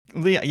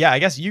Yeah, I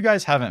guess you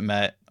guys haven't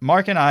met.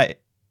 Mark and I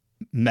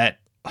met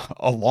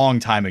a long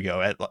time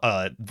ago at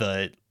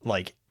the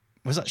like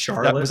was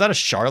Charlotte. that a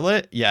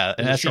Charlotte? Yeah,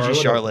 an Was it SCG Charlotte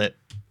Open? Charlotte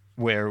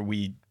where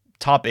we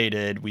top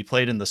aided. We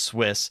played in the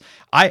Swiss.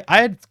 I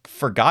had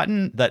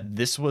forgotten that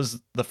this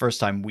was the first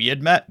time we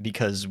had met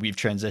because we've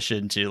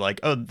transitioned to like,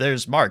 oh,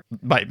 there's Mark,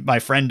 my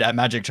friend at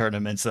Magic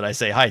tournaments that I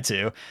say hi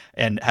to,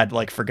 and had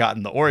like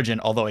forgotten the origin.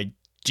 Although I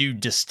do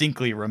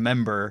distinctly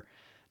remember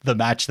the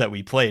match that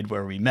we played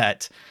where we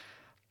met.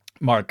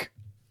 Mark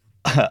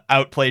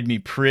outplayed me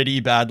pretty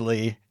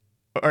badly,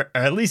 or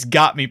at least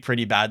got me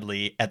pretty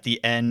badly at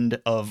the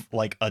end of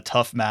like a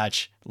tough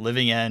match.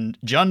 Living End,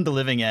 Jund the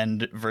Living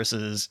End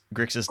versus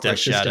Grixis Death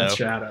Grixis Death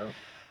Shadow.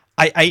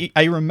 Shadow.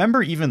 I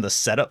remember even the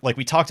setup. Like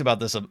we talked about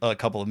this a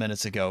couple of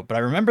minutes ago, but I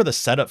remember the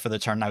setup for the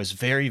turn. I was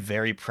very,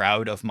 very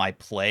proud of my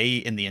play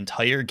in the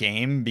entire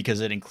game because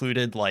it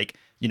included like,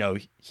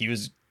 he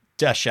was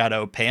Death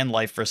Shadow, paying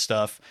life for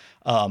stuff.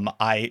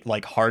 I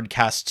like hard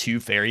cast 2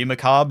 Fairy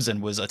Macabres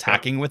and was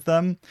attacking with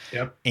them,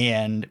 Yep.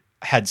 and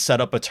had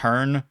set up a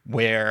turn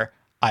where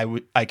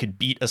I could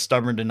beat a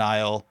Stubborn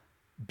Denial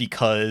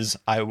because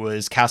I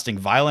was casting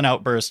Violent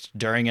Outburst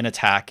during an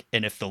attack,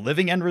 and if the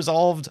Living End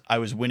resolved, I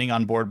was winning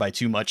on board by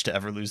too much to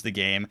ever lose the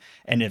game,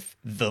 and if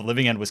the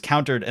Living End was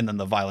countered and then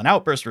the Violent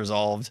Outburst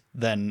resolved,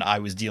 then I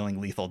was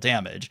dealing lethal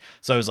damage.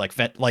 So I was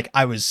like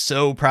I was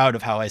so proud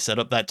of how I set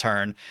up that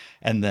turn,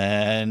 and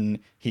then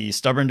he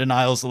Stubborn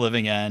Denials the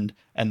Living End,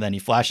 and then he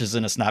flashes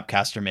in a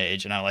Snapcaster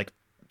Mage, and I'm like,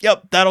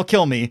 yep, that'll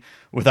kill me,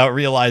 without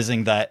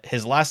realizing that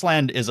his last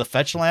land is a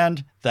fetch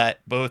land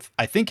that both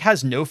I think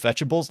has no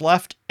fetchables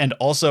left, and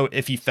also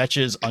if he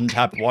fetches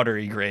untapped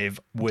Watery Grave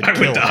would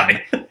kill him.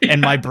 Yeah.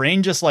 And my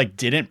brain just like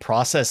didn't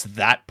process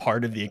that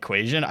part of the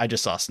equation. I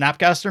just saw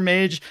Snapcaster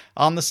Mage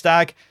on the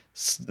stack,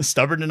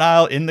 Stubborn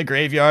Denial in the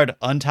graveyard,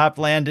 untapped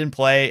land in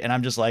play, and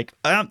I'm just like,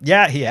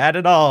 yeah, he had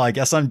it all. I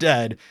guess I'm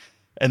dead.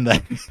 And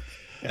then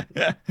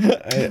I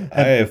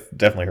have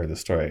definitely heard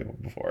this story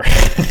before.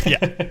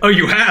 Yeah. Oh,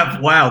 you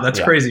have? Wow, that's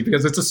Yeah. crazy,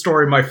 because it's a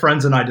story my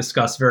friends and I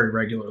discuss very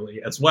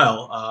regularly as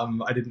well.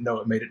 I didn't know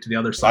it made it to the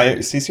other side.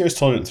 CCR's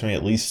told it to me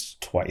at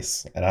least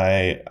twice, and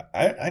I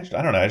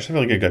don't know. I just have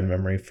like a good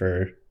memory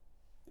for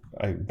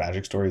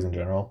Magic stories in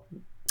general.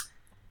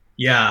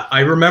 Yeah,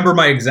 I remember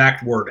my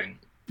exact wording.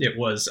 It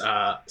was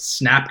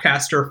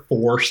Snapcaster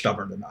for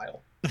Stubborn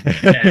Denial,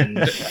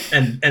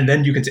 and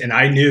then you can, and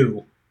I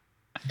knew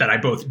that I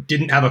both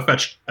didn't have a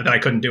fetch, that I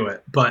couldn't do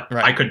it, but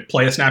Right. I could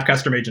play a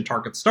Snapcaster Mage and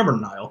target Stubborn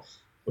Denial,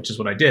 which is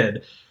what I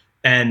did.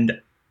 And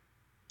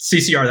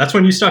CCR, that's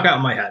when you stuck out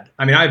in my head.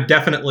 I mean, I've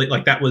definitely,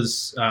 like, that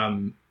was,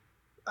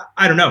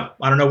 I don't know.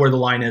 I don't know where the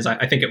line is.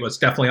 I think it was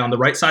definitely on the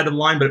right side of the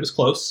line, but it was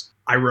close.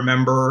 I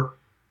remember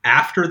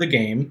after the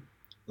game,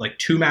 like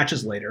 2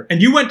 matches later,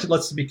 and you went to,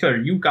 let's be clear,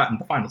 you got in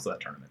the finals of that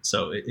tournament,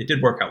 so it did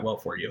work out well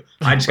for you.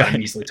 I just got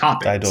an easily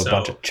top I eight. do a So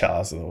bunch of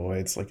chalice of the way.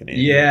 It's like an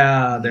idiot.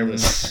 yeah,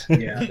 there's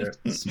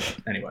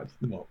anyway,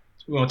 we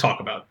won't talk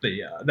about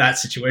the that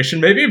situation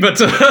maybe, but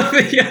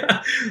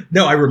yeah.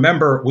 No, I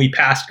remember we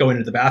passed going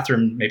into the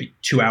bathroom maybe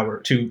 2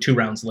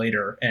 rounds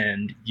later,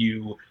 and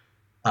you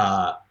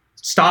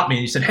stopped me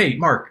and you said, "Hey,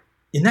 Mark,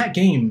 in that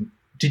game,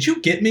 did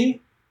you get me?"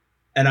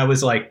 And I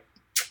was like,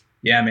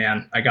 "Yeah,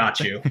 man, I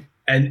got you."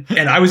 And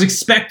I was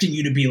expecting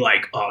you to be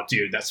like, "Oh,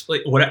 dude, that's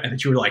like what,"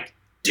 and you were like,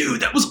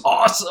 "Dude, that was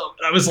awesome."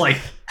 And I was like,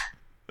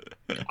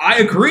 I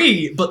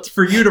agree, but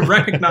for you to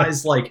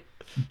recognize like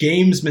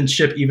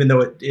gamesmanship, even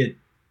though it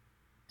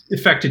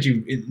affected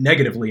you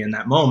negatively in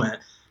that moment,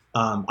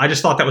 I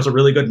just thought that was a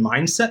really good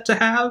mindset to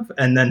have.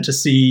 And then to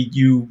see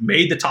you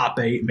made the top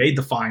 8, made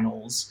the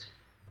finals.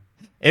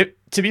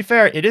 To be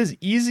fair, it is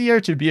easier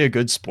to be a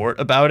good sport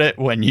about it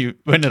when it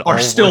all Are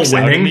still works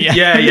out in winning. the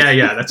end.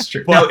 Yeah, that's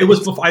true. No, it was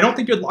before. I don't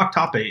think you had locked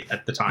top 8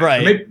 at the time.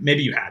 Right.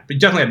 Maybe you had, but you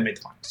definitely hadn't made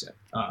the finals yet.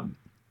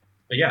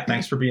 But yeah,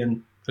 thanks for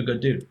being a good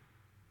dude.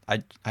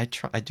 I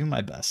try. I do my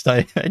best.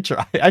 I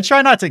try. I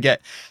try not to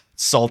get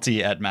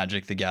salty at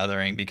Magic the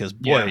Gathering because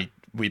boy,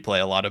 we play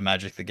a lot of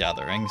Magic the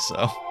Gathering.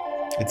 So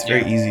It's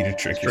very easy to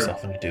trick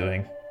yourself into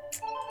doing.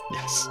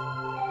 yes.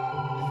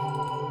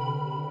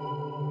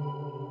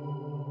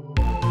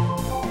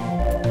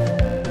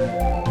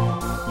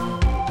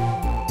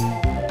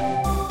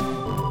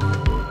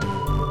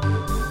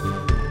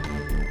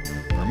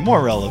 Or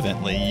more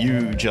relevantly,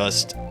 you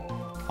just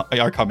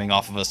are coming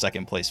off of a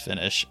second place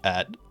finish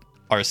at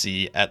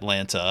RC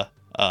Atlanta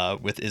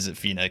with Is It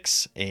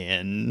Phoenix,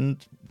 and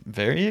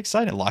very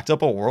excited. Locked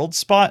up a world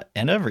spot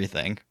and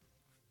everything.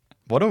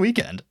 What a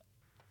weekend.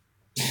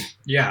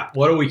 Yeah,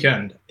 what a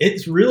weekend.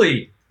 It's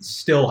really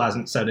still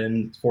hasn't set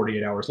in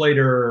 48 hours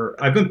later.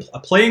 I've been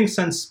playing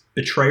since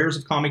Betrayers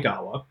of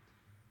Kamigawa.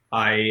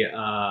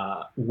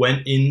 I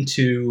went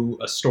into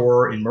a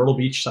store in Myrtle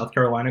Beach, South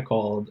Carolina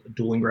called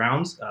Dueling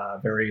Grounds,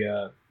 very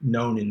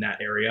known in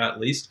that area at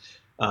least.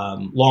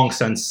 Long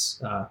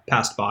since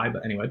passed by,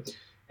 but anyway.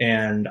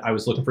 And I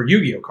was looking for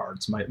Yu-Gi-Oh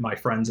cards. My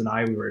friends and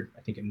I, we were,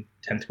 I think in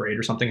 10th grade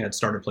or something, had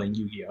started playing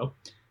Yu-Gi-Oh.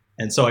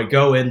 And so I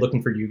go in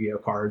looking for Yu-Gi-Oh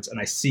cards, and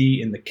I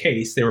see in the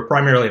case, they were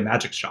primarily a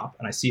Magic shop,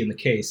 and I see in the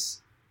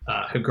case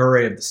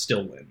Hagure of the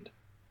Still Wind.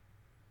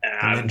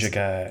 And the ninja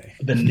guy.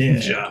 The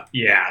ninja.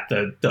 Yeah,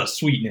 the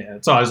sweet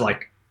ninja. So I was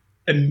like,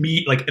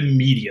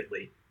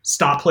 immediately,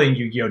 stop playing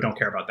Yu-Gi-Oh! Don't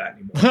care about that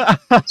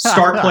anymore.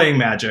 Start playing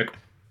Magic.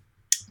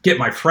 Get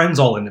my friends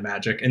all into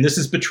Magic. And this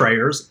is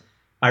Betrayers.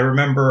 I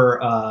remember,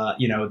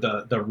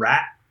 the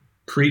Rat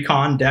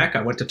Precon deck.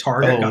 I went to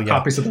Target, got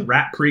copies of the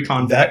Rat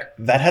Precon deck.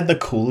 That had the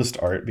coolest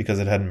art because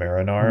it had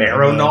Marinar.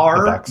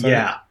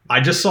 Yeah. I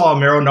just saw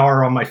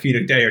Marinar on my feed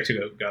a day or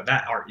two ago.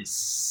 That art is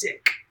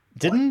sick.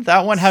 Didn't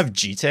that one have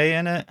Jite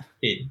in it?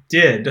 It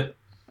did.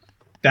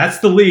 That's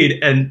the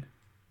lead. And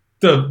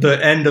the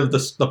end of the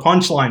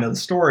punchline of the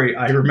story,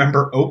 I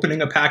remember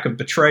opening a pack of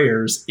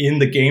Betrayers in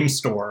the game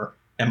store,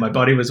 and my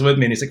buddy was with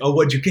me, and he's like, "Oh,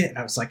 what'd you get?" And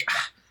I was like,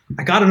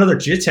 I got another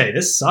Jite.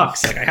 This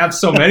sucks. Like, I have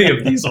so many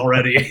of these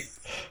already.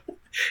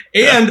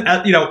 And,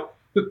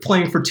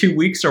 playing for 2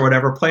 weeks or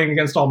whatever, playing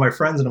against all my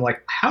friends, and I'm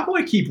like, how do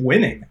I keep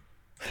winning?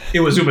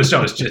 It was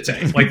Umezawa's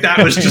Jite. Like, that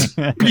was just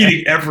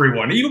beating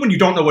everyone. Even when you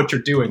don't know what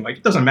you're doing, like,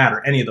 it doesn't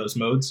matter. Any of those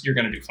modes, you're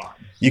going to do fine.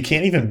 You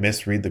can't even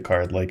misread the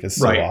card, like, is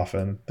so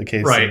often the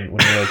case. When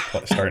you're,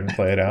 like, starting to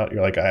play it out.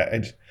 You're like,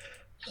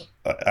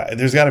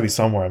 there's got to be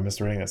somewhere I'm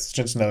misreading this.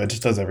 Just no, it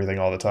just does everything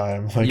all the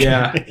time. Like,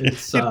 yeah,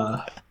 it's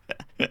a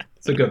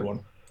good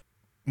one.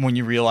 When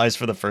you realize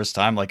for the first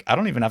time, like, I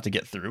don't even have to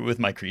get through with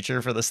my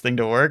creature for this thing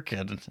to work.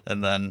 And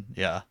then,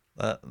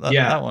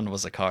 that one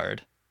was a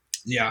card.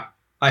 Yeah.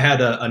 I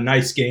had a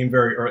nice game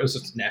it was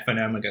just an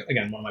FNM,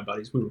 again, one of my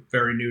buddies. We were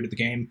very new to the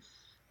game.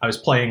 I was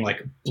playing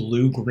like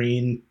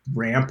blue-green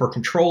ramp or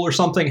control or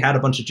something, had a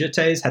bunch of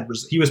Jites,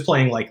 he was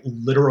playing like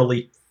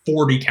literally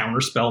 40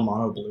 counterspell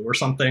mono blue or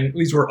something.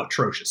 These were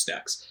atrocious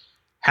decks.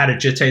 Had a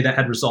Jite that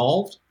had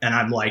resolved, and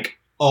I'm like,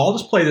 oh, I'll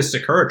just play this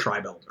Sakura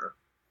Tribe Elder.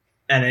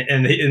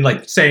 And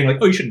like saying like,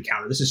 oh, you shouldn't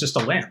counter. This is just a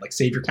land. Like,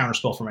 save your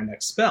counterspell for my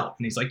next spell.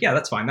 And he's like, yeah,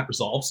 that's fine. That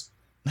resolves.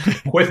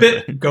 Equip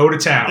it, go to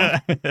town.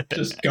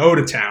 Just go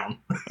to town.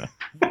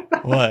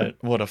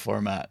 What a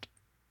format.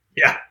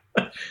 Yeah.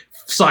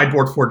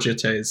 Sideboard 4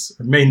 Jites,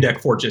 or main deck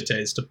 4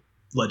 Jites to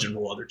legend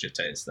roll other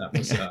Jites. That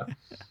was the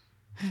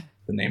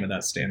name of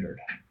that standard.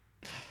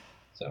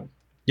 So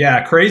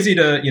yeah, crazy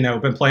to,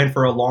 been playing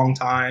for a long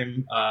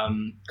time.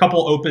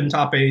 Couple open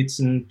top 8s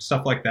and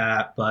stuff like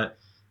that, but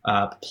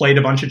played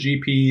a bunch of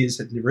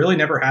GPs. Really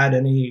never had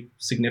any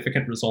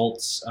significant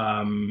results.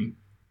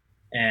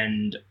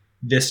 And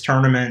this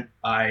tournament,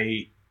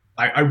 I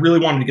really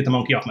wanted to get the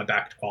monkey off my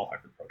back to qualify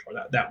for the Pro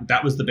Tour.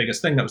 That was the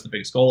biggest thing. That was the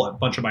biggest goal. A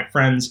bunch of my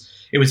friends.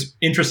 It was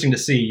interesting to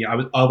see.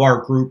 Of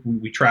our group,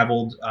 we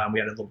traveled. We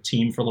had a little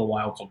team for a little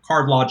while called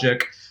Card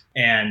Logic,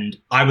 and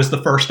I was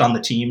the first on the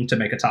team to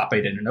make a top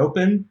 8 in an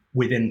open.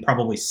 Within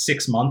probably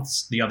 6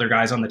 months, the other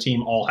guys on the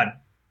team all had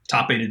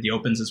top 8'd the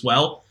opens as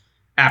well.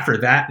 After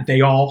that,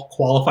 they all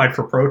qualified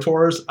for Pro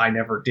Tours. I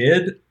never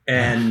did,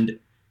 and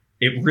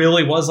it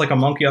really was like a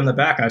monkey on the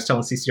back. And I was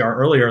telling CCR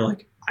earlier,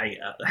 like, I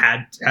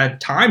had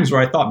times where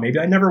I thought maybe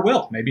I never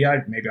will. Maybe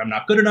I'm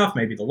not good enough.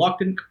 Maybe the luck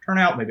didn't turn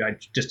out. Maybe I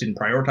just didn't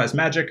prioritize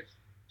Magic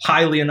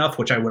highly enough,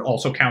 which I would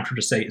also counter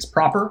to say is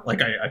proper.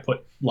 Like, I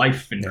put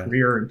life and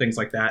career and things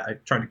like that. I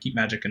tried to keep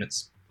Magic in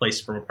its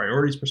place from a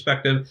priorities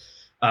perspective.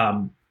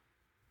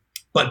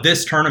 But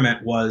this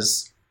tournament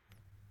was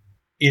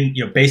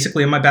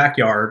basically in my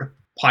backyard.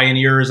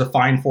 Pioneer is a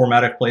fine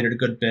format. I've played it a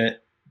good bit.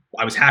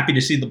 I was happy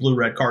to see the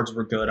blue-red cards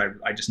were good.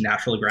 I just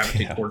naturally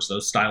gravitate towards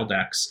those style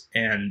decks.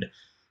 And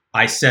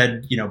I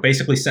said,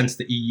 basically since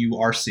the EU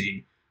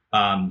RC,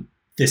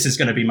 this is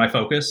going to be my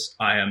focus.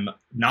 I am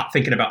not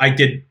thinking about... I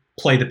did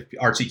play the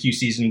RCQ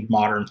season,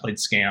 Modern, played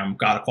Scam,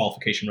 got a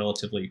qualification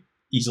relatively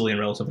easily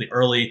and relatively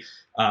early,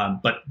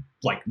 but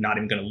like not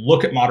even going to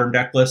look at Modern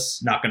deck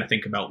lists, not going to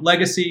think about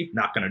Legacy,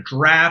 not going to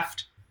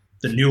draft.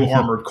 The new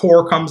Armored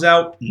Core comes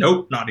out.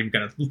 Nope, not even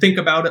going to think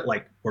about it.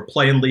 Like, we're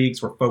playing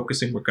leagues, we're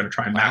focusing, we're going to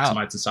try and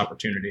maximize this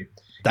opportunity.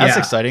 That's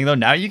exciting, though.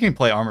 Now you can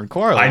play Armored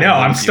Core. I know.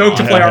 I'm stoked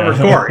to play Armored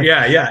Core.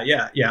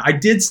 Yeah. I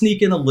did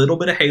sneak in a little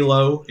bit of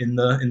Halo in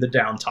the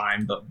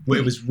downtime, but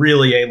it was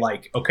really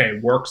okay,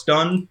 work's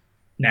done.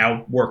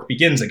 Now work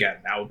begins again.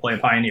 Now we're playing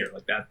Pioneer.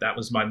 Like that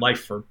was my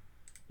life for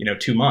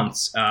 2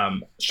 months.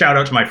 Shout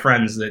out to my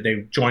friends that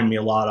they joined me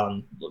a lot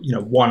on,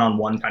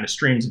 one-on-one kind of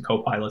streams and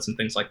co-pilots and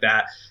things like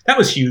that. That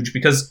was huge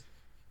because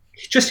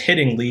just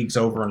hitting leagues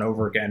over and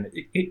over again,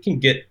 it can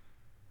get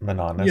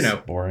monotonous,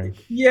 boring.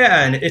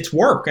 Yeah, and it's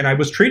work, and I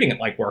was treating it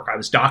like work. I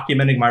was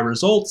documenting my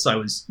results. I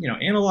was,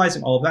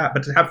 analyzing all of that.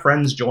 But to have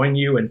friends join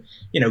you and,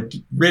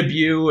 rib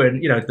you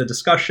and, the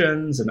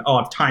discussions and,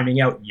 I'm timing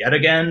out yet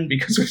again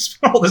because we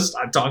spent all this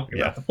time talking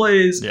about the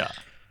plays. Yeah,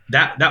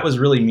 that was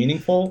really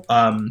meaningful.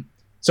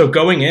 So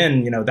going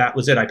in, that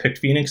was it. I picked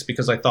Phoenix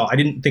because I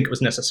didn't think it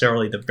was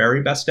necessarily the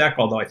very best deck,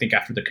 although I think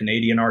after the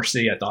Canadian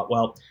RC, I thought,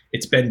 well,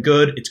 it's been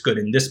good. It's good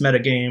in this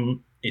metagame.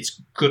 It's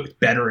good,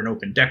 better in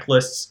open deck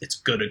lists. It's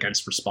good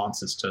against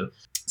responses to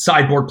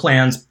sideboard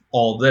plans,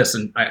 all of this.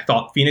 And I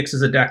thought Phoenix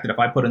is a deck that if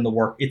I put in the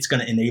work, it's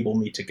going to enable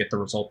me to get the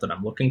result that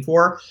I'm looking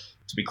for.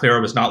 To be clear, I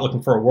was not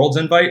looking for a Worlds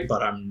invite,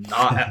 but I'm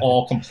not at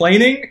all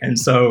complaining. And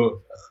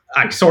so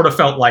I sort of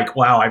felt like,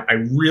 wow, I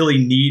really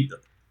need...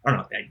 I don't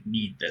know if I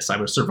need this. I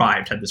would have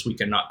survived had this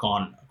weekend not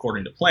gone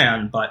according to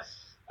plan. But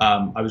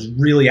I was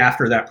really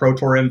after that Pro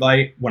Tour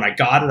invite. When I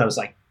got it, I was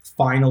like,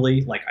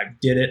 finally, like I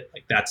did it.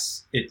 Like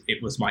that's it.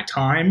 It was my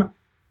time.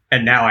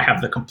 And now I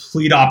have the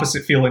complete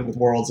opposite feeling with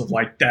Worlds of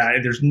like,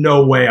 there's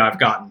no way I've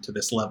gotten to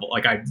this level.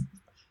 Like I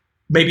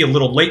maybe a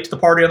little late to the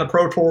party on the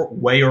Pro Tour,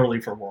 way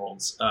early for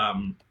Worlds.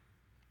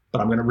 But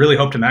I'm going to really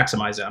hope to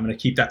maximize it. I'm going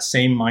to keep that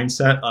same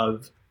mindset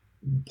of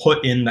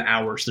put in the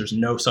hours. There's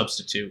no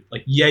substitute.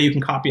 Like, yeah, you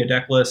can copy a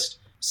deck list.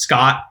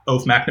 Scott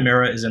Oaf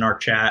McNamara is in our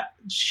chat.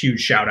 Huge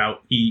shout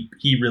out. He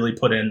really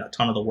put in a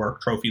ton of the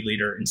work. Trophy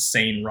leader,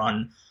 insane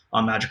run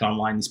on Magic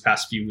Online these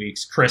past few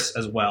weeks. Chris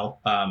as well.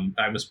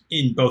 I was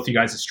in both you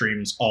guys'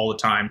 streams all the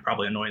time,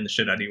 probably annoying the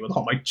shit out of you with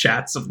all my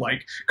chats of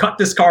like, cut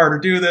this card or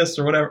do this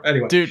or whatever.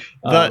 Anyway, dude.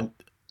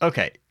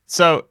 Okay,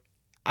 so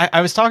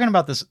I was talking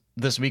about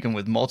this weekend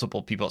with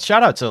multiple people.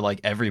 Shout out to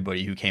like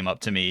everybody who came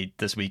up to me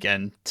this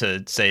weekend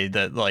to say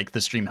that like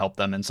the stream helped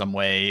them in some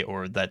way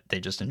or that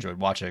they just enjoyed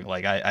watching.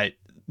 Like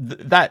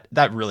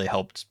that really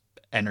helped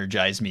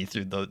energize me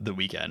through the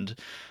weekend.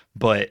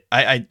 But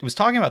I was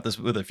talking about this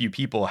with a few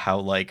people, how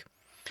like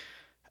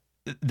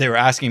they were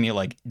asking me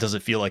like, does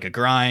it feel like a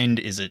grind?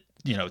 Is it,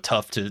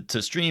 tough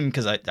to stream?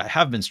 Because I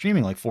have been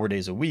streaming like 4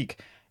 days a week.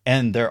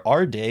 And there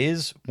are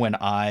days when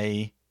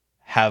I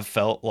have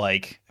felt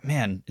like,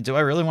 man, do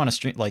I really want to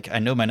stream? Like, I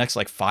know my next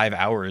like 5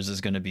 hours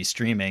is going to be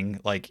streaming.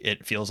 Like,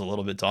 it feels a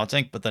little bit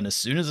daunting. But then as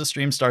soon as the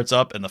stream starts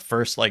up and the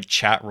first like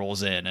chat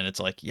rolls in and it's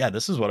like, yeah,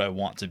 this is what I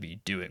want to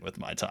be doing with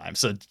my time.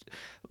 So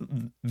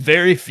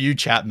very few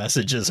chat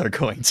messages are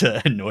going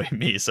to annoy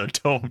me. So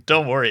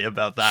don't worry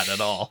about that at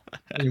all.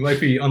 You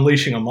might be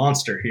unleashing a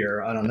monster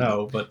here. I don't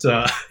know, but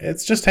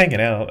it's just hanging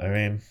out. I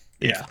mean,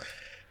 yeah,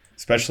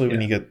 especially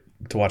when you get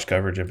to watch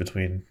coverage in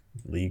between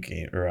league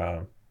game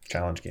or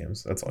challenge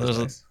games. That's always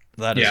nice.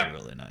 That is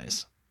really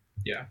nice.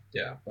 Yeah.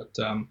 But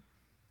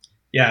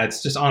yeah,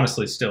 it's just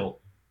honestly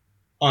still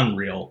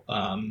unreal.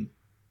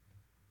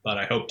 But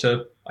I hope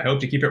to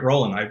keep it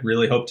rolling. I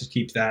really hope to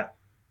keep that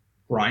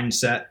grind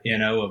set,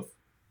 of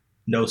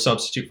no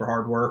substitute for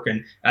hard work.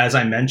 And as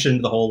I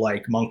mentioned, the whole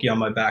like monkey on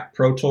my back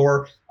Pro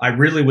Tour, I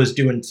really was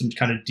doing some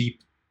kind of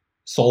deep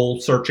soul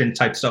searching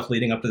type stuff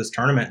leading up to this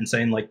tournament and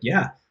saying like,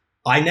 yeah,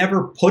 I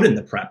never put in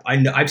the prep.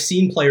 I've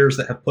seen players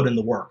that have put in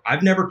the work.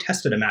 I've never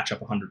tested a matchup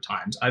 100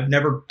 times. I've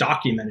never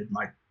documented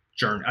my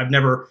journey. I've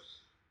never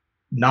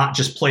not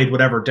just played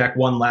whatever deck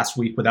won last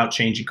week without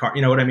changing card.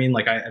 You know what I mean?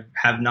 Like I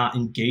have not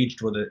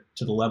engaged with it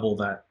to the level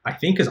that I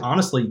think is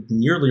honestly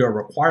nearly a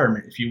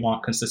requirement if you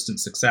want consistent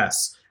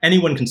success.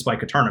 Anyone can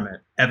spike a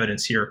tournament,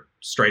 evidence here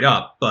straight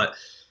up. But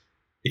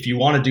if you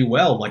want to do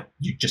well, like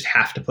you just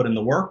have to put in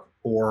the work,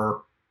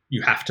 or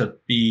you have to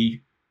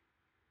be,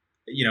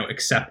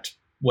 accept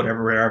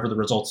wherever the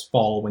results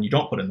fall when you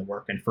don't put in the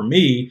work. And for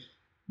me,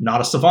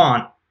 not a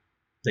savant,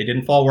 they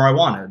didn't fall where I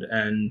wanted.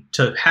 And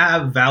to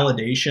have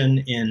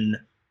validation in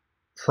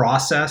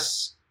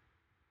process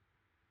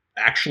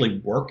actually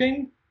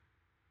working,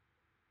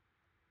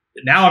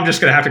 now I'm just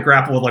going to have to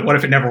grapple with like, what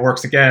if it never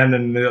works again?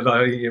 And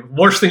the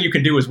worst thing you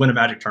can do is win a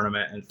Magic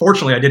tournament. And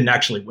fortunately, I didn't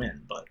actually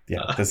win. But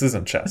yeah, this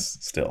isn't chess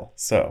still.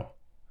 So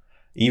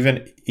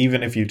even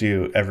if you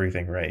do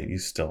everything right, you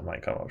still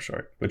might come up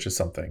short, which is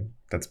something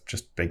that's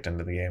just baked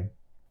into the game.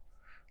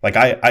 Like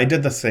I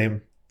did the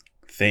same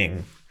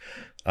thing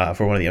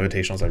for one of the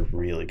invitationals I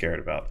really cared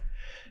about.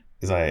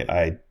 Is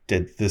I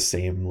did the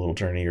same little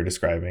journey you're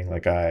describing.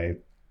 Like I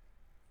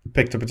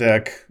picked up a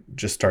deck,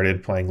 just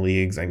started playing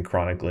leagues and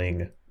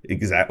chronicling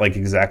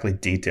exactly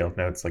detailed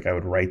notes. Like I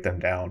would write them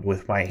down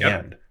with my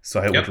hand, so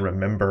I would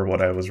remember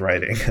what I was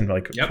writing and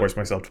force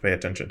myself to pay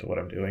attention to what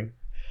I'm doing.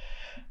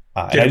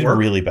 And I did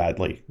really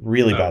badly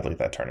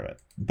that tournament.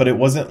 But it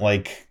wasn't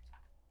like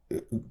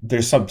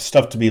there's some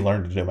stuff to be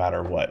learned no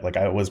matter what. Like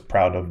I was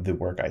proud of the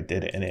work I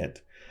did in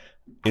it.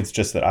 It's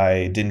just that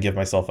I didn't give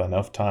myself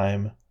enough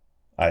time.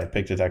 I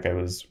picked a deck I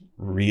was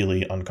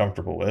really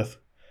uncomfortable with,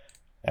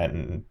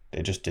 and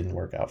it just didn't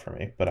work out for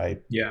me. But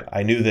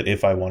I knew that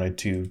if I wanted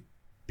to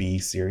be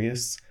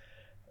serious,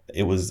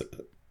 it was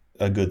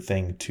a good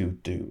thing to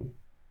do,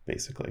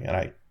 basically. And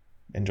I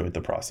enjoyed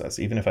the process,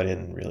 even if I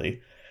didn't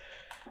really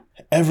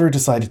ever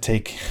decide to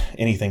take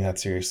anything that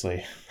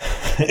seriously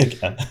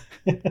again.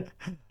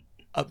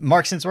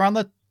 Mark, since we're on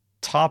the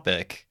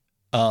topic,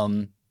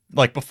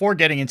 like before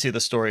getting into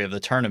the story of the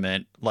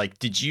tournament, like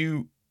did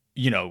you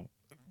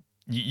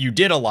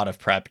did a lot of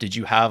prep. Did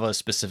you have a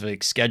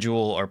specific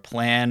schedule or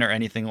plan or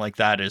anything like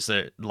that? Is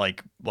it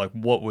like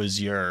what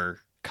was your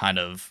kind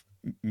of,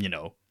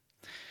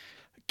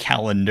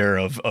 calendar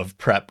of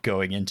prep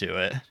going into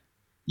it?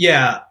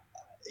 Yeah,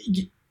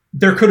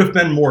 there could have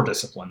been more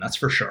discipline, that's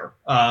for sure.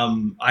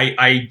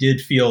 I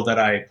did feel that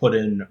I put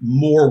in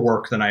more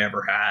work than I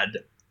ever had,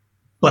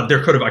 but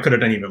I could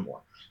have done even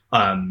more.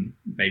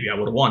 Maybe I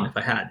would have won if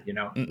I had, who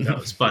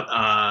knows. But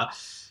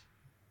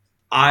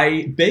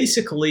I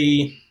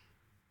basically,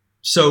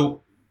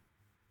 so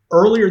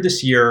earlier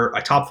this year,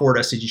 I top 4'd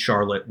SCG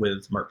Charlotte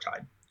with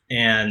Murktide.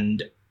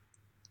 And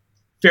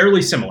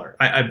fairly similar.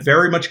 I'm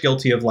very much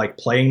guilty of like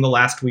playing the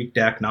last week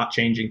deck, not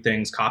changing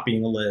things,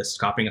 copying a list,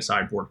 copying a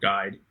sideboard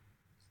guide,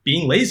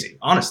 being lazy,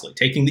 honestly,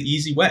 taking the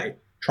easy way,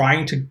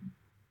 trying to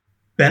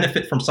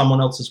benefit from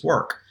someone else's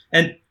work.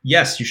 And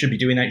yes, you should be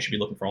doing that. You should be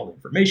looking for all the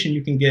information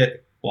you can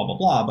get, blah, blah,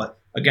 blah. But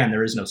again,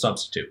 there is no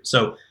substitute.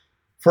 So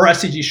for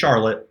SCG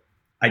Charlotte,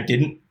 I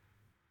didn't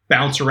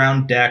bounce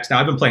around decks. Now,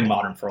 I've been playing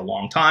Modern for a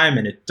long time,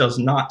 and it does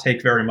not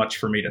take very much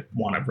for me to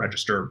want to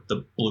register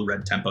the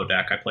blue-red tempo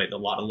deck. I played a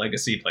lot of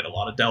Legacy, played a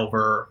lot of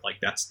Delver. Like,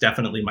 that's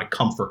definitely my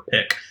comfort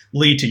pick.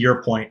 Lee, to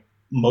your point,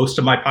 most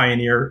of my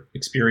Pioneer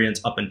experience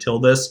up until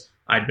this,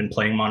 I'd been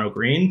playing mono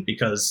green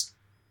because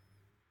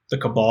the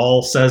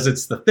Cabal says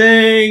it's the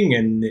thing,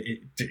 and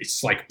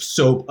it's like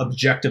so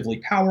objectively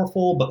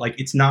powerful, but like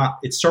it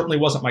certainly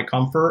wasn't my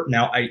comfort.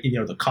 Now,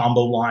 the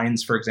combo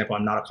lines, for example,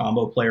 I'm not a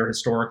combo player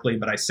historically,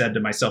 but I said to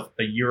myself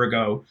a year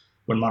ago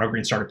when mono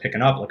green started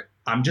picking up, like,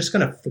 I'm just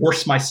going to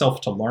force myself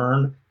to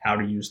learn how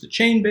to use the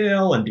chain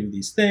veil and do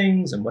these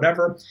things and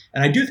whatever.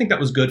 And I do think that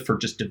was good for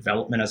just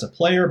development as a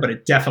player, but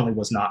it definitely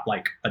was not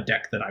like a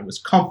deck that I was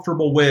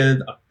comfortable with,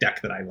 a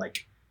deck that I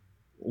liked,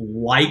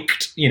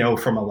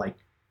 from a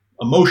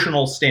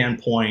emotional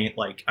standpoint.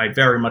 Like, I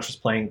very much was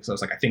playing because I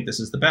was like, I think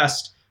this is the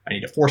best. I need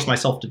to force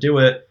myself to do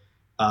it.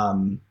 But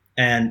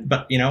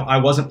I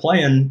wasn't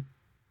playing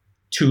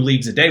 2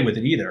 leagues a day with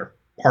it either.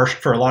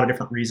 For a lot of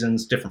different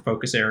reasons, different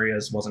focus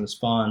areas, wasn't as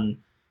fun,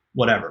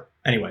 whatever.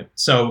 Anyway,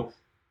 so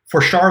for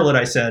Charlotte,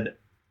 I said,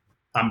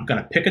 I'm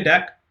going to pick a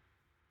deck.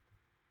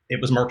 It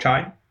was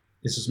Murktide.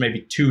 This is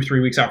maybe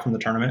 2-3 weeks out from the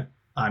tournament.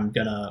 I'm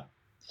going to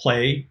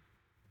play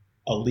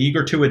a league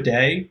or 2 a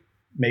day,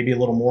 maybe a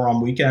little more on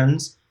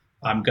weekends.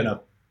 I'm going to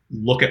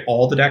look at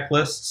all the deck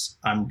lists.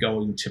 I'm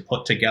going to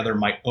put together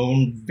my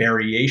own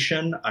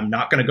variation. I'm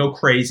not going to go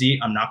crazy.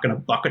 I'm not going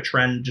to buck a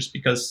trend just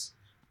because,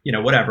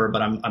 whatever.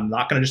 But I'm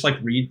not going to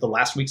just read the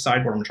last week's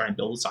sideboard. I'm going to try and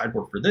build a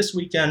sideboard for this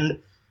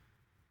weekend.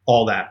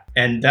 All that.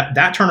 And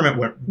that tournament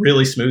went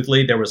really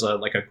smoothly. There was a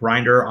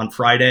grinder on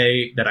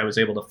Friday that I was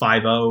able to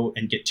 5-0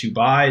 and get 2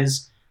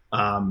 buys.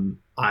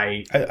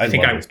 I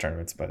think love those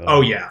tournaments, by the way.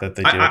 Oh yeah, that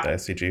they do at the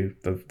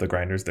SCG. The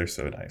grinders, they're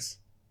so nice.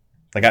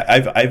 Like,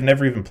 I've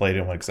never even played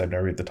in one because I've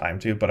never had the time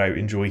to, but I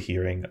enjoy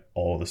hearing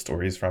all the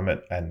stories from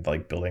it and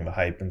building the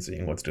hype and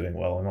seeing what's doing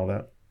well and all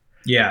that.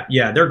 Yeah,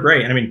 they're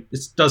great. And I mean, it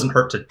doesn't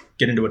hurt to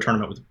get into a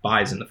tournament with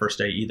buys in the first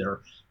day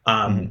either,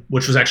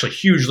 which was actually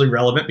hugely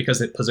relevant because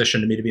it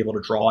positioned me to be able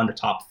to draw into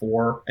top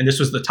 4. And this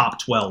was the top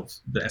 12,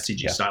 the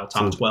SCG style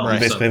top 12. Right.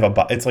 Basically,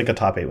 it's like a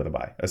top 8 with a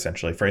buy,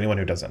 essentially, for anyone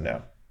who doesn't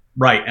know.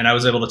 Right, and I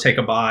was able to take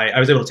a buy. I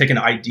was able to take an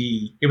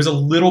ID. It was a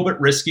little bit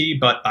risky,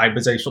 but I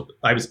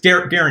was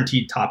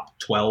guaranteed top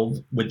 12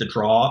 with the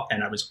draw,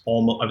 and I was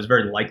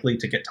very likely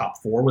to get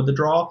top 4 with the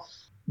draw.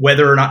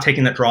 Whether or not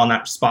taking that draw in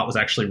that spot was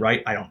actually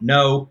right, I don't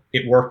know.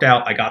 It worked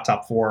out. I got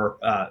top 4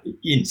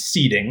 in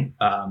seeding,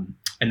 and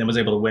then was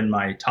able to win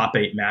my top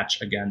 8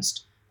 match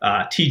against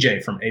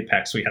TJ from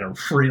Apex. We had a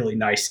really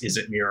nice Is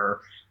It mirror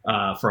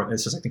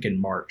this is, I think,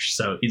 in March.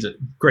 So he's a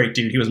great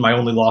dude. He was my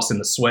only loss in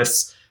the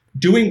Swiss.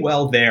 Doing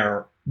well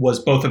there was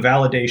both a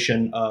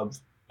validation of,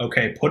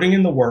 okay, putting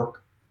in the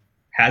work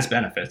has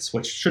benefits,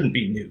 which shouldn't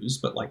be news,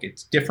 but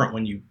it's different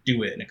when you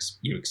do it and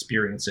you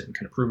experience it and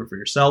kind of prove it for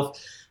yourself.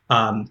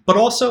 But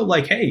also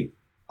hey,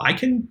 I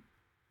can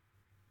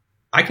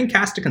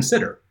cast a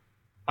Consider.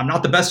 I'm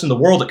not the best in the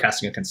world at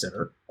casting a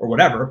Consider or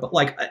whatever, but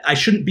I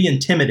shouldn't be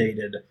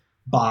intimidated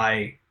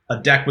by a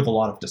deck with a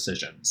lot of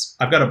decisions.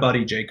 I've got a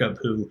buddy, Jacob,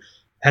 who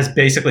has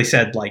basically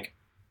said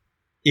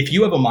if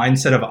you have a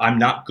mindset of I'm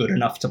not good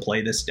enough to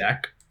play this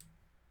deck,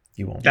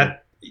 you won't.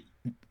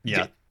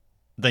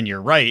 Then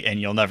you're right,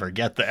 and you'll never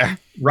get there.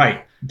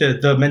 Right.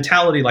 The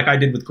mentality, I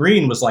did with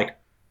green, was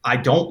I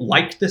don't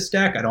like this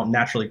deck. I don't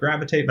naturally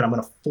gravitate, but I'm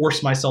going to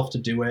force myself to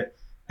do it.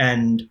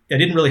 And I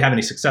didn't really have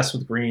any success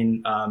with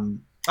green.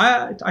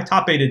 I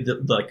top 8'd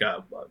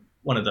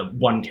one of the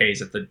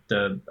 1Ks at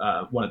the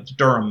one of the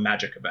Durham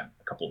Magic event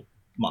a couple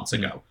months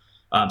ago.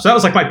 So that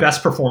was my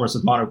best performance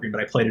with mono green, but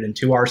I played it in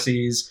 2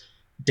 RCs.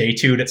 Day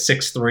 2'd at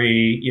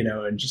 6-3,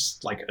 and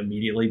just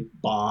immediately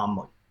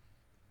bomb,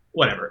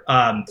 whatever.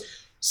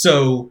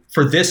 So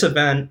for this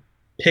event,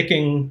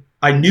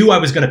 I knew I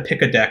was going to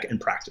pick a deck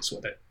and practice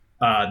with it.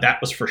 That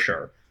was for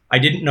sure. I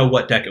didn't know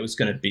what deck it was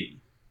going to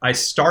be. I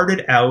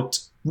started out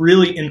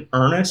really in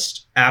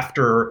earnest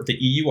after the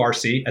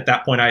EURC. At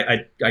that point,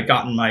 I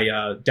gotten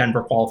my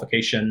Denver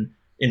qualification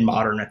in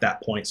Modern at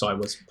that point, so I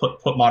was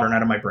put Modern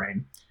out of my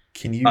brain.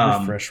 Can you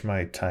refresh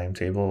my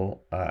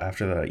timetable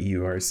after the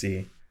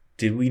EURC?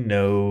 Did we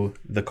know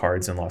the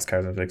cards in Lost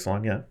Cards of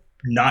Ixalan yet?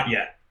 Not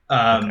yet.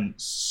 Okay.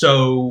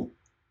 So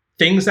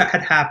things that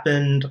had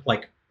happened,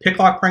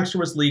 Picklock Prankster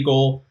was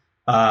legal.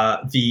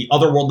 The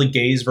Otherworldly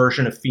Gaze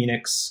version of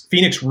Phoenix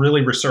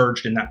really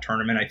resurged in that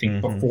tournament. I think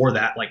before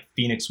that,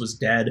 Phoenix was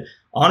dead.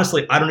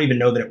 Honestly, I don't even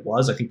know that it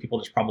was. I think people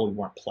just probably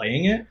weren't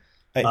playing it.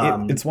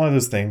 It's one of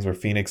those things where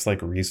Phoenix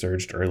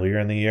resurged earlier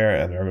in the year,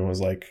 and everyone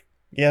was like,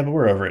 yeah, but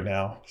we're over it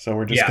now. So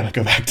we're just going to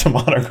go back to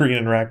mono green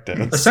and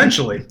Rakdos.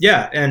 Essentially,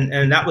 yeah.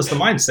 And that was the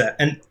mindset.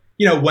 And,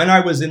 when I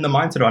was in the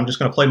mindset of I'm just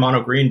going to play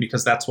mono green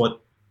because that's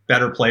what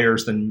better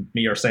players than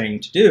me are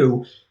saying to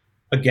do,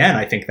 again,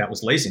 I think that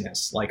was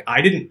laziness. Like,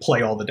 I didn't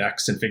play all the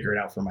decks and figure it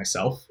out for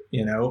myself,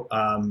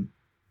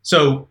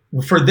 So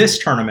for this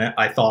tournament,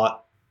 I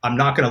thought I'm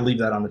not going to leave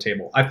that on the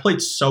table. I've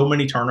played so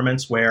many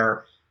tournaments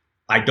where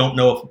I don't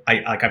know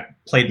if I've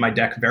played my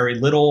deck very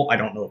little. I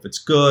don't know if it's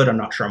good. I'm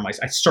not sure.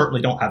 I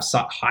certainly don't have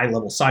high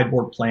level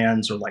sideboard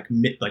plans or like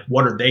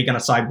what are they going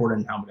to sideboard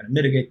and how I'm going to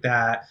mitigate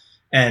that.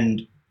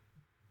 And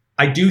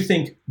I do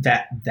think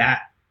that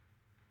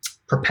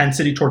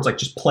propensity towards like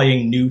just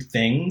playing new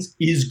things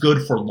is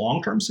good for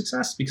long-term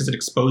success because it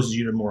exposes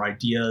you to more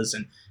ideas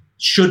and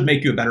should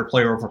make you a better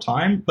player over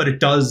time, but it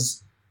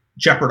does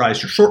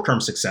jeopardize your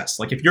short-term success.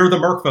 Like if you're the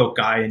Merfolk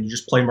guy and you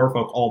just play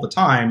Merfolk all the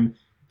time,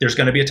 there's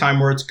going to be a time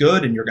where it's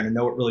good and you're going to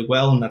know it really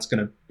well and that's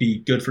going to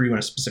be good for you in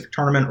a specific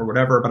tournament or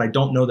whatever, but I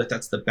don't know that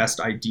that's the best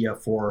idea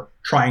for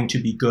trying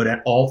to be good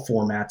at all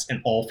formats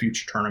and all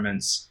future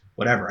tournaments,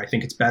 whatever. I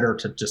think it's better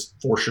to just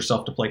force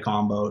yourself to play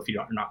combo if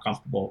you're not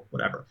comfortable,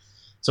 whatever.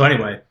 So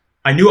anyway,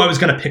 I knew I was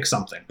going to pick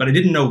something, but I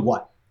didn't know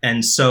what.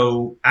 And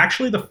so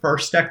actually the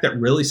first deck that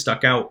really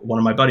stuck out, one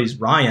of my buddies,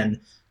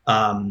 Ryan,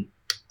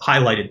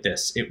 highlighted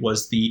this. It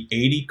was the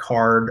 80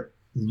 card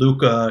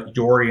Luca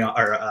Rona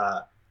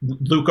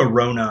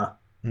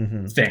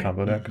thing.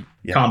 Combo deck.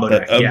 Yeah, combo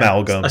deck.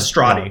 Amalgam.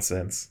 Astradi.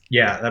 Nonsense.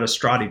 Yeah, that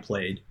Astradi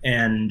played.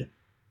 And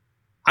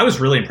I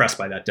was really impressed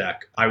by that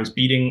deck. I was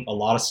beating a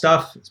lot of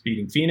stuff. It's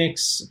beating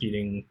Phoenix,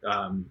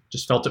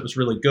 just felt it was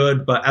really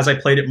good. But as I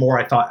played it more,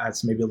 I thought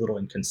it's maybe a little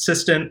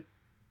inconsistent.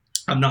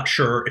 I'm not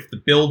sure if the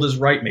build is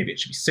right. Maybe it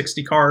should be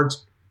 60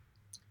 cards.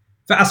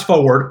 Fast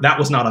forward, that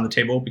was not on the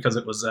table because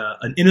it was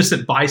an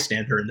innocent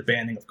bystander in the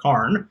banning of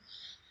Karn.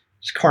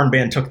 Karn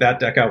ban took that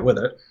deck out with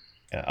it.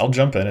 Yeah, I'll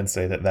jump in and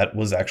say that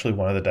was actually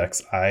one of the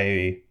decks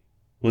I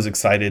was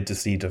excited to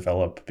see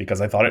develop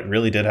because I thought it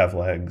really did have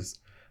legs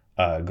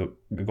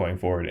going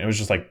forward. It was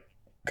just like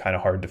kind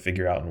of hard to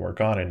figure out and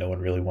work on, and no one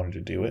really wanted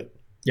to do it.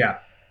 Yeah.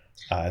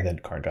 And then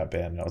Karn got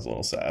banned, and I was a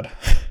little sad.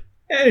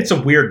 It's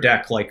a weird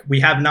deck. Like we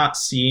have not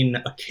seen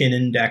a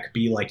Kinnan deck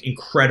be like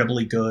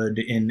incredibly good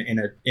in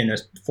a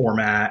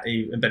format.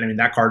 But I mean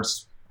that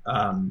card's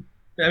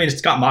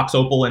it's got Mox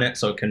Opal in it,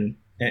 so it can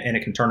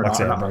turn it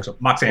on. Not Mox Opal.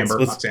 Mox Amber.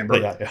 Mox Amber.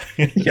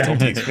 Yeah. Don't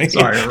tease me.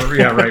 Sorry.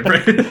 Yeah.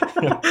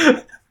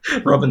 Right.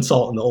 Rubbing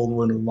salt in the old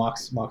wound with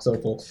Mox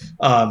Opal.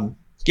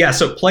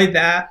 So played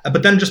that,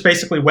 but then just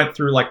basically went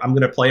through like, I'm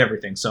going to play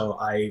everything. So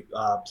I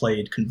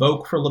played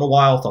Convoke for a little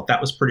while, thought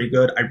that was pretty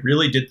good. I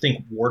really did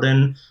think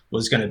Warden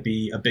was going to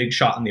be a big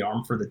shot in the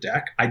arm for the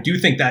deck. I do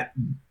think that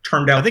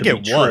turned out to be true. I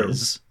think it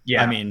was.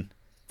 Yeah. I mean,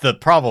 the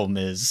problem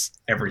is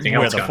everything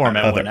where else the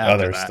format went after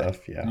other that.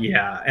 Stuff. Yeah.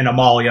 Yeah. And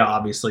Amalia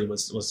obviously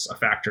was a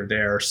factor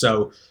there.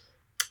 So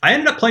I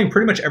ended up playing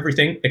pretty much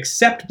everything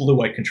except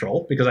blue-white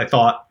control because I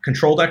thought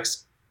control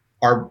decks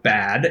are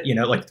bad,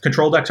 like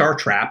control decks are a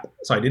trap.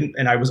 So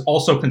I was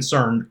also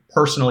concerned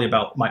personally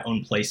about my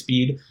own play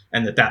speed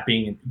and that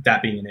being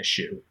an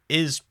issue.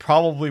 Is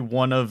probably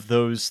one of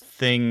those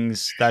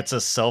things that's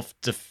a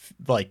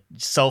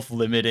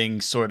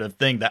self-limiting sort of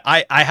thing that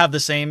I have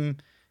the same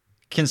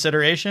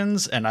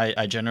considerations, and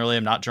I generally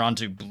am not drawn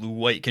to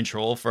blue-white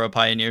control for a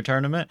Pioneer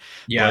tournament.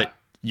 Yeah. But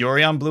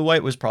Yorion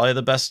blue-white was probably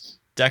the best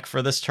deck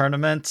for this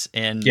tournament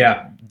and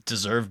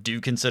deserve due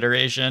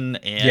consideration,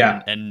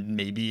 and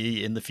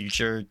maybe in the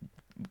future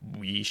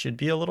we should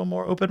be a little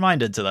more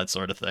open-minded to that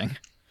sort of thing.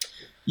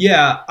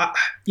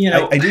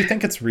 I do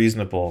think it's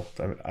reasonable.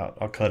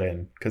 I'll cut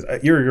in because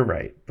you're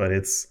right, but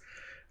it's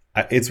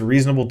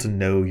reasonable to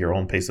know your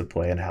own pace of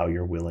play and how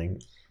you're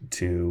willing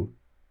to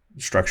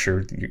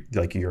structure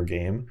your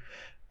game.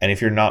 And if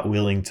you're not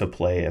willing to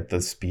play at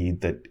the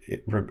speed that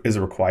is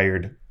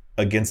required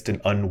against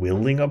an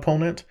unwilling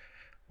opponent,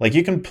 like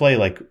you can play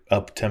like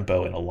up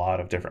tempo in a lot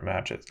of different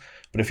matches,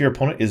 but if your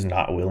opponent is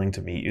not willing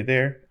to meet you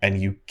there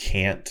and you're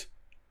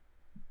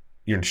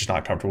just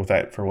not comfortable with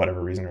that for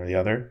whatever reason or the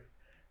other,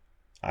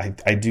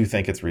 I do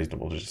think it's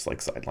reasonable to just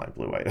like sideline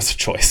blue-white as a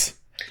choice.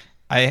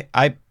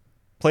 I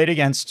played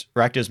against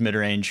Rakdos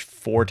midrange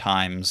 4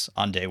 times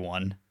on day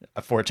 1,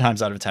 4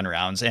 times out of 10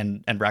 rounds,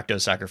 and Rakdos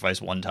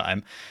sacrificed 1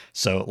 time.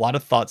 So a lot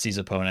of Thoughtseize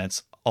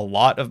opponents. A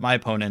lot of my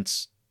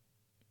opponents,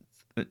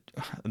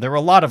 there were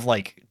a lot of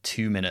like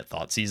 2-minute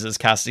Thoughtseizes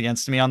cast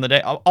against me on the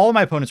day. All of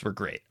my opponents were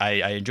great.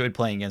 I enjoyed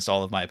playing against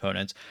all of my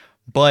opponents,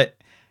 but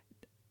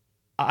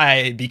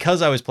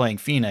because I was playing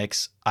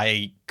Phoenix,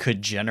 I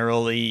could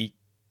generally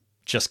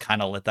just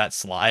kind of let that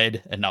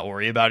slide and not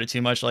worry about it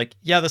too much. Like,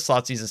 yeah, the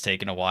Thoughtseize is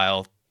taking a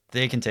while.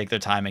 They can take their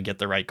time and get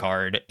the right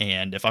card.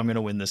 And if I'm going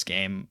to win this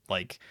game,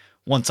 like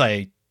once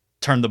I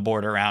turn the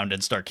board around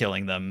and start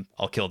killing them,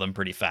 I'll kill them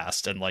pretty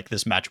fast. And like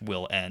this match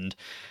will end.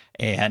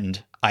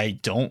 And I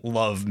don't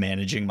love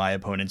managing my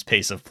opponent's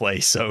pace of play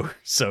so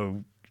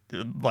on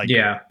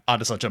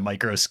such a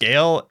micro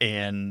scale,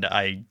 and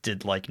I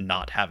did like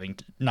not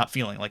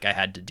feeling like I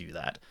had to do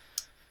that.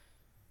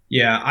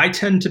 Yeah, I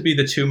tend to be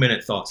the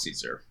 2-minute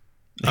Thoughtseizer.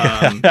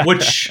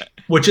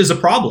 which is a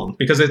problem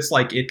because it's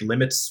like it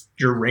limits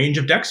your range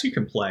of decks you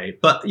can play.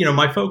 But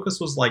my focus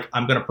was like,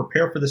 I'm going to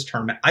prepare for this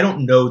tournament. I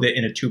don't know that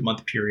in a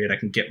 2-month period I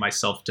can get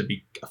myself to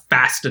be a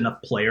fast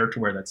enough player to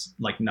where that's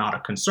like not a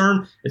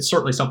concern. It's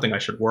certainly something I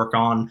should work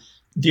on.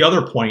 The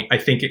other point, I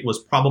think it was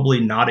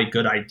probably not a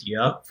good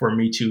idea for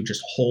me to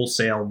just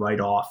wholesale write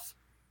off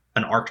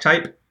an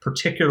archetype,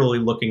 particularly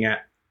looking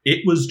at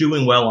it was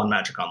doing well on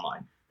Magic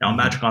Online. Now,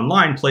 Magic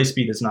Online, play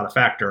speed is not a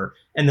factor.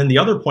 And then the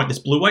other point, this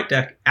blue-white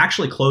deck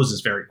actually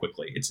closes very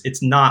quickly.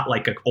 It's not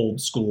like an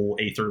old-school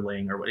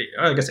Aetherling, or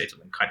I guess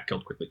Aetherling kind of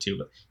killed quickly too,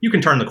 but you can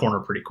turn the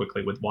corner pretty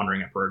quickly with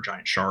Wandering Emperor,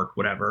 Giant Shark,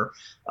 whatever.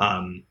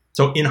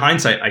 So in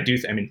hindsight,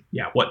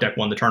 what deck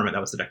won the tournament?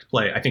 That was the deck to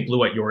play. I think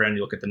blue-white Yorion,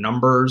 you look at the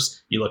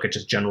numbers, you look at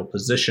just general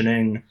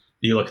positioning,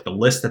 you look at the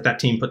list that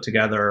team put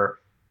together.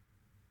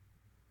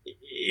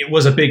 It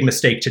was a big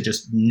mistake to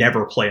just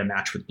never play a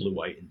match with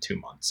blue-white in 2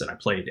 months, and I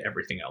played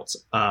everything else.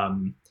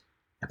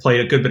 I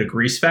played a good bit of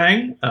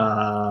Greasefang,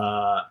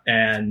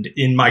 and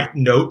in my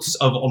notes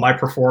of my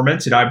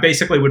performance, I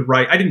basically would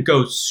write. I didn't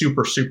go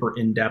super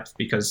in depth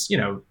because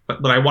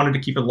but I wanted to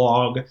keep a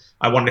log.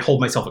 I wanted to hold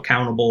myself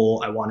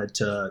accountable. I wanted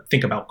to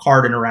think about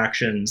card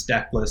interactions,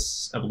 deck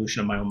lists,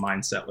 evolution of my own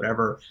mindset,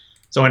 whatever.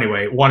 So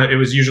anyway, it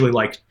was usually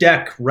like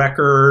deck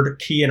record,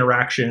 key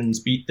interactions,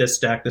 beat this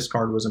deck, this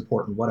card was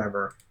important,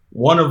 whatever.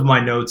 One of my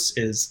notes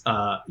is,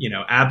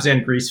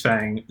 Abzan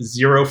Greasefang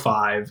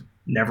 0-5,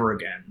 never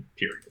again,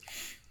 period.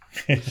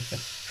 And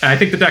I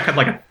think the deck had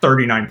like a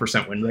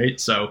 39% win rate.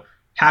 So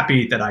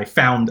happy that I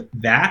found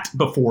that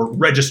before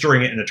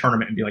registering it in a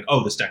tournament and be like,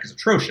 oh, this deck is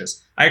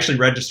atrocious. I actually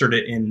registered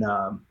it in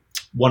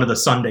one of the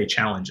Sunday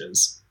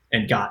challenges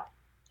and got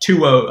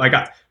 2-0.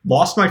 I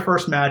lost my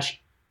first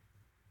match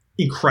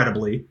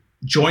incredibly,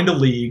 joined a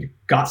league,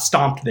 got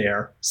stomped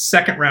there.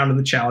 Second round of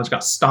the challenge,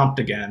 got stomped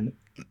again.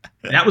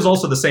 And that was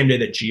also the same day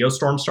that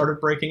Geostorm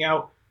started breaking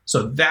out.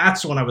 So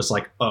that's when I was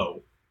like,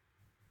 oh,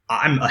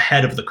 I'm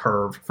ahead of the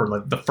curve for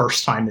like the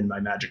first time in my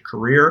Magic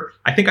career.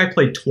 I think I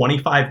played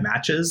 25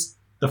 matches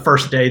the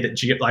first day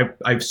that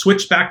I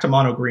switched back to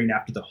mono green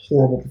after the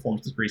horrible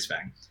performance of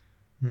Greasefang.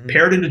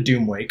 Paired into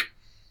Doomwake.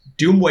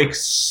 Doomwake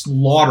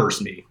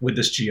slaughters me with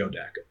this Geo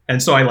deck.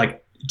 And so I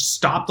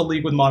stop the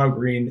league with mono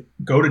green,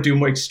 go to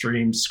Doomwake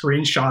stream,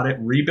 screenshot it,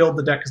 rebuild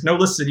the deck because no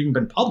list had even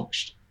been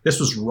published. This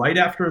was right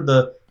after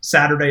the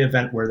Saturday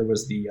event where there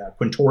was the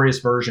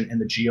Quintorius version and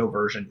the Geo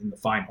version in the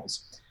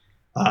finals.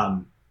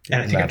 And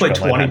I think I played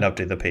 20. I hadn't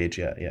updated the page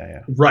yet.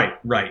 Yeah.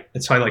 Right.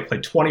 And so I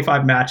played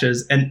 25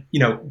 matches, and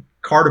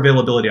card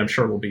availability I'm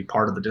sure will be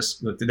part of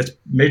the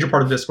major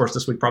part of the discourse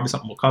this week. Probably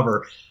something we'll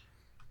cover.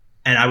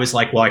 And I was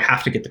like, well, I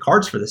have to get the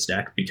cards for this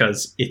deck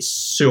because it's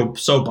so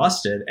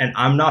busted, and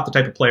I'm not the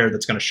type of player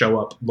that's going to show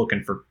up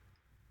looking for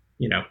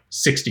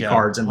 60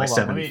 cards in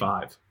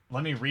 75.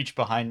 Let me reach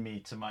behind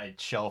me to my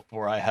shelf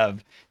where I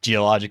have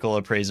Geological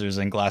Appraisers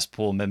and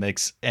Glasspool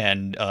Mimics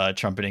and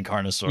Trumpeting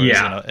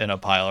Carnosaurs in a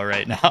pile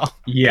right now.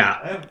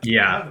 Yeah.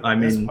 I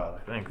mean, I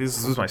think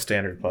this is my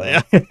standard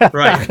pile.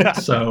 Right.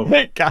 So,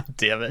 God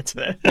damn it.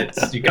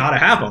 You got to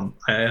have them.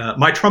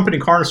 My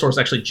Trumpeting Carnosaurs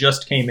actually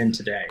just came in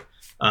today.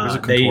 There's a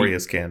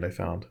Quintorius can I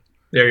found.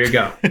 There you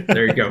go.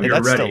 You're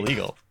that's ready. Still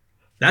legal.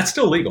 That's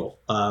still legal.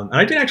 And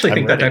I did actually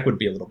think that deck would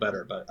be a little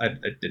better, but I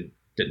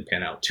didn't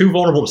pan out. Too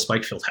vulnerable to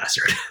Spikefield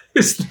Hazard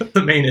is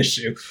the main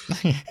issue.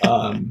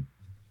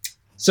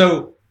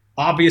 So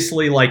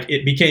obviously,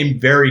 it became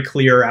very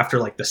clear after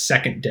the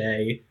second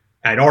day.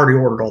 I'd already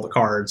ordered all the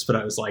cards, but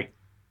I was like,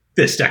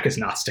 this deck is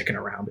not sticking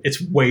around.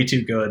 It's way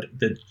too good.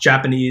 The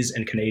Japanese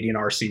and Canadian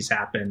RCs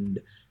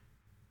happened.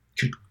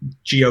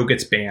 Geo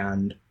gets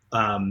banned.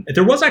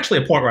 There was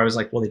actually a point where I was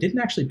like, well, they didn't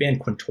actually ban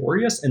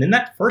Quintorius. And in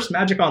that first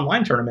Magic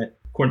Online tournament,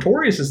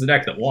 Quintorius is the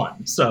deck that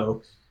won.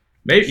 So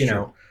maybe,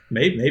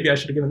 maybe I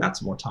should have given that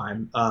some more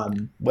time.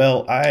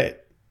 Well,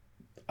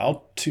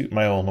 I'll toot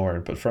my own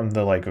horn, but from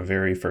the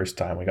very first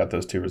time we got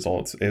those two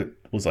results, it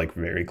was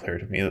very clear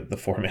to me that the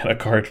 4-mana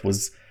card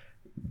was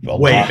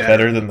way lot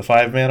better than the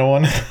 5-mana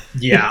one.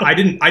 Yeah, I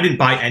didn't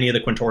buy any of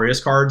the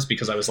Quintorius cards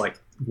because I was like,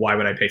 why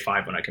would I pay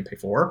 5 when I can pay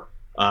 4?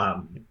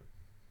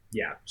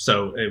 Yeah,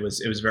 so it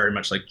was very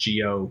much like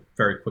Geo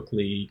very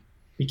quickly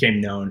became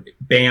known,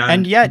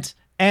 banned,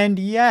 and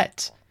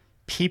yet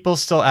people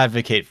still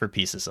advocate for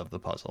pieces of the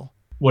puzzle.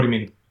 What do you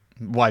mean?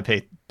 Why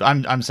pay?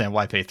 I'm saying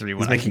why pay 3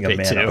 when I can pay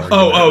 2? Yeah.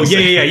 Oh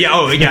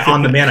yeah,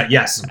 on the mana,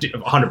 yes,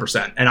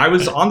 100%. And I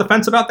was on the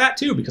fence about that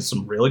too because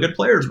some really good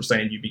players were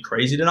saying you'd be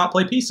crazy to not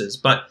play pieces.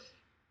 But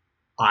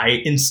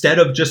instead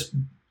of just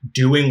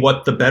doing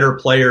what the better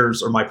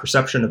players or my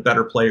perception of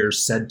better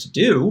players said to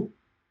do,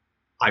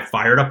 I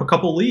fired up a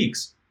couple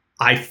leagues.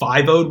 I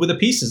 5-0'd with a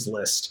pieces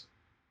list.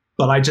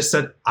 But I just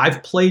said,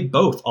 I've played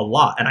both a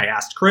lot. And I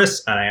asked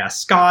Chris and I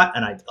asked Scott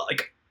and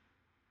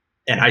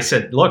I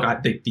said, look, I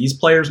think these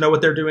players know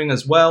what they're doing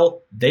as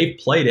well. They've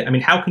played it. I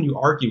mean, how can you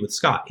argue with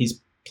Scott?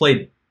 He's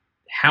played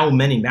how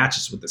many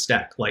matches with this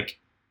deck,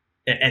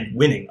 and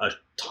winning a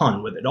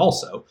ton with it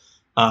also.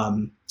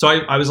 So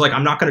I was like,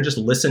 I'm not going to just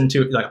listen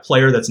to like a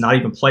player that's not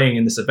even playing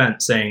in this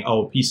event saying,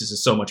 oh, Pieces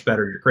is so much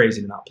better, you're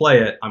crazy to not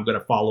play it. I'm going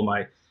to follow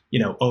my,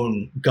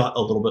 own gut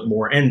a little bit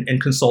more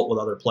and consult with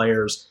other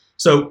players.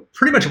 So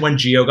pretty much when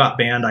Geo got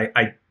banned,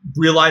 I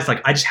realized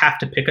like I just have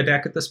to pick a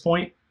deck at this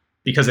point,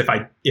 because if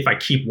I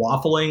keep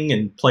waffling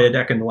and play a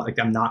deck and like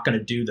I'm not going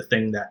to do the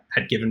thing that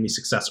had given me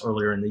success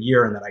earlier in the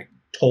year, and that I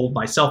told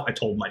my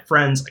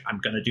friends, like, I'm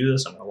going to do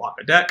this, I'm going to lock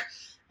a deck.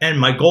 And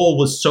my goal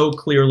was so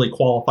clearly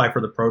qualify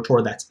for the Pro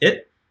Tour, that's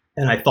it.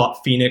 And I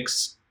thought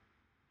Phoenix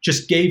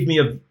just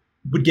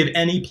would give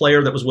any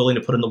player that was willing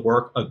to put in the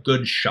work a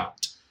good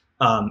shot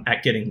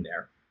at getting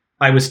there.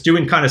 I was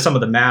doing kind of some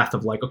of the math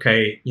of like,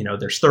 okay,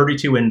 there's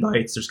 32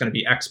 invites, there's going to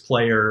be X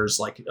players,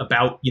 like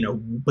about,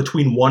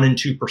 between 1% and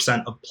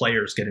 2% of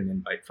players get an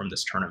invite from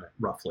this tournament,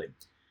 roughly.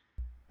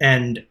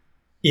 And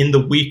in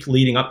the week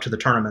leading up to the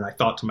tournament, I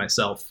thought to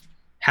myself,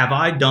 have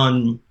I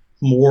done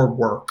more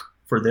work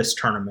for this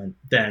tournament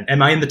than,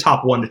 am I in the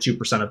top 1% to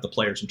 2% of the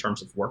players in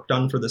terms of work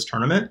done for this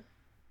tournament?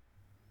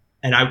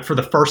 And for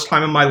the first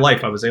time in my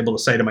life, I was able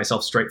to say to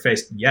myself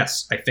straight-faced,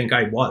 yes, I think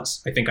I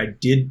was. I think I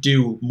did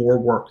do more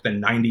work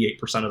than 98%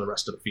 of the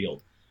rest of the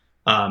field.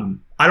 I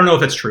don't know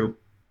if that's true,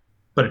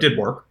 but it did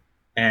work.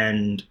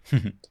 And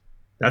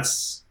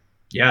that's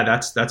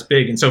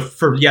big. And so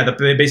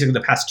basically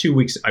the past 2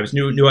 weeks, I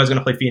knew I was going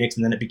to play Phoenix,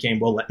 and then it became,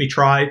 well, let me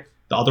try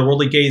the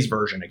Otherworldly Gaze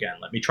version again.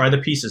 Let me try the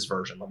Pieces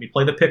version. Let me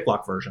play the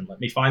Picklock version. Let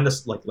me find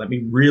this, like, let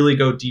me really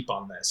go deep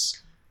on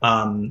this.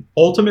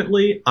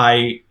 Ultimately,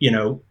 I,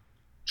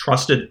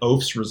 trusted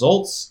Oaf's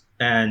results,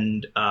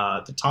 and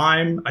at the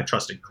time I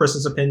trusted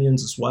Chris's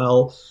opinions as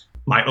well,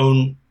 my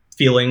own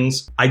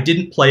feelings. I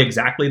didn't play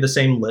exactly the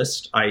same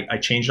list. I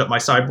changed up my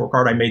sideboard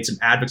card. I made some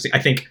advocacy. I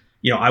think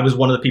I was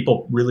one of the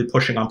people really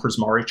pushing on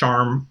Prismari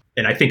Charm,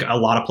 and I think a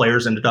lot of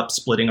players ended up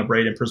splitting a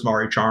braid in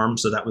Prismari Charm.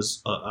 So that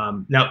was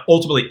now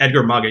ultimately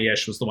Edgar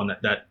Magayesh was the one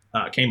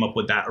that came up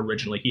with that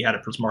originally. He had a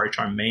Prismari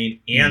Charm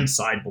main and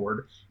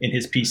sideboard in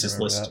his Pieces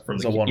list from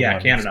the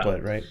Canada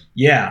split, right?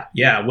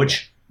 Yeah,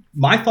 which.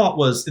 My thought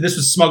was, this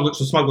was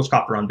Smuggler's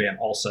Copter unban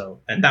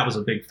also, and that was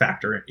a big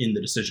factor in the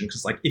decision,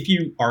 because like if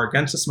you are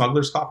against a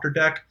Smuggler's Copter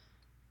deck,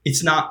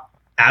 it's not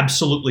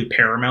absolutely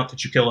paramount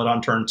that you kill it on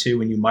turn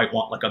 2, and you might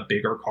want like a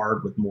bigger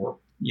card with more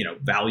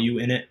value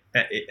in it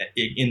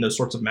in those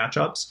sorts of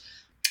matchups.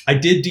 I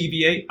did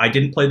deviate. I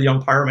didn't play the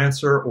Young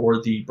Pyromancer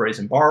or the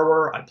Brazen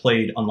Borrower. I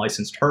played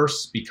Unlicensed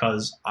Hearse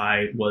because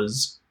I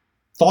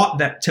thought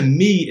that, to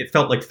me, it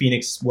felt like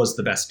Phoenix was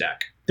the best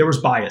deck. There was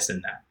bias in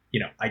that.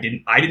 I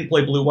didn't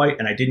play blue-white,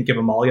 and I didn't give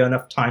Amalia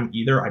enough time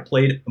either. I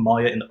played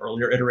Amalia in the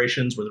earlier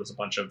iterations where there was a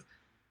bunch of,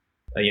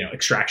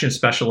 extraction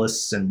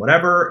specialists and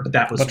whatever, but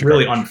that was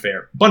really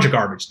unfair. Bunch of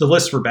garbage. The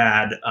lists were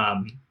bad.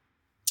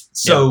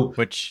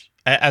 Which,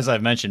 as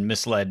I've mentioned,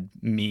 misled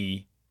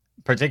me,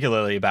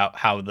 particularly about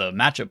how the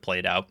matchup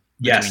played out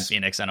between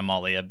Phoenix and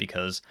Amalia,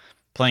 because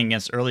playing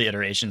against early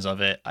iterations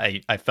of it,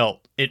 I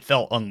felt it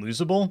felt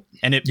unlosable,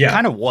 and it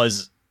kind of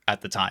was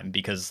at the time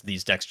because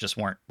these decks just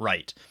weren't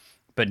right.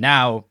 But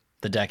now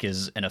the deck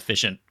is an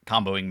efficient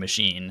comboing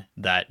machine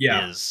that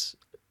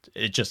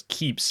it just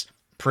keeps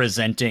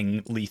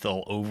presenting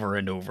lethal over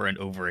and over and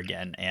over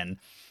again. And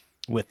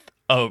with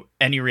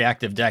any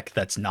reactive deck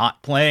that's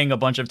not playing a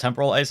bunch of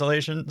temporal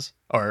isolations,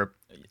 or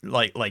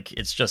like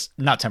it's just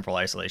not temporal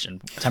isolation,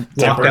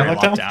 temporary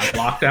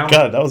lockdown.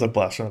 God, that was a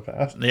blast from the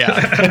past.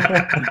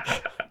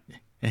 Yeah.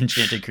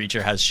 Enchanted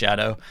creature has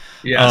shadow.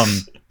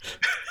 Yes.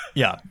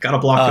 Gotta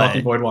block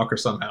the Voidwalker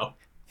somehow.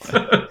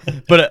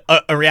 But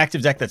a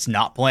reactive deck that's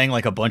not playing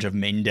like a bunch of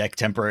main deck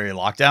temporary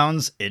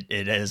lockdowns, it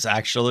is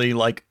actually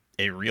like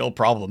a real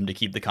problem to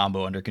keep the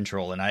combo under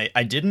control. And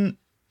I didn't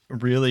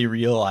really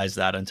realize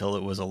that until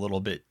it was a little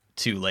bit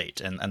too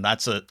late. And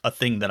that's a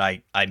thing that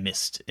I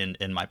missed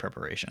in my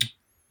preparation.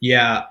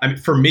 Yeah, I mean,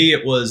 for me,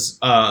 it was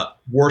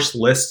worse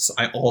lists.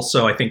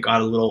 I think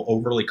got a little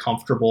overly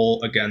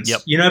comfortable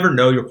against. You never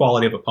know your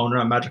quality of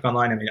opponent on Magic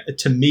Online. I mean,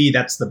 to me,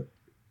 that's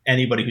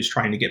anybody who's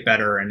trying to get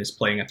better and is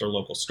playing at their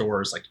local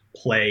stores, like,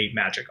 play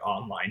Magic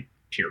Online,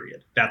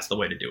 period. That's the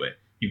way to do it.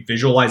 You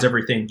visualize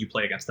everything. You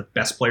play against the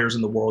best players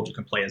in the world. You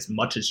can play as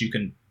much as you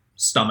can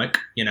stomach,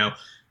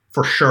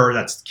 for sure.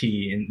 That's the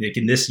key. And like,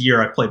 in this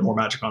year, I played more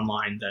Magic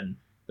Online than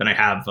I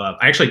have.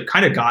 I actually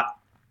kind of got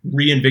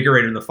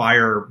reinvigorated in the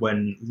fire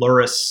when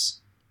Luris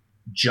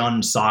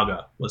Jund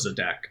Saga was a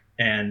deck.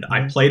 And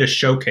I played a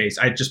showcase.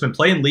 I'd just been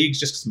playing leagues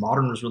just because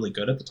Modern was really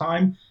good at the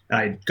time. And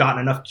I'd gotten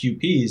enough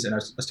QPs. And I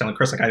was telling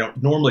Chris, like, I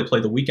don't normally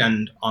play the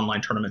weekend online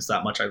tournaments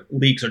that much.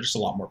 Leagues are just a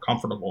lot more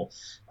comfortable.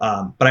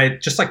 But I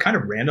just like kind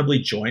of randomly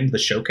joined the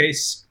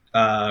showcase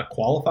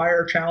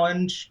qualifier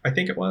challenge. I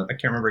think it was. I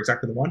can't remember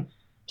exactly the one.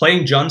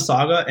 Playing Jund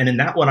Saga. And in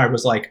that one, I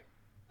was like,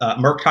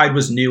 Murktide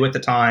was new at the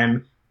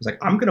time. I was like,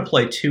 I'm going to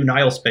play 2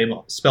 Nile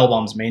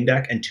Spellbombs main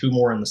deck and 2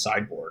 more in the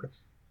sideboard.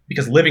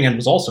 Because Living End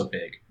was also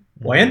big.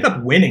 Well, I ended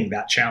up winning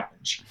that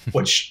challenge,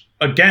 which,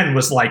 again,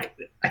 was like,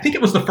 I think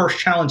it was the first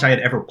challenge I had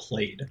ever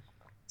played.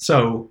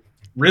 So,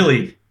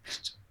 really,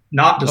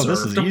 not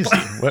deserved. This is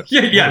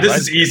easy. This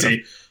is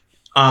easy.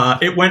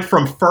 It went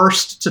from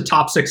first to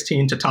top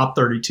 16 to top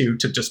 32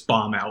 to just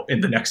bomb out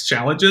in the next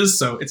challenges.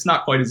 So it's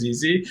not quite as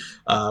easy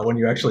when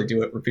you actually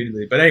do it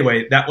repeatedly. But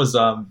anyway, that was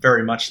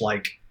very much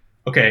like,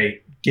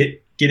 okay,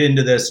 get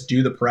into this,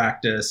 do the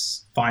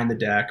practice, find the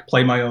deck,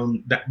 play my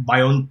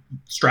own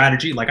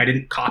strategy. Like I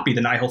didn't copy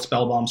the Nihil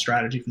Spellbomb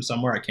strategy from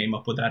somewhere. I came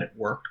up with that. It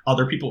worked.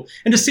 Other people,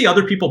 and to see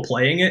other people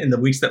playing it in the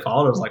weeks that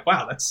followed, I was like,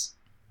 wow,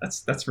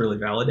 that's really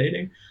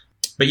validating.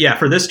 But yeah,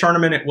 for this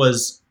tournament, it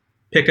was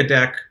pick a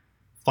deck,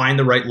 find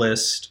the right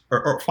list,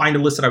 or find a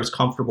list that I was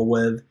comfortable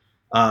with,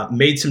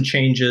 made some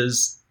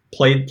changes,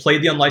 played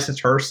the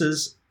unlicensed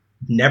hearses,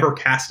 never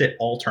cast it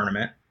all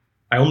tournament.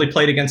 I only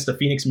played against the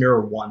Phoenix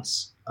Mirror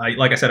once.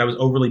 Like I said, I was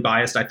overly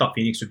biased. I thought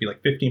Phoenix would be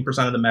like 15%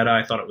 of the meta.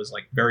 I thought it was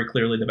like very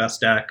clearly the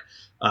best deck.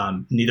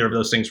 Neither of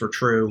those things were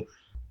true.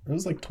 It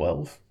was like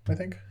 12, I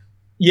think.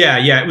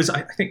 Yeah. It was.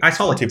 I think I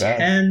saw like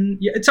 10.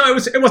 Yeah, so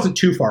it wasn't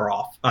too far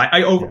off.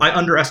 I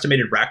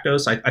underestimated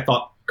Rakdos. I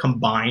thought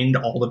combined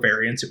all the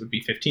variants it would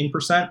be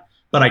 15%,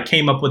 but I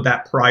came up with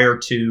that prior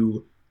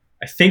to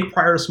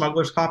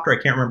Smuggler's Copter.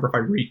 I can't remember if I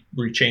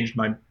rechanged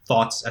my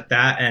thoughts at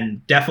that,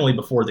 and definitely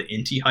before the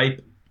Inti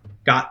hype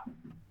got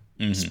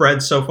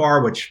spread so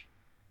far, which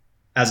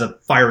as a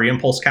Fiery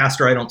Impulse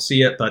caster I don't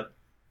see it, but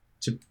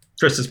to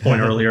Trista's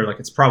point earlier, like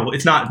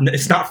it's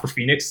not for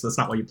Phoenix, so that's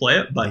not why you play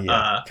it, but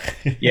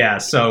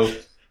so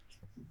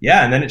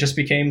and then it just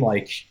became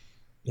like,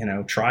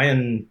 try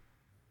and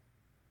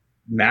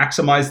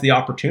maximize the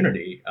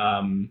opportunity,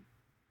 and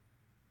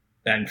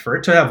for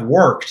it to have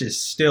worked is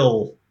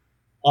still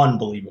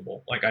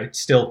unbelievable. Like I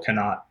still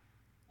cannot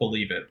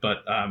believe it,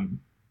 but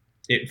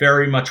it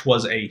very much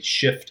was a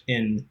shift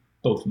in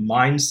both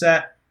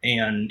mindset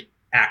and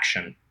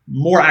action.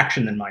 More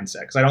action than mindset,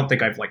 because I don't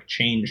think I've like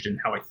changed in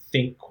how I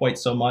think quite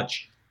so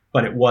much,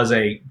 but it was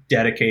a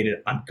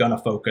dedicated, I'm gonna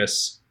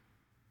focus.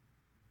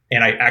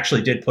 And I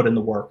actually did put in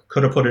the work,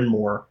 could have put in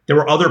more. There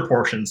were other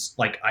portions,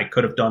 like I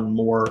could have done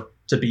more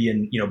to be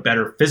in,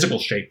 better physical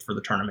shape for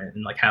the tournament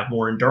and like have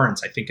more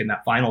endurance. I think in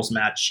that finals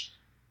match,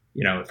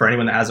 for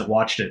anyone that hasn't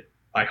watched it,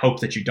 I hope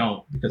that you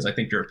don't, because I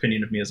think your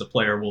opinion of me as a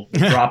player will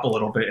drop a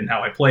little bit in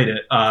how I played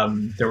it.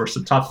 There were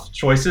some tough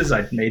choices.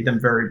 I made them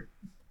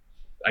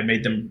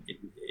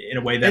in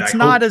a way that it's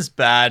not as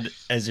bad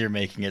as you're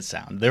making it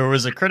sound. There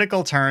was a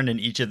critical turn in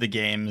each of the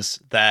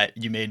games that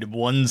you made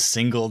one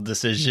single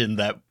decision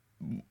that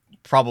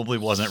probably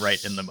wasn't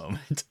right in the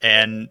moment.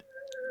 And,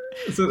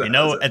 at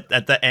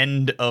the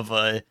end of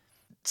a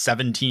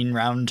 17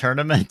 round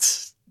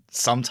tournament,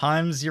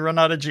 sometimes you run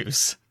out of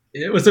juice.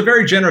 It was a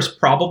very generous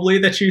probably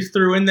that you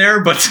threw in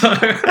there, but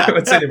I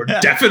would say they were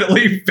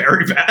definitely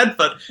very bad.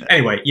 But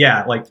anyway,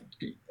 yeah, like,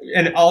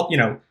 and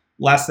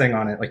last thing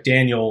on it, like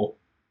Daniel,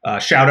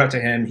 shout out to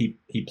him.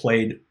 He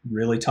played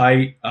really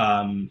tight.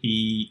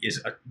 He is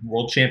a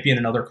world champion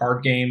in other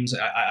card games.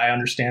 I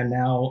understand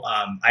now.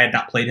 I had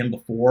not played him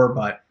before,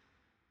 but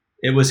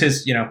it was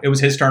his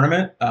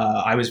tournament.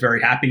 I was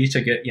very happy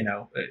to get,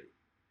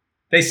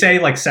 they say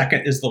like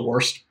second is the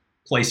worst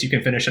place you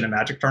can finish in a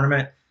Magic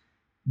tournament.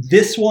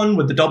 This one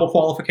with the double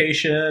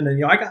qualification,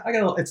 and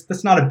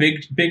that's not a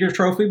bigger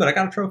trophy, but I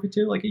got a trophy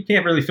too. Like you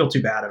can't really feel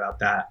too bad about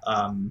that.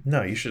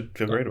 No, you should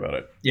feel great about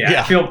it.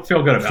 Yeah. Feel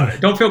good about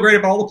it. Don't feel great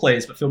about all the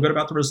plays, but feel good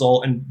about the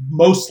result. And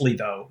mostly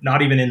though,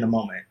 not even in the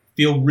moment,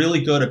 feel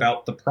really good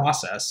about the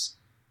process.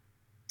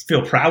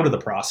 Feel proud of the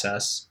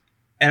process,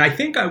 and I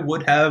think I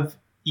would have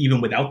even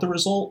without the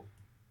result.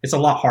 It's a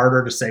lot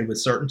harder to say with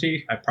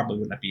certainty. I probably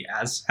wouldn't be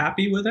as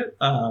happy with it,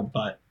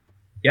 but.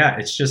 Yeah,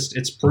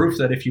 it's proof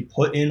that if you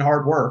put in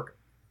hard work,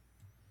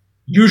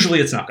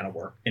 usually it's not going to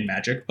work in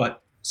Magic,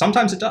 but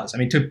sometimes it does. I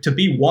mean, to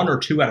be 1 or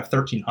 2 out of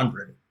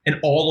 1,300, and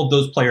all of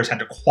those players had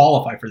to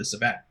qualify for this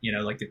event,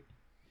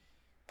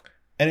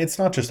 And it's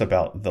not just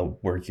about the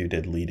work you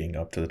did leading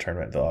up to the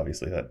tournament, though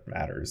obviously that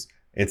matters.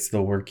 It's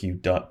the work you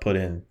put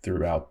in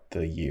throughout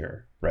the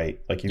year, right?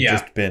 Like you've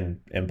just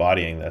been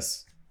embodying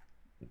this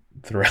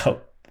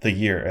throughout the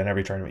year and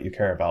every tournament you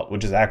care about,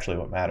 which is actually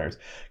what matters.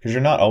 Because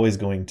you're not always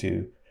going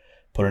to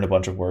put in a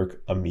bunch of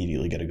work,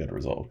 immediately get a good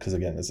result. Because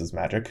again, this is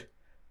Magic.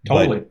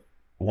 Totally. But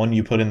when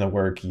you put in the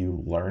work,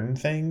 you learn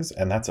things,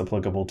 and that's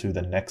applicable to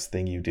the next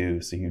thing you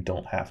do, so you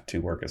don't have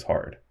to work as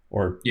hard.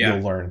 Or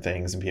you'll learn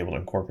things and be able to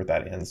incorporate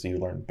that in, so you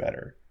learn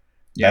better.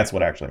 Yeah. That's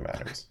what actually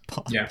matters.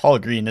 Paul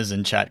Green is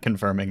in chat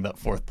confirming that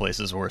 4th place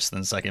is worse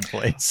than 2nd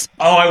place.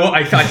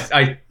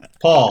 I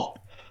Paul,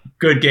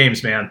 good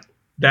games, man.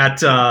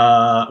 That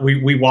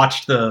we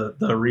watched the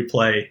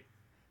replay.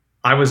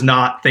 I was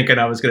not thinking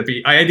I was going to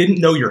be. I didn't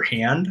know your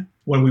hand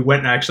when we went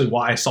and actually.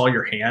 I saw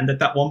your hand at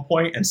that one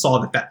point and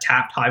saw that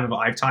tapped Hive of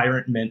Eye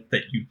Tyrant meant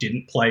that you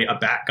didn't play a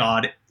Bat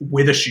God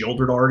with a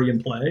Shieldred already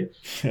in play.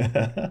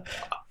 The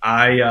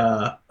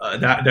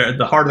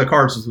heart of the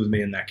cards was with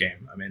me in that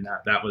game. I mean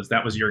that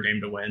was your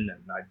game to win,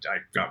 and I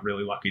got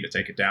really lucky to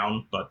take it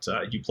down. But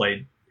you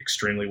played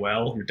extremely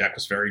well. Your deck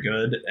was very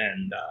good,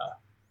 and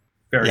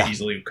very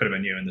easily could have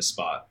been you in this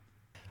spot.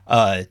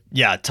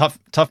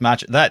 Tough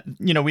match. That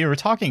we were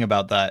talking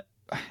about that.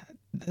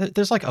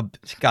 There's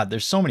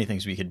there's so many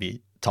things we could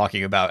be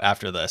talking about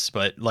after this,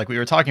 but like we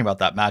were talking about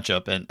that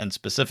matchup, and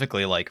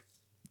specifically like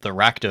the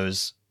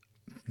Rakdos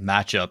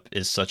matchup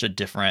is such a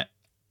different,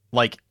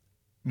 like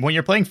when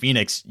you're playing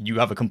Phoenix, you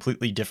have a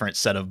completely different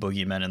set of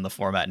boogeymen in the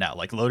format now.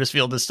 Like Lotus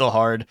Field is still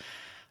hard.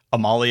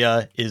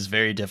 Amalia is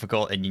very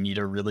difficult, and you need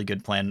a really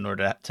good plan in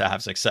order to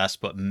have success.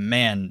 But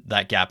man,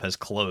 that gap has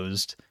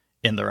closed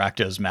in the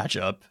Rakdos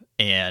matchup,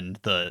 and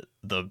the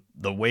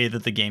way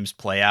that the games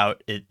play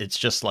out, it's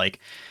just like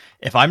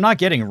if I'm not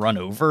getting run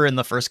over in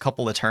the first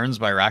couple of turns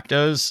by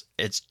Rakdos,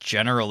 it's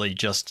generally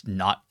just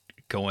not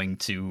going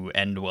to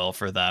end well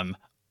for them.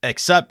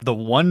 Except the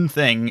one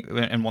thing,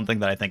 and one thing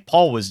that I think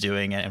Paul was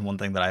doing, and one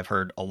thing that I've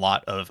heard a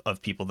lot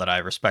of people that I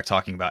respect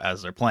talking about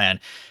as their plan,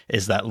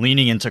 is that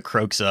leaning into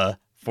Croxa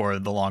for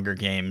the longer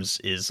games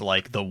is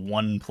like the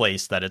one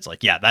place that it's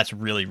like, yeah, that's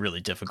really,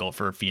 really difficult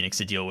for Phoenix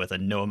to deal with,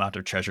 and no amount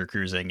of treasure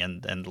cruising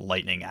and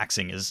lightning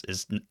axing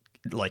is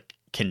like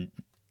can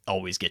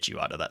always get you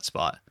out of that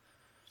spot.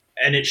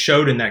 And it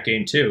showed in that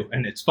game too.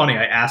 And it's funny,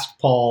 I asked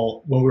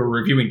Paul when we were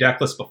reviewing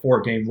deck lists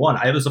before game one,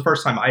 it was the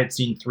first time I had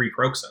seen 3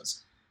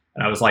 Croxas.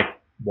 And I was like,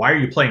 why are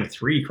you playing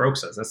 3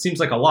 Croxas? That seems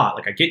like a lot.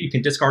 Like I get you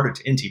can discard it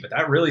to Inti, but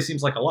that really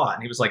seems like a lot.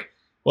 And he was like,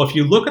 well, if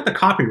you look at the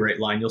copyright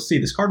line, you'll see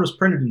this card was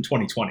printed in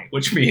 2020,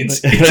 which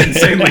means it's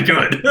insanely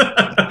good,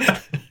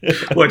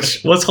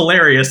 which was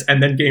hilarious.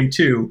 And then game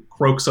 2,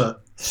 Croxa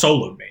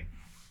soloed me.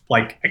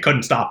 Like I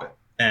couldn't stop it.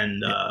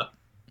 And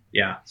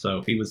yeah,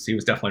 so he was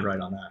definitely right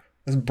on that.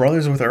 His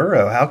brothers with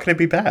Uro. How can it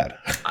be bad?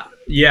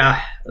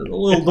 Yeah, the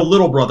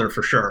little brother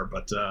for sure,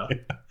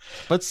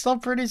 but still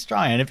pretty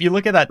strong. And if you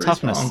look at that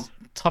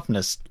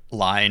toughness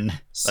line,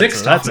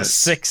 6 that's a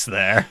 6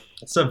 there.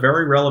 It's a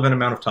very relevant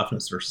amount of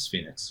toughness versus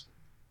Phoenix.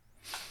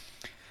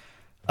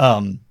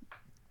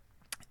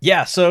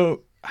 Yeah,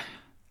 so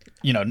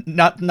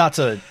not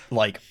to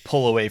like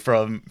pull away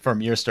from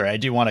your story, I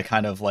do want to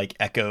kind of like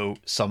echo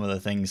some of the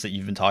things that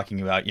you've been talking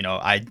about.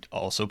 I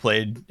also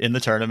played in the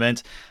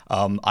tournament.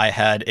 I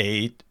had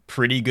a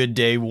pretty good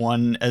day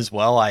 1 as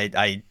well.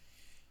 I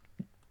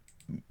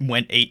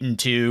went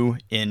 8-2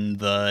 in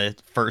the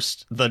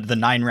first the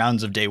 9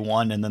 rounds of day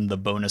 1, and then the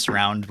bonus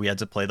round we had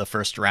to play the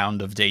first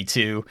round of day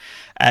 2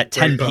 at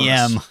 10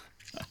 p.m.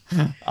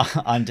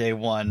 on day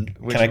 1.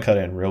 Can I cut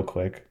in real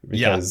quick?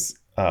 Because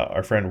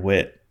our friend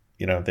Wit,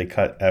 they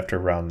cut after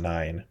round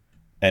 9,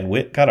 and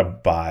Wit got a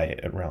bye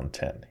at round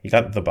 10. He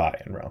got the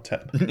bye in round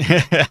 10.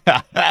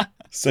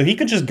 So he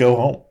could just go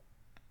home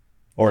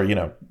or,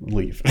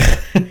 leave.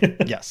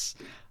 Yes.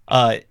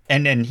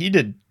 And he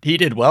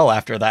did well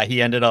after that.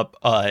 He ended up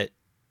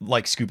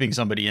like scooping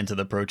somebody into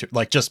the pro tour,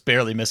 like just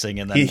barely missing,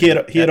 and then he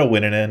had a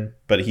win it in,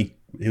 but he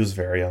was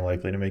very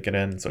unlikely to make it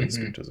in, so he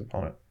scooped his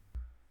opponent.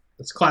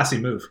 It's a classy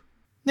move.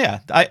 Yeah,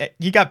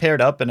 he got paired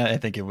up, and I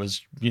think it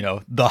was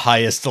the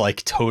highest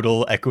like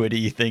total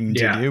equity thing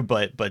to do,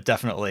 but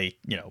definitely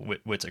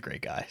Wit's a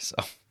great guy. So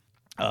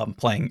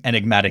playing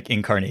Enigmatic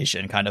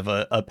Incarnation, kind of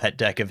a pet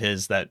deck of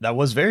his that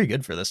was very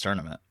good for this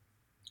tournament.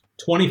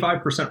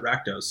 25%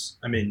 Rakdos.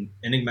 I mean,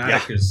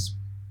 Enigmatic is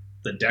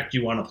the deck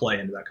you want to play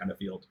into that kind of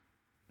field.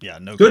 Yeah,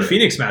 no good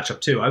Phoenix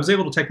matchup too. I was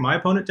able to take my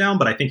opponent down,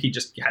 but I think he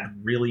just had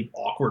really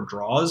awkward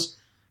draws.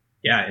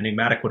 Yeah,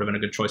 Enigmatic would have been a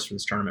good choice for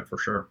this tournament for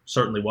sure.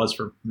 Certainly was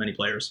for many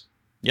players.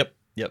 Yep.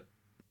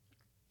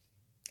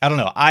 I don't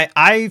know.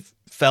 I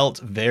felt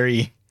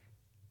very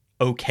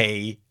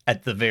okay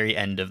at the very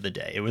end of the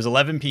day. It was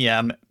 11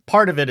 p.m.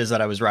 Part of it is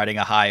that I was riding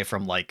a high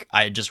from like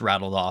I had just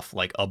rattled off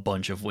like a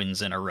bunch of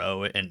wins in a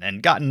row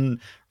and gotten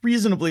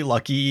reasonably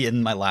lucky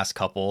in my last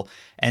couple.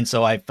 And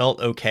so I felt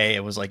okay.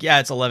 It was like,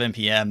 yeah, it's 11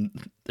 p.m.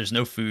 There's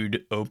no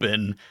food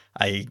open.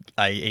 I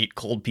ate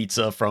cold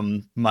pizza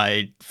from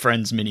my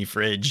friend's mini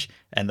fridge,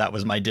 and that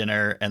was my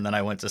dinner. And then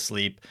I went to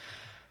sleep.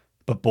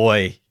 But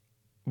boy,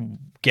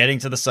 getting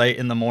to the site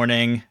in the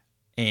morning,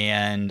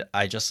 and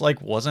I just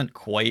like wasn't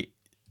quite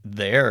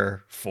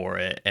there for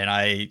it. And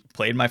I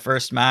played my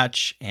first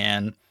match,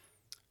 and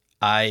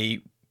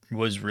I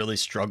was really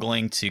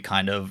struggling to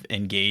kind of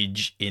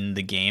engage in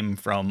the game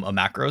from a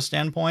macro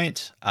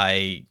standpoint.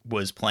 I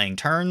was playing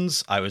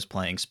turns, I was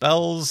playing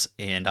spells,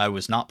 and I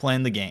was not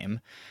playing the game.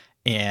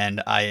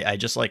 And I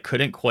just like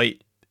couldn't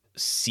quite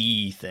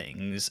see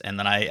things. And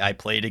then I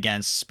played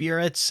against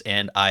spirits,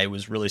 and I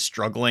was really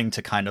struggling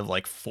to kind of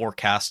like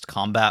forecast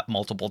combat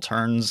multiple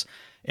turns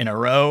in a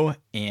row,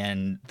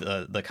 and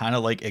the kind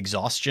of like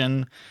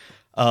exhaustion,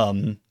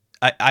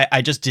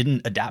 I just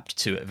didn't adapt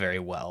to it very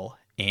well.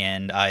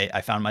 And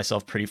I found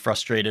myself pretty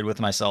frustrated with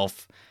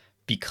myself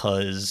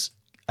because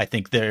I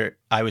think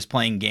I was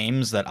playing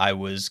games that I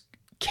was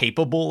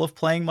capable of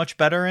playing much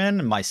better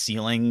in. My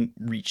ceiling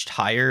reached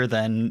higher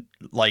than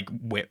like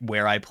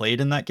where I played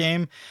in that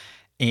game.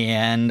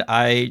 And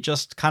I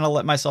just kind of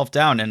let myself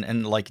down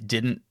and like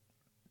didn't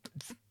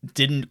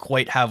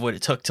quite have what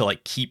it took to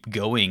like keep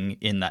going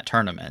in that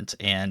tournament,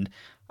 and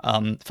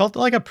felt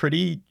like a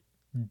pretty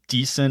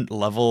decent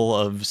level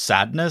of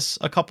sadness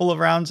a couple of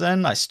rounds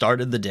in. I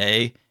started the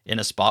day in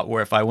a spot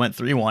where if I went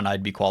 3-1,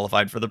 I'd be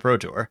qualified for the Pro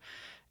Tour.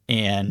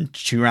 And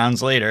 2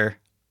 rounds later,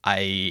 I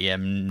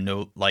am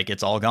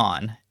it's all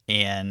gone.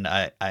 and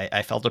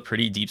I felt a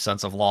pretty deep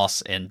sense of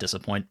loss and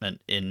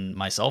disappointment in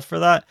myself for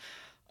that.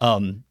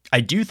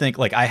 I do think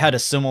like I had a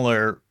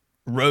similar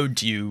road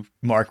to you,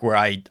 Mark, where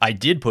I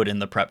did put in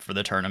the prep for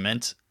the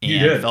tournament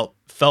and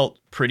felt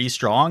pretty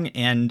strong,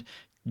 and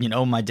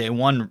my day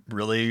one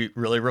really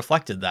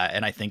reflected that,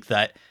 and I think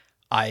that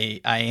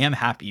I am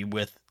happy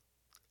with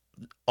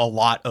a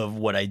lot of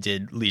what I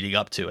did leading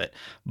up to it,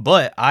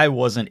 but I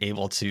wasn't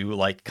able to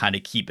like kind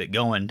of keep it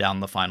going down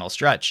the final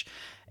stretch.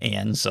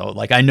 And so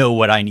like I know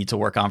what I need to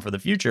work on for the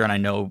future, and I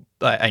know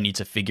I need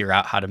to figure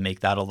out how to make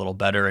that a little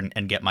better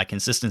and get my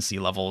consistency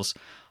levels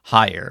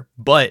higher.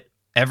 But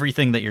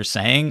everything that you're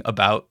saying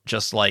about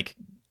just like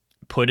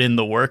put in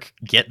the work,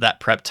 get that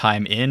prep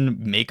time in,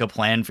 make a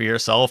plan for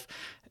yourself,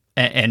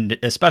 and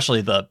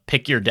especially the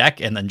pick your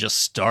deck and then just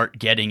start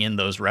getting in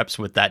those reps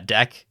with that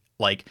deck,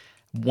 like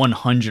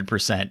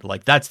 100%.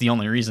 Like that's the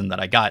only reason that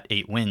I got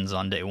 8 wins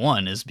on day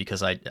one, is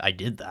because I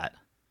did that.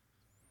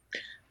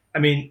 I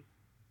mean,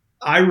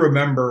 I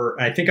remember,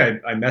 I think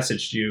I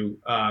messaged you,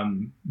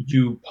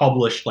 you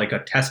published like a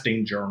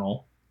testing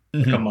journal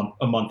like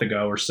a month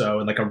ago or so,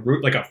 and like a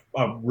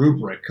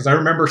rubric. Cause I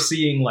remember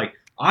seeing like,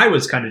 I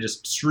was kind of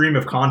just stream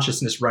of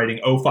consciousness writing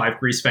 05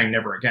 Greasefang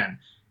Never Again.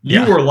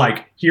 You were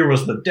like, here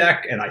was the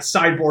deck, and I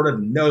sideboarded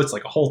and notes,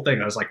 like a whole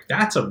thing. I was like,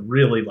 that's a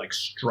really like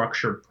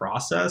structured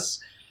process.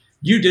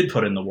 You did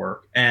put in the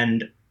work,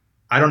 and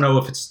I don't know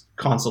if it's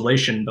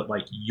consolation, but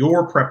like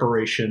your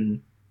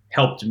preparation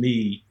helped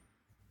me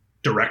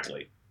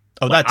directly.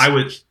 Oh, like, that's I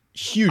was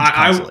huge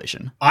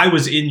consolation. I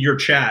was in your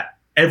chat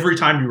every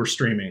time you were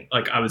streaming.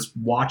 Like I was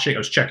watching, I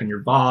was checking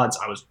your VODs,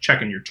 I was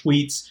checking your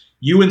tweets.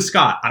 You and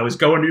Scott, I was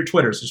going to your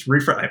Twitters, just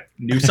refresh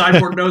new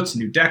sideboard notes,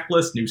 new deck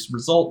list, new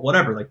result,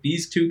 whatever. Like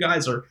these two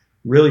guys are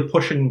really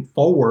pushing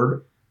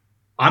forward.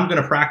 I'm going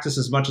to practice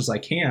as much as I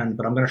can,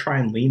 but I'm going to try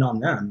and lean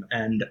on them.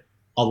 And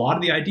a lot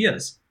of the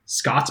ideas,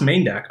 Scott's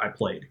main deck I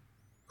played.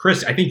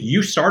 Chris, I think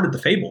you started the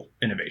Fable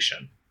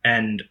innovation,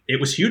 and it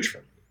was huge for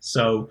me.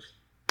 So,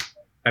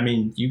 I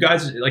mean, you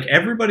guys, like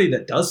everybody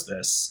that does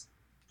this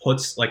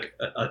puts like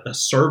a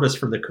service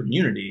for the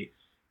community,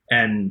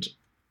 and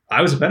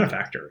I was a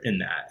benefactor in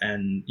that.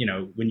 And,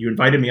 when you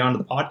invited me onto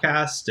the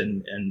podcast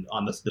and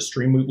on the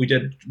stream we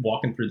did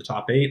walking through the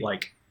top 8,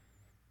 like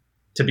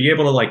to be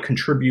able to like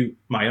contribute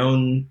my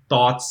own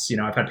thoughts,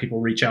 I've had people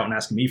reach out and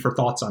ask me for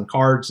thoughts on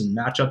cards and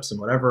matchups and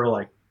whatever.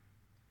 Like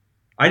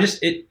I just,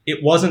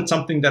 it wasn't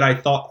something that I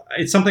thought,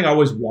 it's something I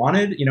always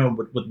wanted,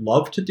 would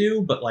love to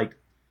do, but like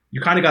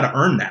you kind of got to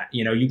earn that,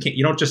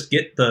 you don't just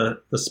get the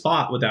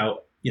spot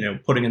without,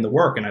 putting in the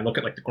work. And I look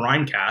at like the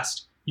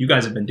Grindcast, you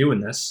guys have been doing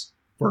this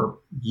for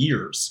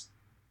years.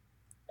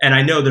 And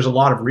I know there's a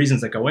lot of reasons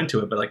that go into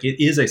it, but like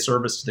it is a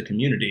service to the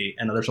community.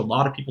 And there's a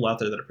lot of people out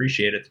there that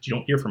appreciate it that you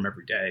don't hear from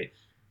every day.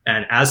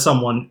 And as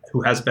someone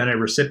who has been a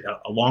recipient,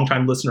 a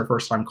longtime listener,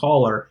 first time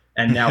caller,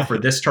 and now for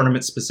this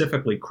tournament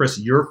specifically, Chris,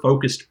 your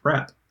focused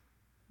prep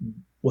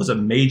was a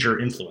major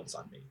influence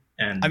on me.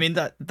 And I mean,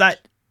 that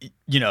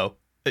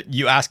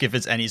you ask if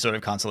it's any sort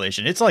of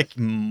consolation. It's like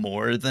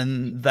more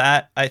than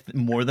that.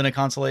 More than a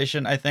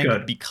consolation, I think.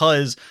 Good.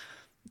 Because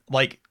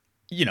like,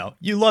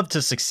 you love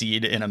to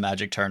succeed in a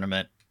Magic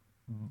tournament,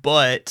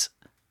 but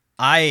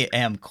I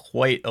am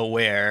quite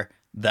aware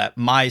that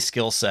my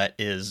skill set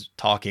is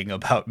talking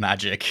about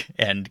Magic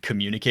and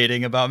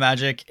communicating about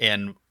Magic.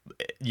 And,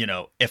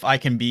 if I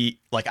can be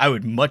like, I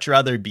would much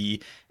rather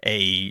be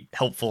a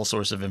helpful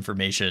source of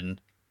information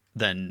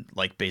than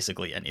like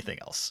basically anything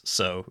else.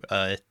 So,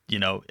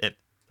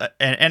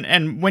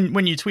 and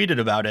when you tweeted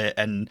about it,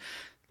 and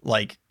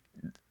like,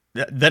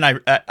 then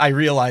I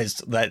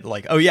realized that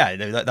like, oh yeah,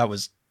 that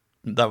was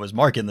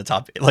Mark in the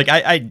top.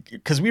 Like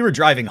because we were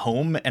driving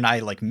home and I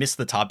like missed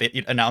the top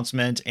 8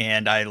 announcement,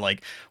 and I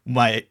like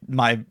my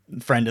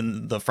friend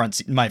in the front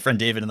seat, my friend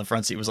David in the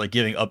front seat was like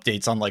giving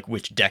updates on like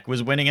which deck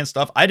was winning and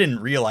stuff. I didn't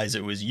realize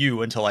it was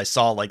you until I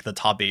saw like the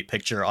top 8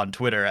 picture on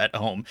Twitter at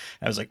home.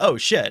 I was like, oh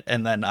shit.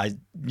 And then I,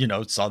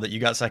 saw that you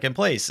got second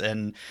place,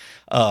 and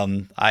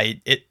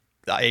I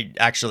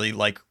actually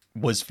like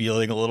was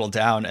feeling a little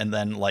down, and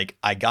then like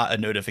I got a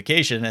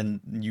notification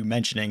and you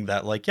mentioning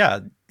that like, yeah,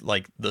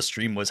 like the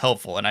stream was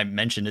helpful, and I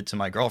mentioned it to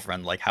my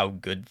girlfriend, like how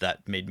good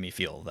that made me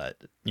feel, that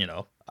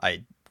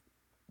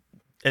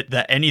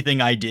that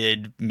anything I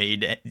did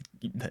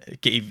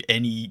gave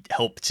any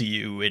help to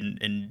you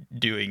in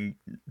doing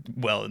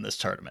well in this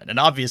tournament. And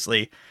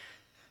obviously,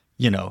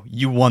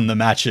 you won the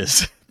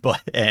matches,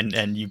 but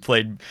and you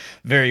played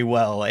very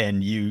well,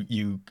 and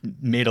you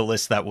made a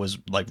list that was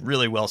like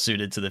really well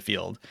suited to the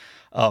field.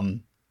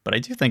 But I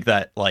do think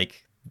that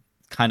like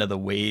kind of the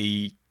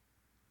way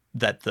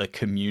that the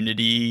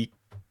community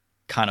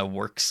kind of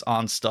works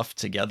on stuff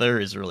together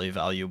is really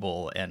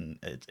valuable, and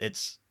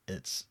it's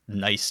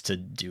nice to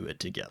do it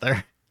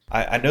together.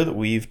 I know that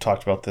we've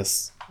talked about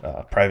this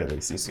privately,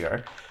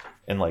 CCR,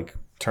 in like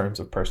terms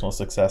of personal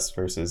success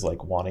versus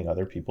like wanting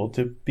other people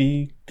to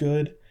be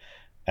good.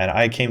 And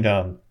I came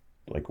down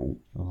like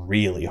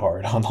really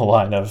hard on the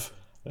line of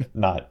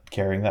not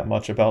caring that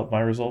much about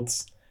my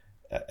results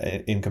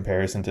in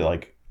comparison to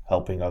like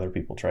helping other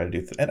people try to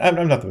do and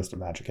I'm not the best at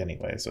Magic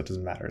anyway, so it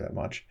doesn't matter that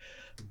much,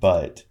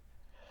 but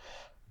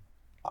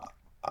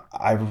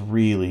I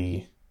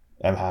really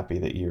am happy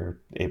that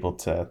you're able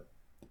to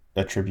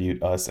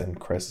attribute us, and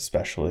Chris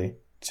especially,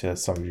 to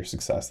some of your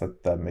success.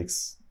 That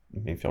makes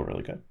me feel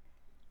really good.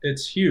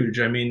 It's huge.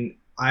 I mean,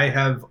 I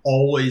have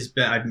always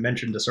been, I've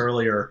mentioned this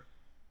earlier,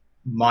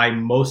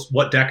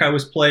 what deck I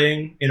was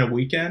playing in a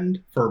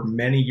weekend for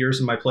many years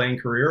in my playing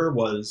career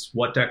was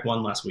what deck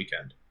won last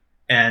weekend.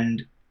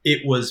 And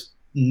it was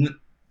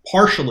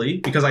partially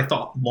because I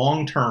thought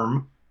long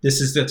term,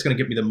 that's going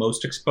to give me the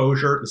most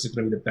exposure. This is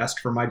going to be the best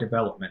for my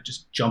development.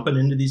 Just jumping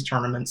into these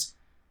tournaments.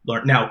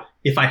 Now,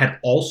 if I had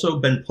also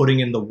been putting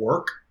in the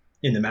work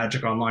in the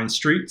Magic Online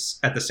streets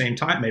at the same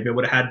time, maybe I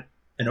would have had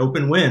an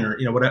open win, or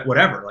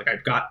whatever. Like,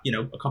 I've got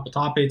a couple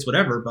top eights,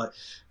 whatever. But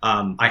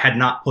I had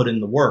not put in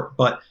the work.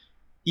 But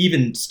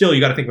even still,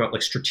 you got to think about,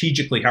 like,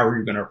 strategically, how are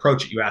you going to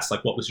approach it? You asked,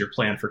 like, what was your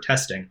plan for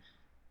testing?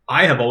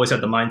 I have always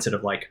had the mindset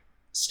of, like,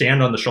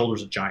 stand on the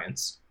shoulders of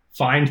giants,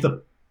 find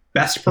the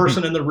best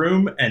person in the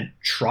room and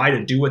try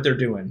to do what they're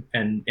doing.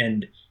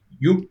 And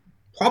you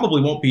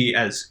probably won't be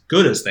as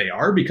good as they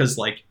are, because,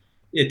 like,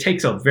 it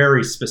takes a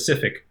very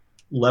specific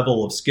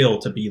level of skill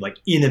to be, like,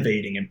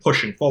 innovating and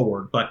pushing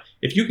forward. But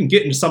if you can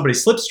get into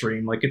somebody's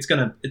slipstream, like, it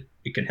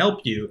can help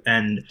you.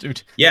 And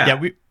dude,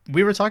 yeah,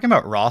 we were talking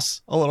about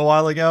Ross a little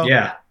while ago.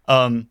 Yeah.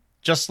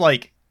 Just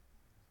like,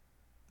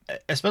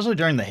 especially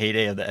during the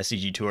heyday of the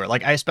SCG tour,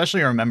 like, I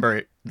especially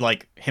remember,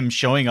 like, him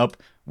showing up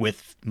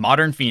with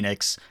Modern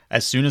Phoenix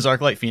as soon as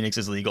Arclight Phoenix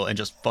is legal and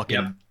just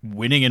fucking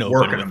winning an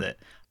open with it.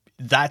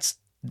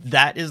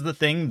 That is the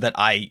thing that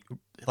I,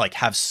 like,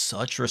 have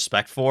such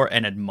respect for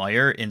and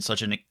admire in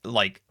such an,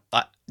 like,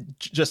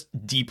 just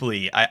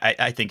deeply.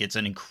 I think it's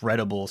an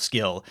incredible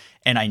skill,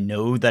 and I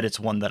know that it's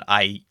one that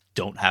I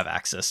don't have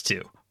access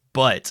to,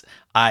 but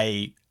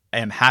I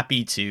am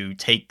happy to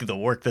take the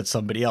work that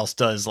somebody else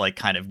does, like,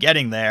 kind of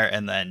getting there,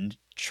 and then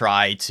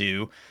try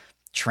to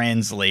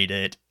translate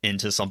it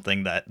into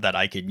something that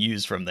I can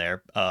use from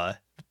there.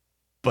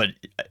 But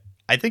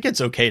I think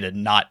it's okay to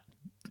not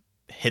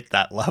hit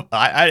that level.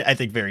 I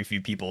think very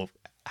few people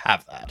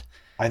have that.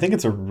 I think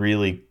it's a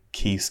really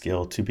key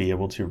skill to be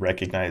able to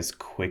recognize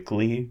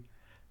quickly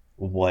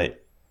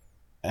what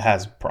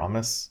has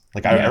promise.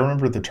 Like, I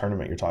remember the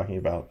tournament you're talking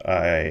about.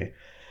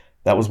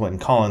 That was when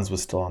Collins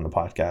was still on the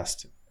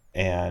podcast,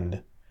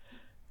 and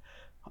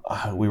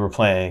we were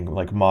playing,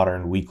 like,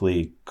 Modern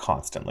weekly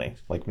constantly,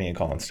 like, me and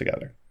Collins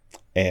together.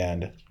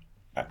 And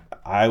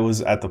I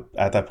was at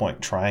that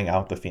point trying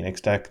out the Phoenix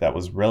deck that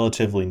was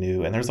relatively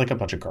new, and there's, like, a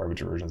bunch of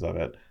garbage versions of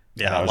it.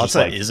 Yeah, lots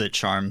of Is It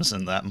charms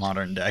in that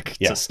Modern deck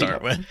to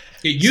start with.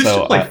 It used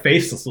to play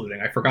Faceless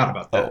Looting. I forgot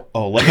about that.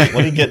 Let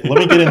me get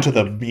into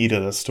the meat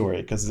of the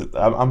story, because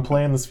I'm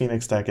playing this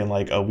Phoenix deck in,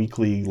 like, a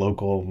weekly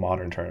local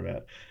Modern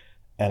tournament,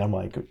 and I'm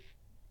like,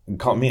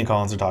 me and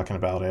Collins are talking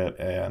about it,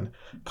 and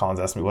Collins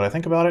asked me what I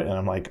think about it, and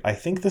I'm like, I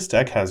think this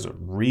deck has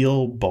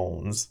real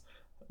bones,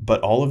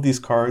 but all of these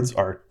cards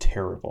are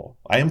terrible.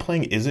 I am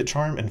playing Is It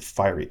Charm and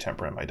Fiery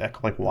Temper in my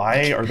deck. Like,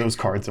 why are those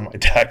cards in my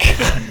deck?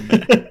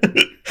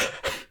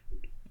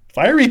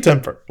 Fiery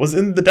Temper was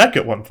in the deck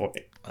at one point.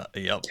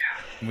 Yep.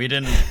 We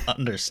didn't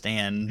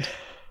understand.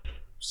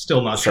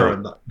 Still not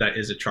sure that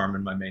Is It Charm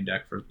in my main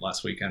deck for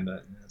last weekend.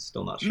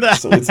 Still not sure.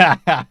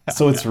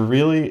 So it's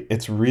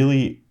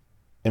really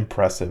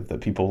impressive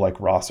that people like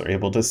Ross are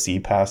able to see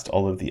past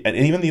all of and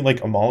even the,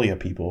 like, Amalia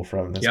people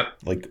from this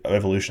like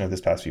evolution of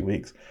this past few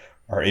weeks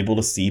are able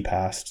to see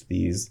past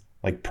these,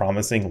 like,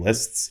 promising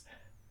lists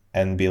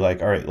and be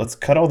like, all right, let's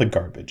cut all the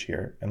garbage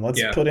here and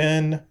let's put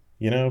in,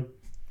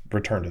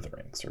 Return to the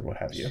Rings or what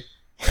have you.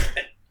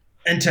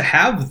 And to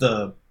have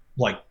the,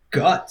 like,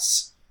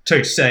 guts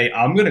to say,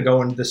 I'm going to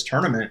go into this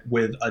tournament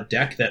with a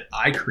deck that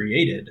I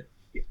created.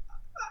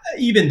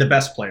 Even the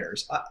best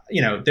players,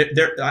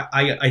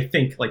 I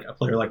think, like, a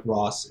player like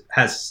Ross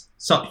has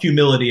some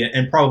humility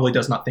and probably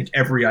does not think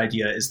every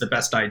idea is the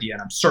best idea,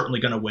 and I'm certainly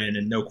going to win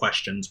and no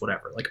questions,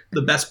 whatever. Like,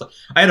 the best.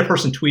 I had a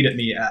person tweet at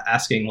me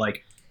asking,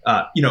 like,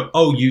 I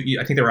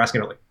think they were asking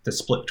about, like, the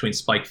split between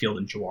Spikefield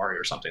and Jawari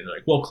or something. They're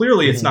like, well,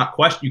 clearly it's not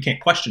you can't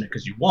question it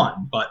because you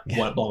won, but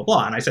blah blah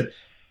blah. And I said,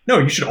 no,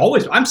 you should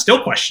always. I'm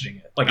still questioning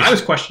it. Like, I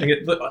was questioning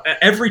it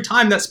every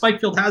time that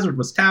Spikefield Hazard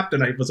was tapped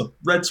and it was a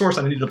red source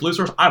and I needed a blue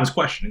source. I was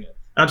questioning it,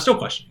 and I'm still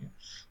questioning it.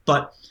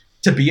 But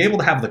to be able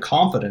to have the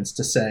confidence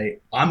to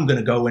say, I'm going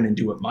to go in and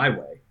do it my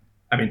way.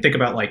 I mean, think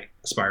about, like,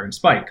 Aspiring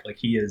Spike. Like,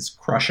 he is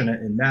crushing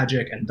it in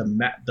Magic, and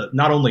the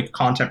not only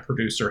content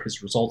producer,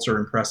 his results are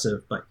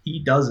impressive, but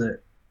he does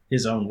it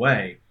his own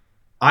way.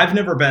 I've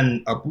never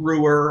been a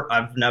brewer.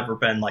 I've never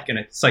been, like, an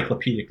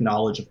encyclopedic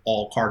knowledge of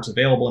all cards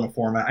available in a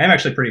format. I am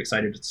actually pretty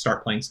excited to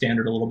start playing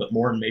Standard a little bit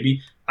more, and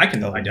maybe I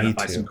can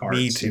identify some cards.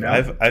 Me too.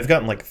 I've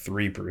gotten, like,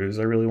 3 brews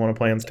I really want to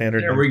play in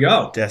Standard. There we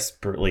go. I'm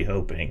desperately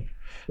hoping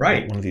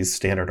that one of these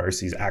Standard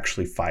RCs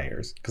actually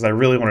fires, because I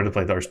really wanted to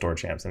play our Store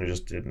Champs, and it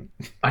just didn't.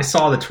 I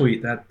saw the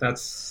tweet.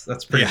 That's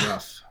pretty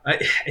rough.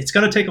 It's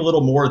going to take a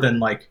little more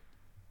than, like,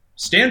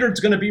 Standard's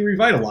going to be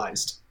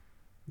revitalized.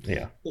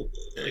 Yeah.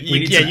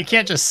 You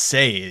can't just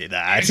say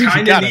that.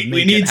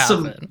 We need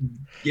some.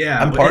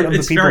 Yeah, I'm part of the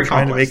people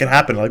trying to make it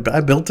happen. Like,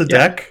 I built a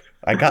deck.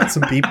 I got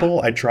some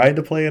people. I tried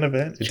to play an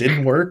event. It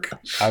didn't work.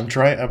 I'm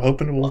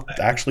hoping we'll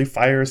actually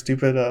fire a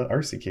stupid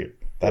RCQ.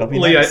 That'll be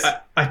nice.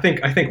 I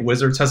think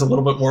Wizards has a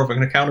little bit more of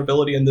an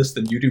accountability in this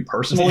than you do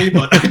personally,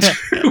 but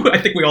I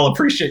think we all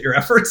appreciate your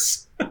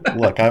efforts.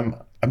 Look, I'm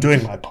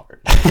doing my part.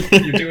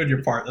 You're doing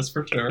your part. That's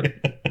for sure.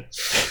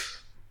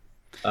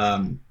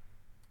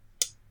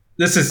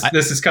 This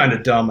is kind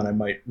of dumb, and I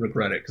might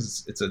regret it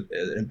because it's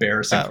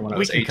embarrassing from when I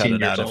was 18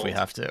 years old. If we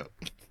have to.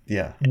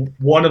 Yeah.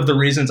 One of the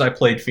reasons I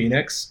played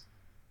Phoenix,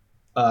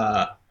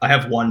 I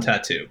have one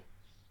tattoo.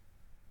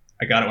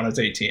 I got it when I was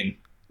 18.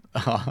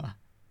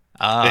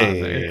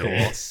 Very cool.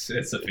 It's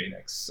a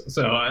Phoenix,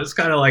 so it's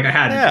kind of like I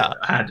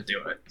had to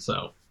do it.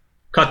 So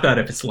cut that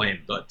if it's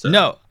lame, but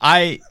no,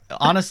 I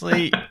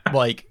honestly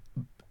like.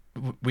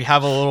 We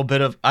have a little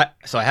bit of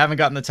so I haven't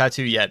gotten the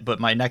tattoo yet,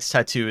 but my next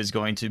tattoo is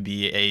going to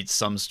be a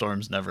 "Some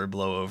Storms Never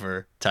Blow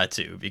Over"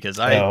 tattoo because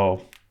am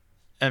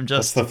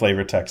just. That's the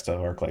flavor text of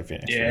Arclight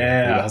Phoenix.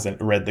 Yeah, who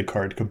hasn't read the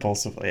card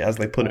compulsively as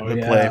they put it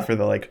into play for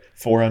the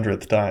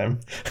 400th time.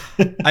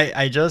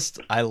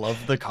 I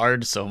love the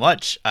card so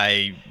much.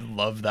 I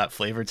love that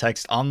flavor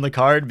text on the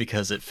card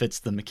because it fits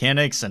the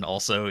mechanics and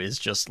also is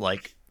just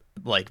like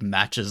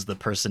matches the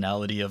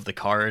personality of the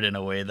card in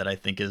a way that I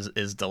think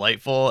is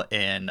delightful,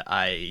 and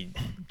I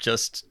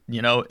just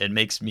it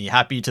makes me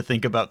happy to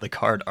think about the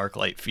card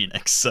Arclight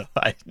Phoenix. So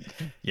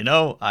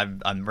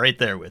I'm right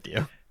there with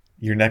you.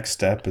 Your next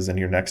step is in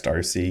your next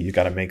RC. You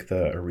got to make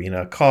the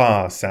arena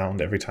caw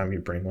sound every time you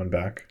bring one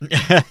back.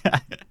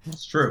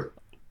 It's true.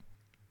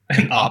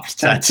 An opt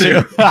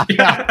tattoo.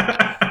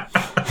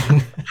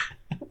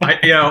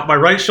 My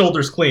right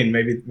shoulder's clean.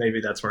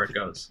 Maybe that's where it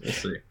goes. We'll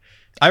see.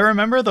 I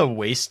remember the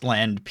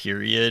Wasteland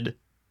period,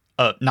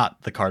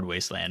 not the card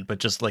Wasteland, but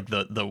just like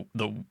the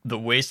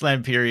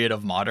Wasteland period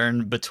of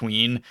Modern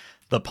between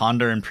the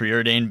Ponder and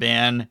Preordain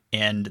ban,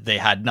 and they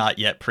had not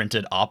yet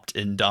printed Opt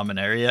in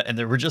Dominaria, and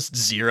there were just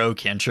 0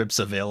 cantrips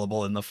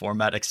available in the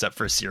format except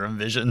for Serum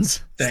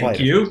Visions. Thank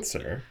you, hand,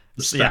 sir.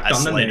 Yeah,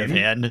 sleight of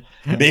hand.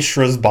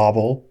 Mishra's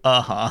Bauble.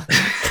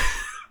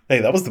 Hey,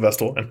 that was the best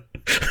one.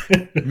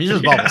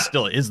 Mishra's Bauble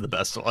still is the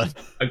best one.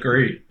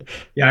 Agreed.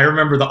 Yeah, I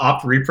remember the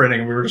Opt reprinting,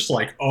 and we were just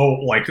like, oh,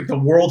 like the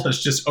world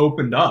has just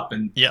opened up,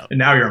 and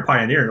now you're in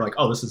Pioneer. You're like,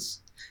 oh, this is.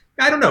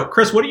 I don't know,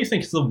 Chris. What do you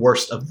think is the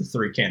worst of the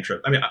 3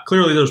 cantrip? I mean,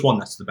 clearly there's one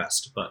that's the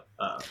best, but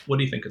what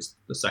do you think is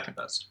the second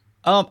best?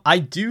 I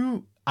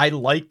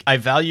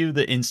value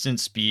the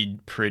instant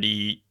speed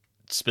pretty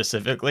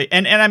specifically,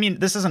 and I mean,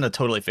 this isn't a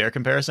totally fair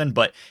comparison,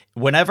 but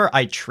whenever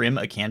I trim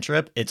a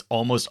cantrip, it's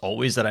almost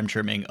always that I'm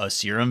trimming a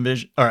Serum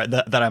Vision, or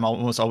that I'm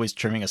almost always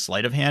trimming a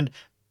Sleight of Hand.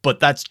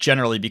 But that's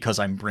generally because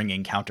I'm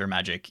bringing counter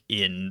magic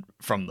in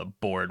from the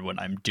board when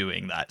I'm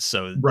doing that.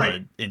 So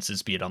the instant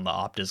speed on the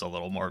Opt is a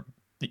little more.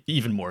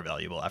 Even more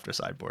valuable after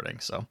sideboarding.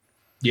 So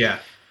yeah,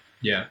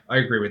 I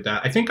agree with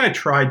that. I think I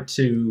tried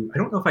to. I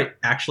don't know if I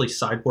actually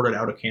sideboarded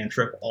out a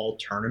cantrip all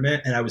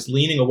tournament, and I was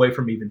leaning away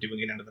from even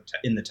doing it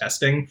in the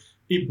testing.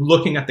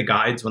 Looking at the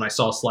guides, when I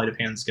saw Sleight of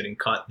Hands getting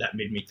cut, that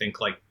made me think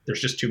like there's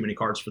just too many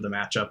cards for the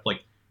matchup.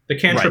 Like the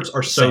cantrips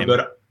are so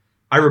good.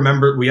 I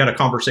remember we had a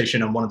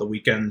conversation on one of the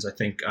weekends. I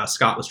think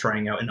Scott was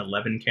trying out an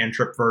 11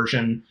 cantrip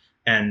version,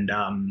 and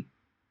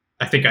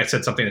I think I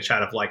said something in the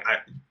chat of like,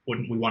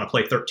 wouldn't we want to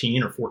play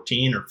 13 or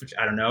 14 or 15,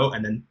 I don't know.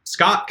 And then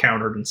Scott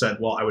countered and said,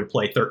 well, I would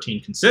play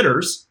 13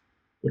 Considers,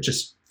 which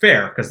is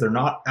fair because they're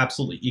not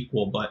absolutely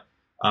equal. But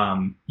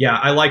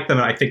I like them.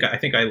 And I think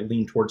I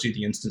lean towards you.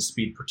 The instant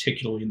speed,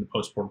 particularly in the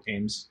post-board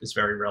games, is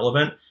very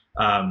relevant.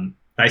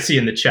 I see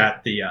in the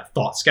chat the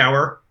Thought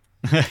Scour.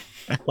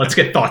 Let's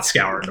get Thought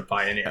Scour into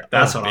Pioneer.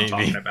 That's what I'm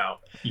talking about.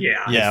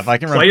 Yeah. If I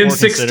can run 4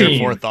 Consider,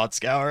 4 Thought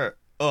Scour.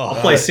 I'll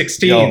play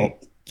 16.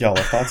 Yo,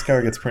 if Thought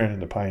Scour gets printed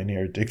into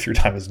Pioneer, Dig Through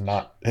Time is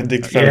not. And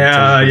Dig Through Time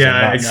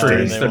I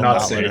agree. They're not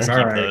safe.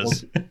 All right.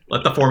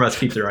 Let the formats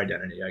keep their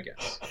identity, I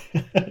guess.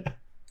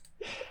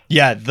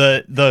 Yeah,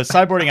 the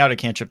sideboarding out a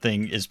cantrip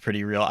thing is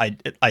pretty real.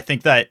 I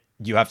think that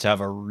you have to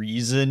have a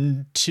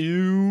reason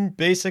to,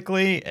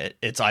 basically.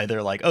 It's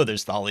either like, oh,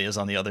 there's Thalia's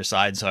on the other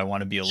side, so I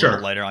want to be a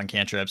little lighter on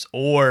cantrips,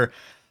 or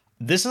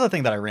this is a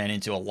thing that I ran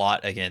into a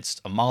lot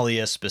against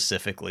Amalia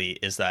specifically,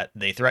 is that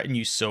they threaten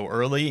you so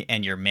early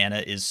and your mana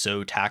is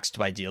so taxed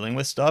by dealing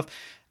with stuff,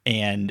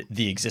 and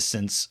the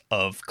existence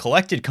of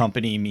Collected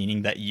Company,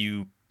 meaning that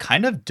you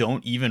kind of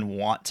don't even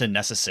want to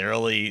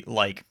necessarily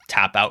like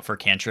tap out for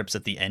cantrips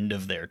at the end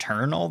of their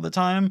turn all the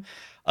time.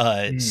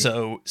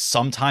 So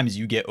sometimes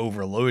you get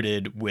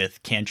overloaded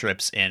with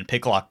cantrips and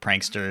picklock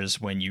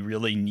pranksters when you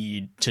really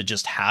need to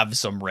just have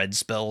some red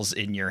spells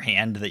in your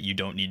hand that you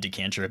don't need to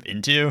cantrip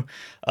into.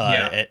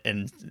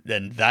 And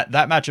then that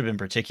matchup in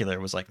particular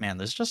was like, man,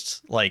 there's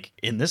just like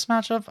in this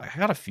matchup, I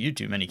got a few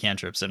too many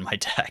cantrips in my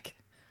deck.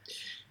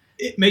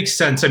 It makes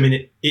sense. I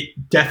mean,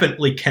 it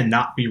definitely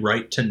cannot be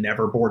right to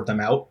never board them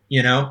out,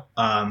 you know?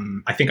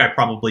 I think I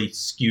probably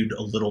skewed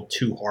a little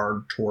too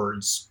hard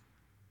towards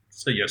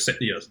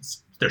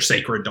they're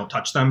sacred, don't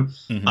touch them.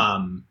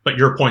 Mhm. But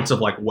your points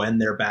of like when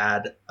they're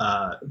bad,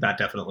 that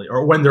definitely,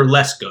 or when they're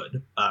less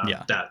good,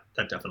 Yeah. that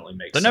definitely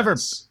makes They're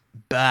sense.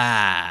 never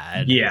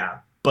bad. Yeah.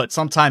 But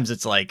sometimes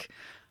it's like,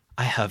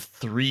 I have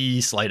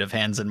 3 sleight of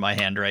hands in my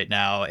hand right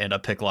now and a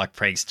picklock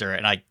prankster,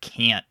 and I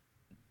can't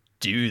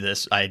do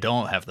this. I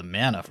don't have the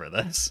mana for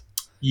this.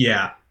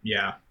 Yeah.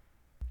 Yeah.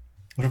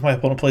 What if my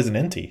opponent plays an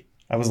Inti?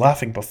 I was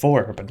laughing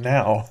before, but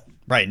now.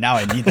 Right now,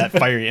 I need that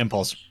fiery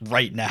impulse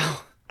right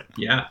now.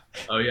 Yeah.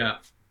 Oh yeah.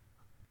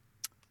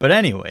 But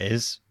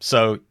anyways,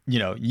 so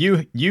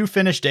you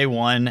finished day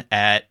 1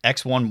 at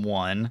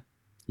X11,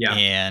 Yeah.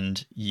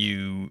 and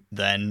you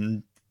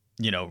then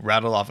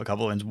rattled off a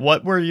couple wins.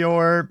 What were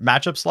your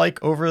matchups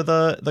like over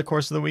the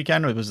course of the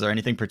weekend? Was there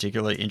anything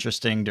particularly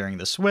interesting during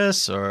the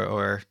Swiss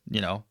or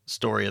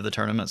story of the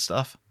tournament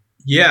stuff?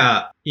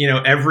 Yeah.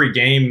 Every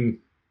game.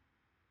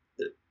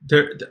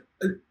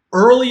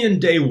 Early in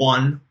day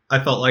 1,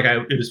 I felt like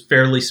it was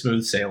fairly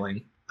smooth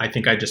sailing. I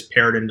think I just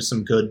paired into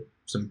some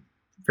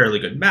fairly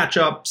good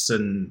matchups,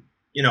 and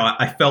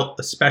I felt,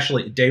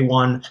 especially day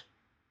 1,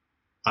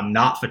 I'm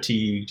not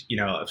fatigued.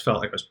 I felt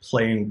like I was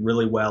playing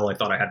really well. I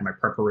thought I had my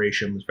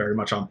preparation was very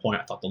much on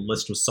point. I thought the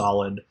list was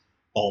solid,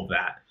 all of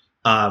that.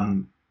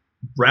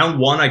 Round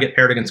 1, I get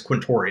paired against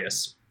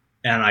Quintorius,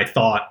 and I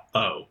thought,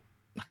 oh,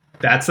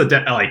 that's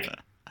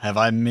have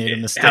I made a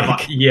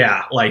mistake?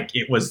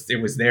 It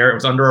was there. It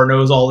was under our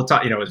nose all the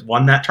time. It was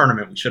won that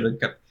tournament. We should have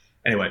kept.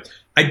 Anyway,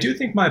 I do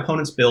think my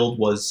opponent's build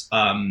was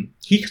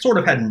he sort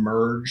of had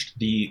merged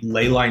the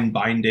Leyline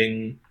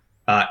Binding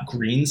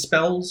green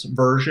spells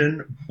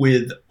version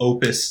with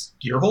Opus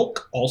Gearhulk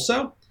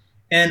also,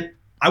 and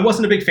I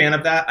wasn't a big fan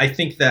of that. I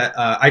think that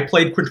I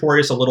played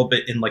Quintorius a little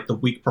bit in like the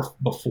week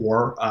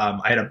before.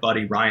 I had a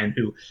buddy, Ryan,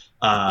 who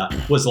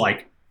was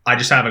like, I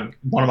just have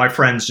one of my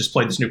friends just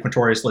played this new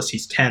Quintorius list.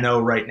 He's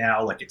 10-0 right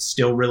now. Like, it's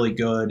still really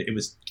good. It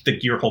was the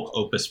Gearhulk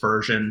Opus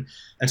version.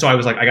 And so I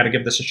was like, I got to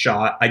give this a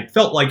shot. I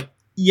felt like,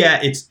 yeah,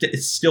 it's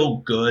still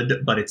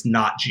good, but it's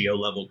not Geo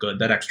level good.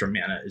 That extra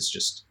mana is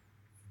just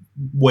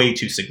way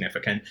too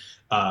significant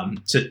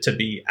to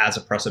be as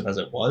oppressive as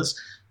it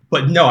was.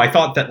 But no, I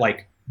thought that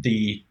like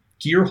the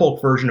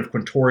Gearhulk version of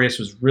Quintorius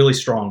was really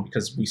strong,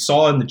 because we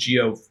saw in the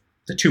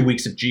 2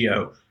 weeks of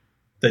Geo,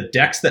 the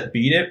decks that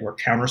beat it were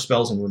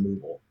counterspells and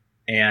removal,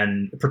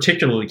 and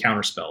particularly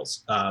counterspells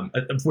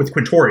with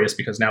Quintorius,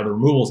 because now the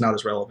removal is not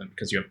as relevant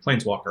because you have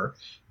Planeswalker,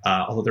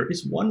 although there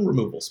is one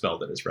removal spell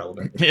that is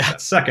relevant. Yeah.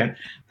 Second.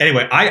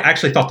 Anyway, I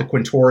actually thought the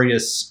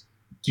Quintorius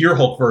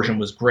Gearhulk version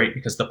was great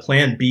because the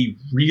plan B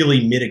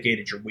really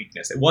mitigated your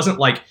weakness. It wasn't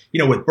like,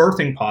 with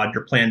Birthing Pod,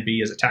 your plan B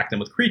is attack them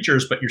with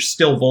creatures, but you're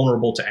still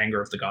vulnerable to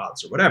Anger of the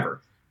Gods or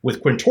whatever.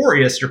 With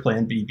Quintorius, your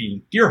plan B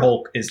being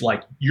Gearhulk is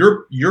like,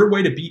 your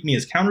way to beat me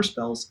is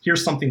counterspells.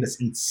 Here's something that's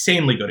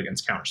insanely good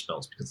against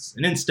counterspells because it's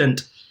an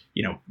instant.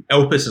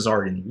 Opus is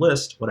already in the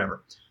list,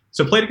 whatever.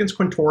 So played against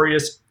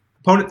Quintorius.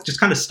 Opponent just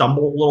kind of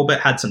stumbled a little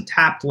bit, had some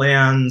tapped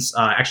lands,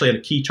 actually had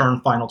a key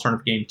turn, final turn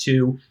of game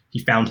 2. He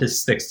found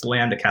his 6th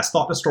land to cast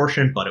Thought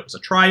Distortion, but it was a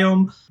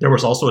Triome. There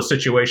was also a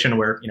situation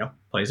where,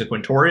 plays a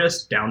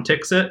Quintorius, down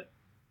ticks it,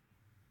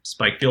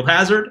 Spikefield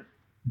Hazard.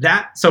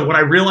 So when I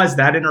realized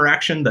that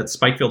interaction, that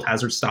Spikefield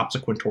Hazard stops a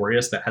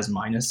Quintorius that has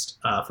minus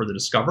for the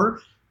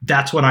Discover,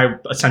 that's when I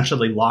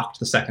essentially locked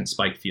the second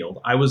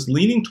Spikefield. I was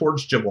leaning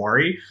towards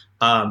Jawari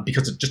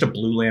because just a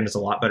blue land is a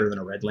lot better than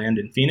a red land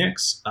in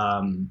Phoenix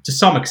to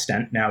some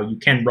extent. Now, you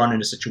can run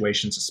into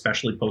situations,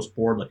 especially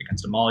post-board, like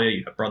against Amalia,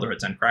 you have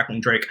Brotherhoods and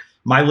Crackling Drake.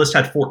 My list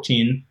had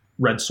 14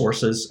 red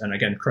sources, and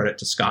again, credit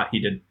to Scott, he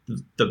did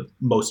the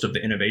most of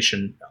the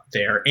innovation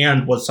there,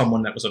 and was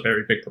someone that was a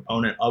very big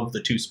proponent of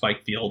the 2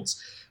 spike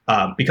fields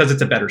because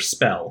it's a better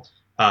spell.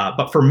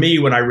 But for me,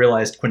 when I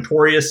realized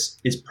Quintorius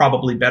is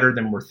probably better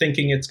than we're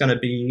thinking it's going to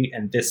be,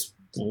 and this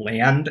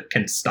land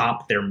can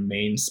stop their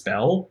main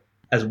spell,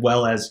 as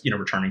well as,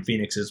 returning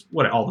Phoenix is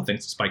what all the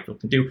things the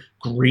Spikefield can do.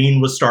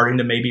 Green was starting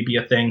to maybe be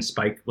a thing.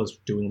 Spike was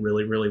doing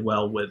really, really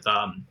well with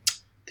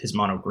his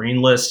mono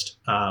green list,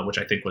 which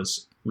I think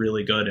was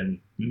really good, and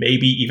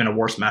maybe even a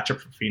worse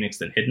matchup for Phoenix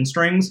than Hidden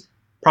Strings.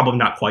 Probably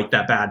not quite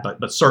that bad,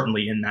 but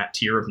certainly in that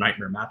tier of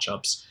nightmare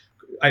matchups.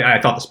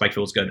 I thought the Spikefield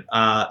was good.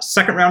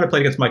 Second round, I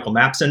played against Michael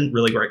Mapson,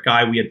 really great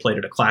guy. We had played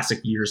at a Classic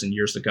years and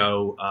years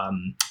ago.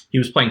 He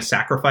was playing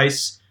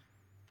Sacrifice.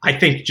 I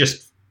think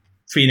just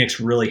Phoenix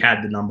really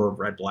had the number of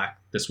red-black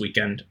this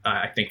weekend.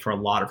 I think for a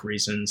lot of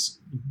reasons.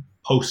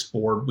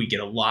 Post-board, we get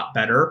a lot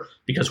better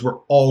because we're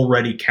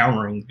already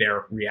countering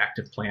their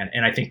reactive plan.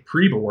 And I think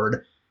pre-board,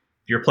 if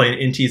you're playing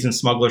Inties and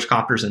Smuggler's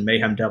Copters and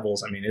Mayhem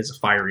Devils, it's a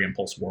Fiery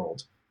Impulse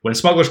world. When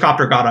Smuggler's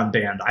Copter got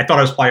unbanned, I thought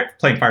I was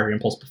playing Fiery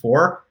Impulse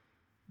before.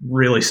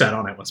 Really set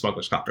on it when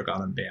Smuggler's Copter got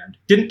unbanned.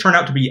 Didn't turn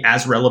out to be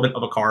as relevant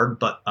of a card,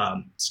 but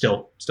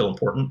still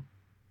important.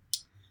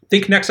 I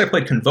think next I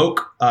played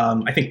Convoke.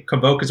 I think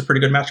Convoke is a pretty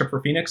good matchup for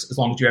Phoenix, as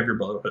long as you have your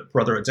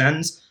Brotherhood's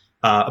Ends.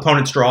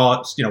 Opponent's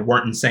draws,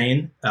 weren't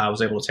insane. I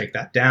was able to take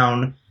that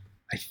down.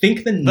 I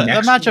think the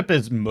matchup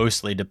is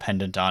mostly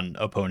dependent on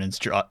opponent's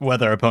draw,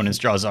 whether opponent's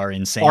draws are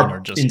insane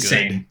or just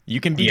insane. good. You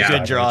can beat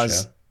good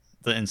draws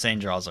the insane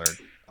draws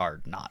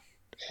are not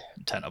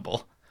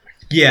tenable.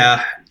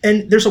 Yeah,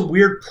 and there's a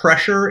weird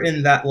pressure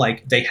in that,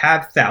 like, they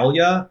have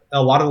Thalia.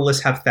 A lot of the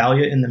lists have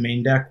Thalia in the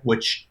main deck,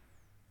 which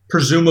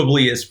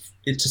presumably is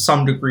to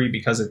some degree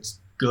because it's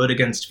good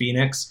against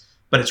Phoenix,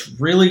 but it's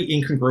really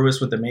incongruous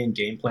with the main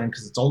game plan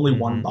because it's only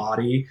one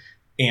body,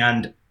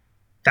 and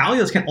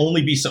Thalia's can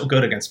only be so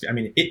good against. I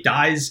mean, it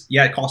dies.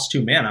 Yeah, it costs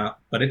 2 mana,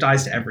 but it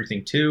dies to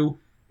everything too.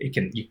 You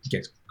can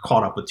get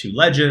caught up with 2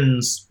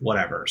 legends,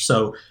 whatever.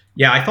 So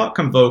yeah, I thought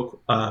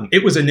Convoke.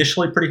 It was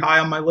initially pretty high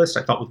on my list.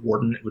 I thought with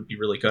Warden it would be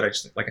really good. I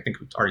think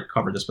we already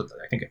covered this, but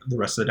I think the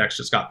rest of the decks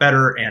just got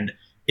better, and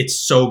it's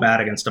so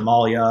bad against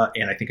Amalia,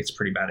 and I think it's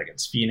pretty bad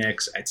against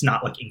Phoenix. It's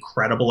not like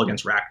incredible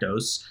against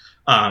Rakdos.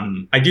 I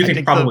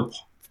think probably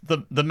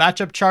the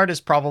matchup chart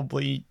is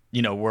probably,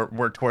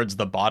 we're towards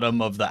the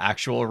bottom of the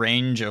actual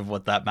range of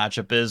what that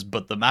matchup is,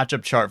 but the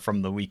matchup chart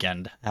from the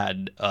weekend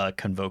had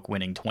Convoke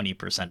winning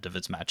 20% of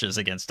its matches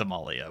against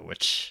Amalia,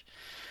 which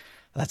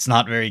that's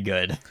not very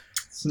good.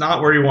 It's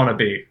not where you want to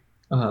be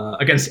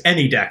against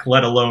any deck,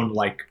 let alone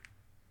like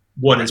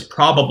what is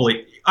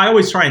probably. I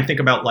always try and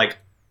think about like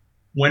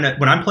when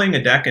I'm playing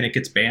a deck and it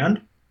gets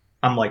banned,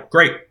 I'm like,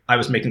 great, I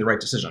was making the right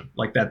decision.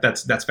 Like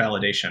that's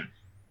validation.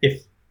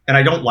 And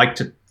I don't like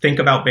to think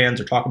about bans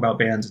or talk about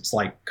bans. It's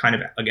like kind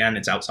of, again,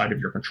 it's outside of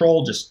your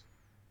control. Just,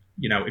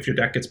 if your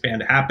deck gets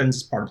banned, it happens.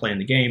 It's part of playing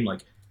the game.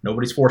 Like,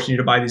 nobody's forcing you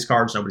to buy these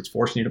cards. Nobody's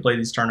forcing you to play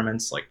these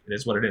tournaments. Like, it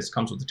is what it is. It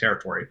comes with the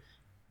territory.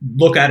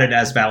 Look at it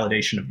as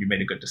validation of you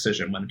made a good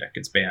decision when a deck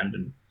gets banned,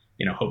 and,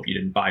 hope you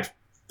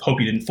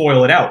didn't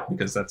foil it out,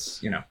 because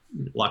that's,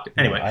 locked in.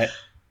 Anyway.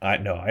 I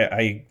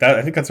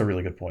think that's a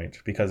really good point,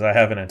 because I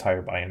have an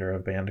entire binder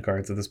of banned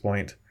cards at this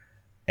point,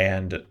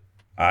 and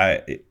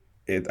I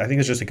think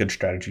it's just a good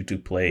strategy to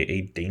play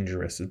a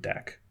dangerous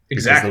deck.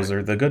 Exactly. Because those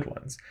are the good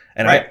ones.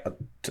 And right.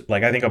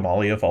 I think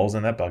Amalia falls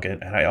in that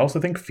bucket, and I also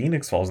think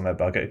Phoenix falls in that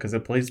bucket because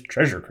it plays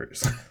Treasure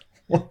Cruise.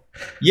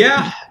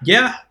 Yeah.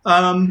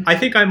 I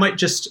think I might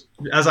just,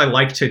 as I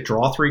like to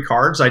draw 3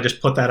 cards, I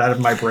just put that out of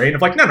my brain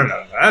of like, no,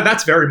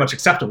 that's very much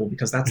acceptable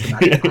because that's the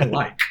magic I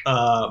like.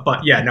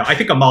 But yeah, no, I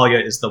think Amalia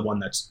is the one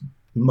that's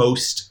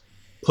most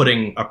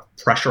putting a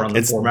pressure on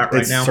the format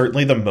right now. It's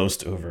certainly the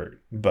most overt,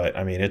 but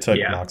I mean, it took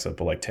Mox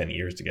Up like 10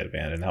 years to get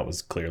banned, and that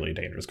was clearly a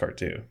dangerous card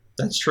too.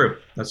 That's true.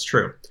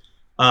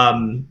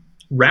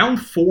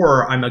 Round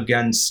 4, I'm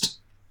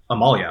against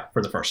Amalia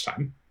for the first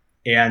time,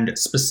 and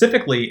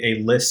specifically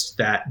a list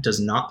that does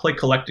not play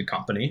Collected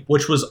Company,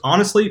 which was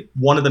honestly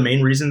one of the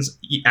main reasons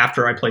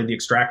after I played the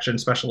Extraction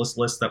Specialist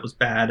list that was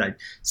bad. I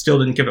still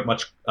didn't give it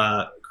much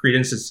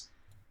credence. Is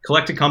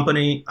Collected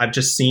Company, I've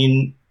just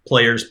seen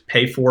players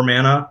pay 4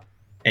 mana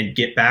and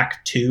get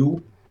back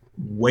 2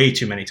 way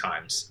too many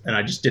times. And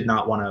I just did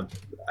not want to,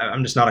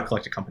 I'm just not a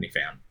Collected Company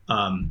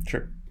fan.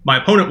 Sure.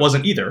 My opponent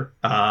wasn't either.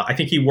 I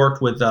think he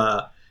worked with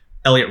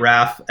Elliot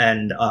Raff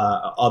and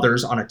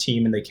others on a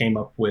team, and they came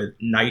up with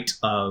Knight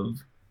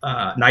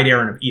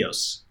Aaron of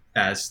Eos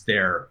as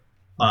their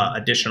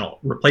additional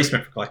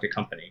replacement for Collected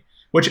Company,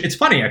 which it's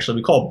funny, actually.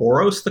 We call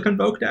Boros the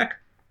Convoke deck.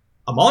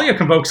 Amalia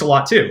convokes a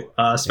lot too,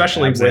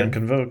 especially with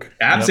Convoke.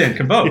 Abzan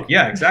Convoke.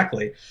 Yeah,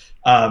 exactly.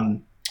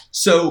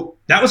 So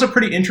that was a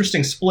pretty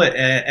interesting split,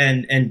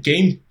 and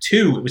game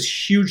 2, it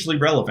was hugely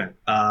relevant.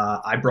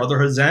 I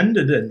Brotherhood's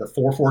ended, and the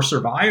 4-4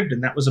 survived,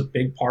 and that was a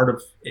big part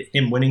of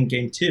him winning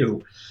game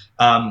 2.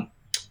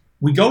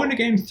 We go into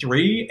game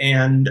 3,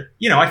 and,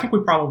 I think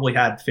we probably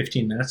had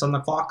 15 minutes on the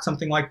clock,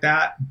 something like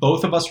that.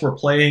 Both of us were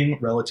playing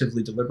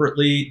relatively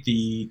deliberately.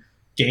 The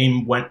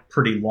game went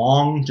pretty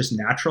long, just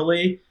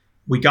naturally.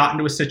 We got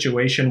into a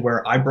situation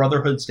where I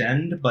Brotherhood's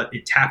End, but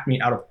it tapped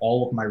me out of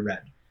all of my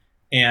red.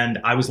 And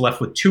I was left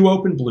with 2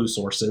 open blue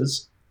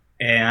sources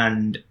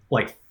and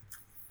like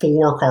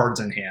 4 cards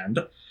in hand.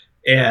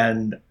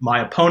 And my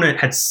opponent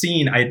had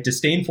seen I had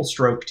Disdainful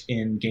Stroked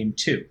in game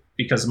 2,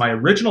 because my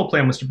original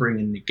plan was to bring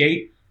in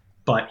Negate,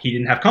 but he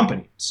didn't have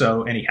company.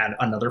 And he had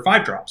another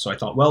 5-drop. So I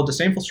thought, well,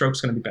 Disdainful Stroke's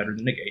going to be better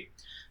than Negate.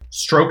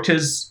 Stroked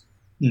his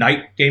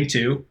Knight game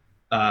 2.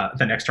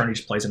 The next turn he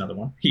just plays another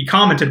one. He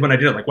commented when I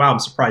did it, like, wow, I'm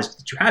surprised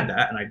that you had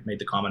that. And I made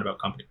the comment about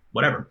company,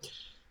 whatever.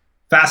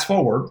 Fast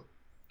forward,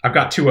 I've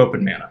got 2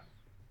 open mana.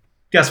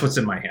 Guess what's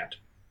in my hand?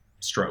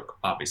 Stroke,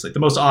 obviously. The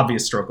most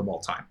obvious stroke of all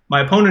time. My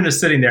opponent is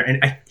sitting there,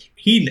 and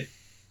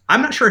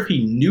I'm not sure if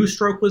he knew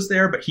Stroke was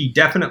there, but he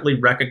definitely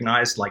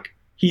recognized, like,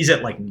 he's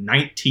at, like,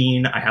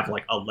 19. I have,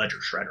 like, a Ledger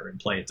Shredder in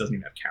play. It doesn't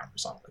even have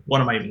counters on it. What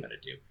am I even going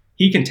to do?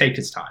 He can take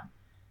his time.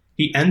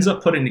 He ends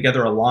up putting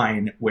together a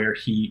line where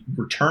he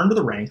returned to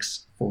the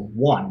ranks for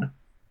 1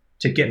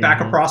 to get back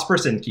a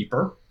Prosperous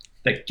Innkeeper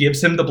that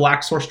gives him the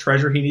black source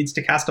treasure he needs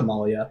to cast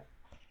Amalia.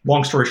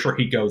 Long story short,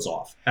 he goes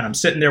off. And I'm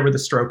sitting there with a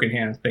Stroke in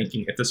hand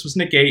thinking, if this was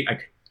Negate, I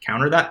could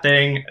counter that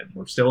thing, and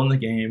we're still in the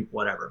game,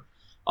 whatever.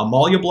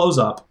 Amalia blows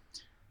up,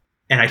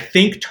 and I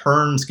think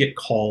turns get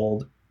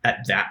called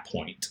at that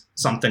point,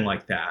 something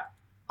like that.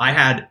 I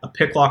had a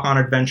Picklock on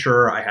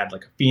Adventure. I had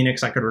like a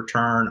Phoenix I could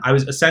return. I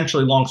was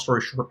essentially, long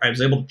story short, I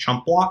was able to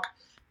chump block.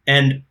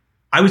 And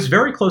I was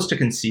very close to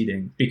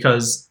conceding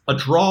because a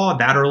draw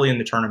that early in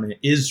the tournament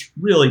is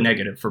really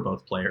negative for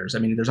both players. I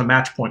mean, there's a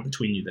match point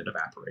between you that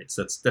evaporates.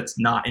 That's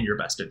not in your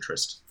best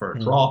interest for a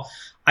draw.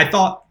 I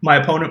thought my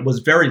opponent was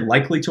very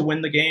likely to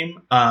win the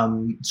game.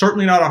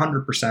 Certainly not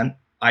 100%.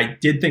 I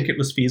did think it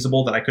was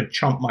feasible that I could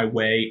chump my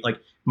way. Like,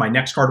 my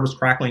next card was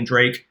Crackling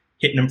Drake,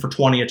 hitting him for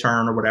 20 a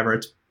turn or whatever.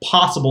 It's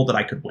possible that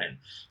I could win.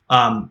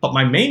 But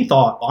my main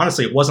thought,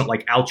 honestly, it wasn't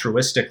like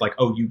altruistic, like,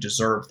 oh, you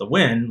deserve the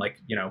win. Like,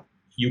 you know,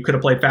 you could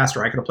have played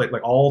faster. I could have played,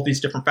 like, all of these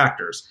different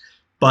factors.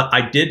 But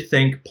I did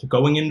think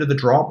going into the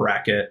draw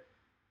bracket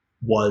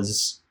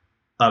was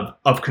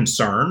of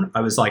concern.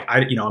 I was like,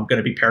 I'm going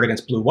to be paired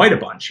against blue-white a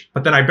bunch.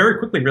 But then I very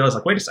quickly realized,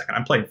 like, wait a second,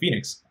 I'm playing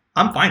Phoenix.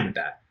 I'm fine with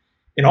that.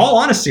 In all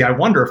honesty, I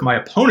wonder if my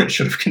opponent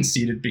should have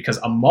conceded, because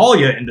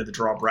Amalia into the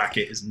draw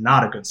bracket is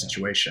not a good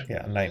situation.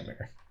 Yeah,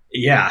 nightmare.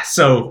 Yeah,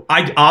 so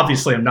I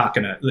obviously am not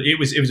gonna. It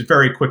was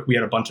very quick. We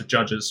had a bunch of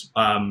judges.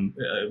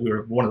 We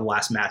were one of the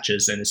last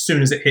matches, and as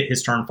soon as it hit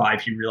his turn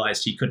 5, he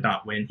realized he could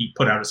not win. He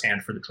put out his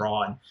hand for the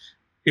draw, and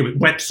it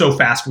went so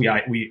fast.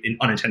 We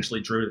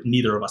unintentionally drew.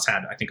 Neither of us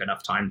had, I think,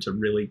 enough time to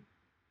really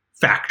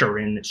factor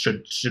in.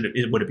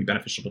 Would it be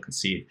beneficial to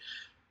concede?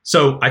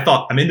 So I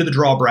thought, I'm into the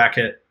draw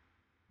bracket.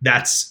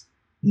 That's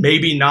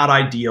maybe not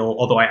ideal,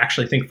 although I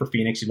actually think for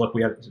Phoenix,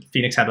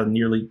 Phoenix had a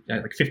nearly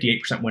like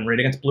 58% win rate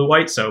against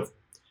blue-white, so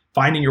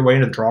finding your way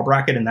into the draw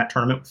bracket in that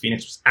tournament with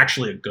Phoenix was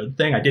actually a good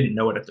thing. I didn't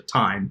know it at the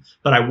time,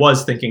 but I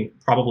was thinking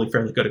probably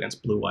fairly good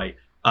against blue-white.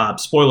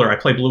 Spoiler, I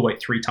played blue-white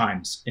 3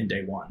 times in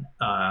day 1.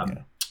 I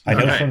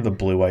know from the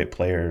blue-white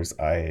players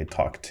I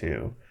talked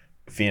to,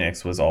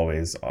 Phoenix was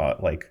always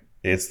like,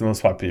 it's the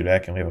most popular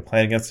deck and we have a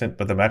plan against it,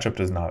 but the matchup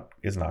is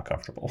not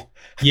comfortable.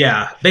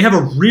 Yeah, they have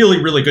a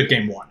really, really good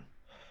game 1,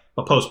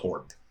 a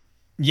post-board.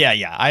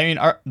 Yeah. I mean,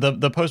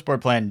 the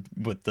post-board plan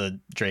with the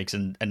Drakes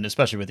and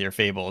especially with your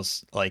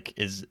Fables, like,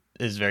 is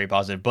very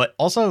positive. But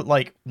also,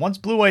 like, once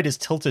blue-white is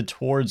tilted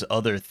towards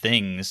other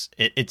things,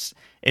 it's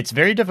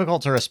very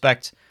difficult to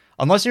respect,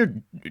 unless you're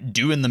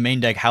doing the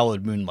main deck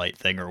Hallowed Moonlight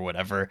thing or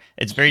whatever.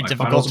 It's very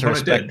difficult to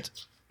respect.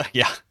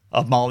 Yeah,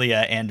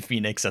 Amalia and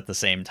Phoenix at the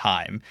same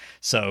time.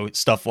 So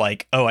stuff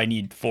like, oh, I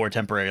need 4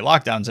 temporary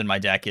lockdowns in my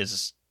deck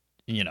is,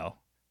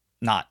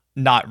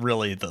 not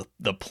really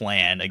the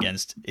plan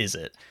against Is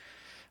It.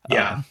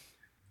 Yeah.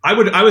 I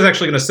was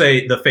actually going to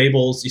say the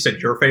Fables. You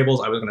said your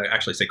Fables. I was going to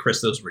actually say,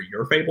 Chris, those were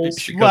your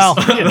Fables. Well,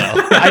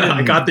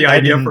 I got the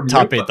idea from you.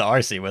 Top 8 the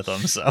RC with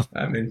them, so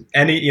I mean,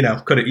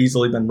 could have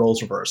easily been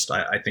roles reversed.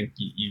 I think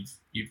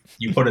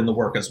you put in the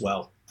work as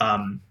well.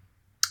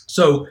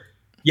 So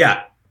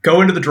yeah, go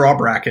into the draw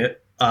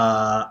bracket.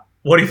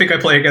 What do you think I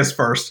play against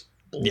first?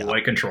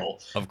 Blue-white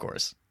control, of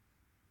course.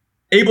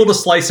 Able to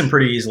slice him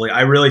pretty easily.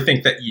 I really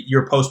think that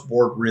your post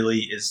board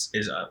really is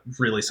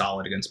really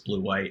solid against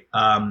blue-white.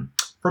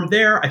 From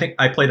there, I think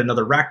I played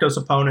another Rakdos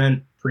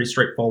opponent, pretty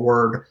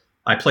straightforward.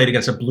 I played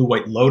against a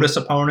blue-white Lotus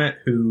opponent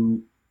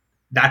who,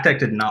 that deck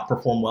did not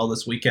perform well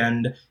this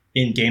weekend.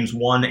 In games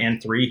 1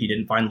 and 3, he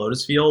didn't find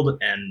Lotus Field,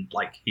 and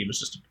like, he was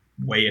just a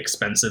way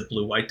expensive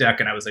blue-white deck,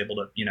 and I was able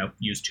to,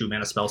 use 2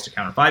 mana spells to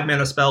counter 5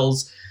 mana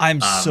spells.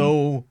 I'm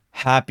so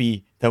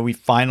happy that we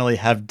finally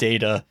have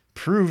data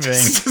proving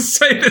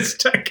say this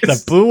deck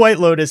is... the blue-white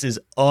Lotus is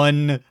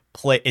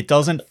it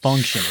doesn't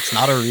function. It's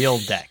not a real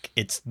deck.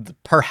 It's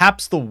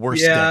perhaps the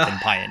worst deck in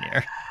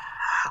Pioneer.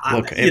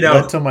 Look, it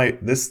led to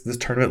this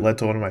tournament led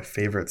to one of my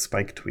favorite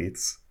Spike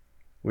tweets,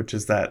 which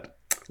is that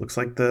looks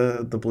like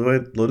the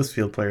blue-white Lotus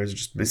Field players are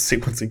just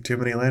sequencing too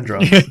many land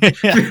drops.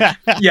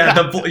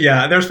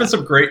 There's been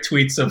some great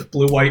tweets of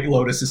blue-white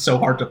Lotus is so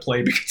hard to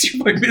play because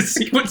you might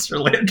missequence your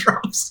land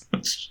drops.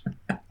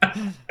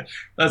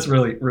 That's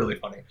really, really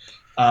funny.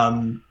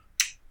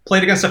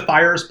 Played against a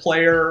Fires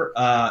player.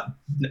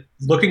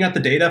 Looking at the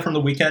data from the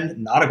weekend,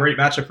 not a great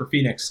matchup for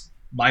Phoenix.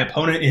 My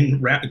opponent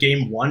in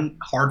game 1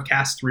 hard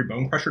cast 3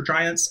 Bone Crusher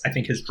Giants. I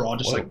think his draw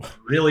just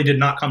really did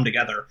not come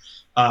together.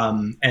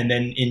 And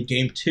then in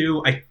game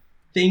 2, I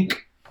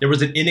think there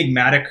was an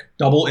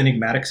double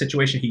enigmatic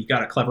situation. He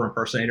got a Clever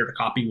Impersonator to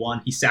copy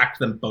 1. He sacked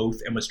them both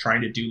and was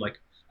trying to do, like,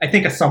 I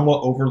think a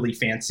somewhat overly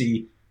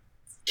fancy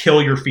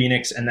kill your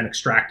Phoenix and then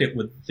extract it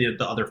with the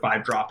other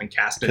 5-drop and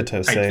cast it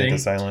type thing. The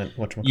silent,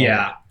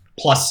 yeah.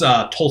 Plus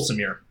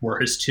Tolsimir were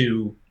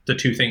the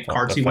two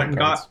cards he went and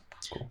got.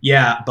 Cool.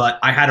 Yeah, but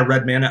I had a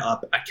red mana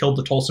up. I killed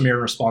the Tolsimir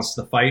in response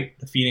to the fight.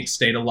 The Phoenix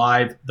stayed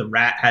alive. The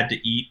rat had to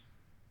eat,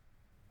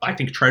 I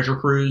think, Treasure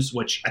Cruise,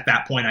 which at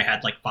that point I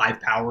had like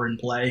 5 power in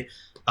play.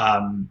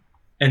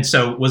 And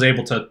so was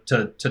able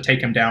to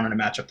take him down in a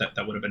matchup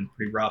that would have been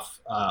pretty rough.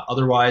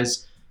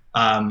 Otherwise,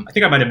 I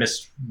think I might have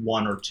missed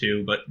 1 or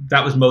 2, but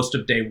that was most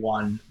of day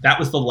 1. That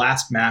was the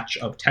last match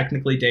of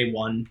technically day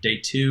 1. Day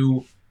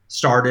 2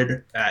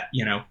 started at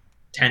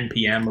 10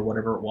 p.m. or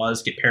whatever it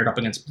was. Get paired up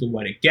against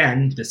blue-white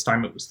again. This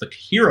time it was the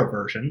hero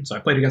version. So I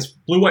played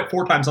against blue-white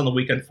 4 times on the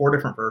weekend, 4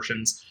 different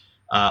versions.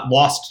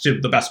 Lost to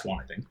the best one,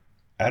 I think.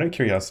 Out of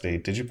curiosity,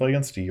 did you play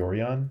against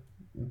Yorion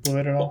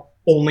blue-white at all?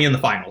 Only in the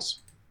finals.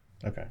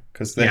 Okay,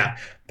 because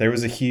there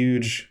was a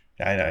huge...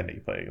 I know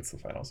you played against the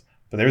finals.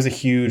 But there's a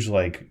huge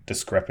like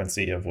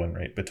discrepancy of win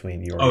rate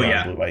between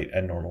Yorion blue white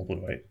and normal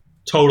blue white.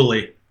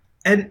 Totally.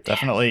 And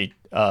definitely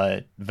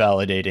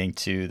validating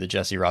to the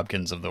Jesse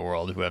Robkins of the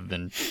world who have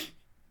been,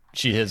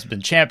 she has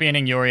been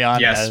championing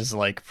Yorion as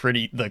like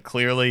the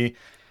clearly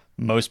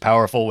most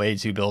powerful way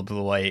to build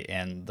blue white,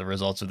 and the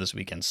results of this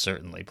weekend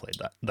certainly played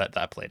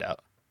that played out.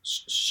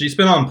 She's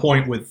been on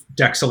point with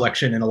deck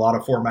selection in a lot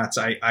of formats.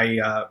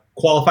 I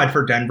qualified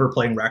for Denver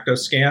playing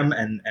Rakdos Scam,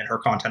 and her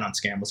content on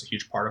Scam was a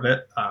huge part of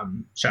it.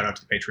 Shout out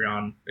to the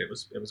Patreon. It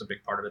was a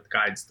big part of it. The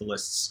guides, the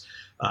lists.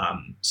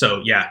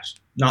 So yeah,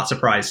 not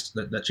surprised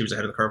that she was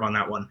ahead of the curve on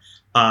that one.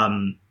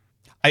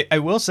 I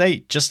will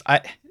say, Jessie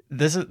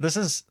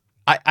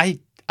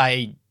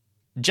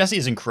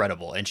is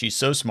incredible, and she's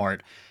so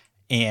smart,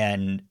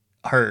 and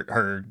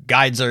her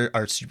guides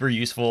are super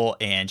useful,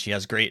 and she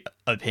has great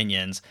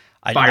opinions.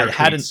 I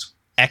had an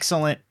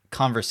excellent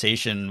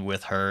conversation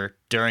with her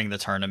during the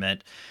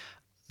tournament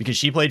because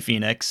she played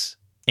Phoenix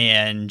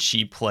and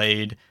she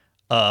played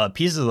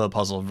pieces of the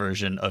puzzle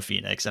version of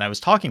Phoenix. And I was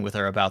talking with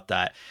her about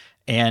that.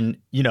 And,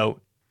 you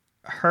know,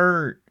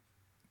 her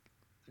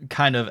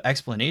kind of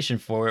explanation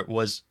for it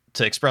was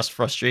to express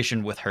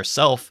frustration with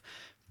herself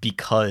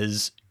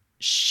because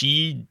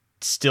she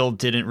still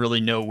didn't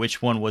really know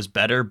which one was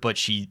better, but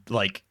she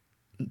like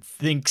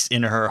thinks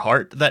in her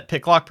heart that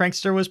Picklock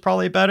Prankster was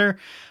probably better.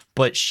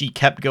 But she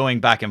kept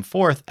going back and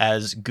forth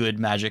as good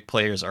Magic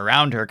players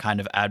around her kind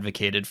of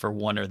advocated for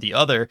one or the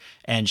other.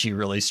 And she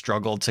really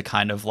struggled to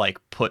kind of like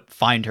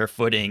find her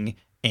footing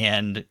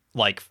and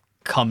like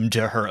come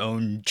to her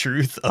own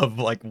truth of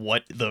like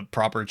what the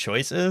proper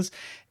choice is.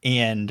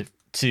 And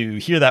to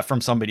hear that from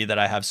somebody that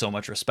I have so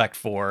much respect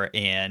for,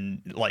 and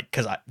like,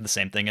 because the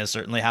same thing has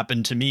certainly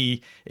happened to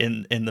me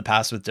in the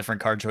past with different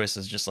card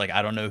choices, just like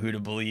I don't know who to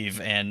believe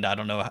and I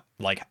don't know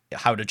like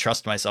how to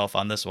trust myself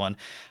on this one.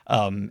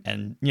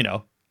 And you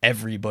know,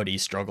 everybody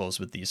struggles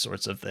with these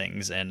sorts of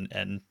things,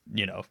 and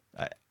you know,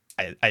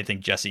 I think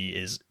Jessie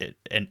is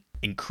an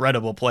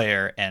incredible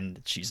player,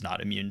 and she's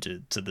not immune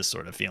to this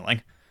sort of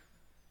feeling.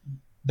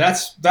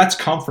 That's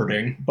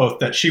comforting, both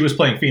that she was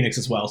playing Phoenix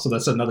as well. So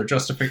that's another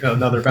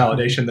another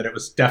validation that it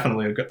was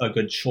definitely a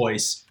good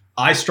choice.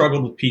 I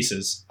struggled with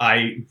pieces.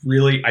 I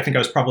think I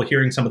was probably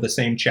hearing some of the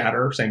same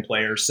chatter, same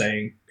players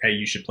saying, hey,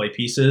 you should play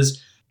pieces.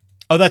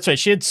 Oh, that's right.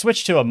 She had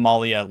switched to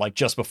Amalia like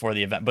just before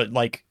the event, but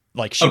like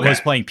she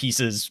was playing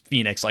pieces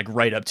Phoenix like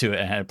right up to it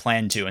and had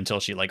planned to until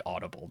she like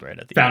audibled right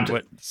at the end.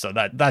 So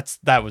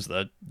that was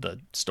the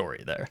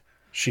story there.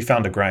 She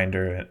found a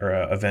grinder or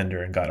a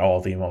vendor and got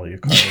all the Amalia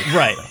cards.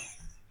 Right.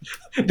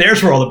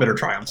 There's where all the bitter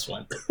triumphs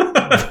went.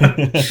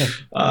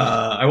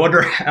 I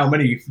wonder how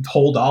many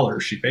whole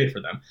dollars she paid for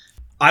them.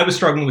 I was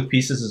struggling with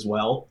pieces as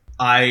well.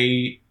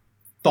 I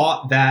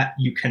thought that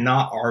you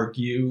cannot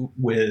argue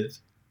with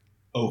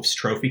Oaf's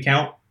trophy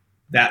count.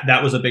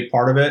 That was a big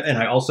part of it. And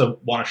I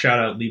also want to shout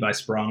out Levi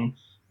Sprung.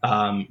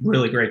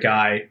 Really great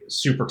guy,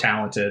 super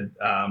talented.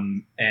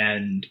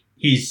 And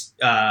he's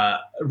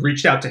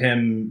reached out to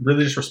him,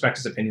 really just respect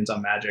his opinions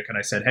on Magic. And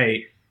I said,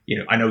 hey, you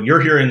know, I know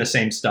you're hearing the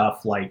same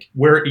stuff. Like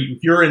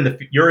you're in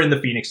the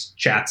Phoenix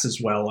chats as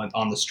well and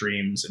on the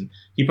streams, and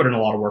he put in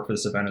a lot of work for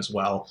this event as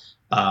well.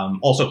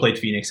 Also played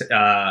Phoenix.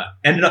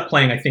 Ended up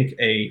playing, I think,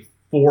 a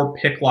 4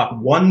 Picklock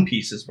 1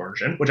 pieces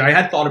version, which I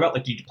had thought about.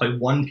 Like, did you play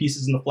 1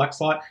 pieces in the flex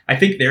slot? I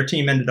think their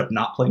team ended up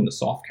not playing the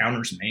soft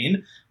counters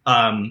main,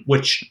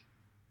 which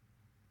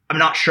I'm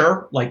not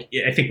sure. Like,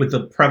 I think with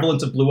the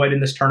prevalence of blue white in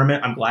this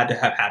tournament, I'm glad to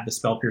have had the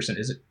Spell Pierce and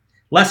Is It.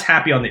 Less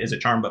happy on the Is It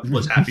Charm, but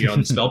was happy on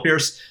the Spell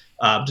Pierce.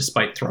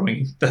 Despite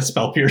throwing the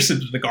Spell Pierce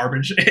into the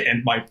garbage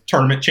and my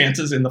tournament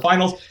chances in the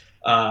finals.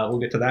 We'll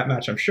get to that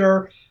match, I'm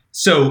sure.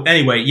 So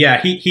anyway,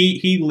 yeah,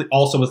 he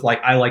also was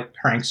like, I like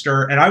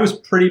Prankster, and I was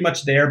pretty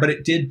much there, but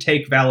it did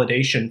take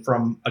validation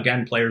from,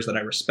 again, players that I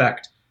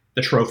respect,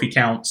 the trophy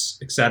counts,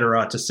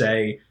 etc., to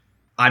say,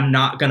 I'm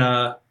not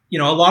gonna, you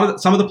know,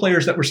 some of the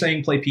players that were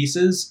saying play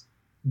pieces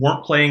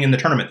weren't playing in the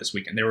tournament this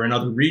weekend. They were in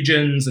other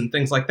regions and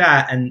things like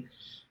that, and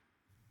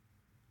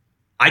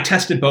I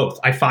tested both.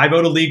 I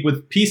 5-0'd a league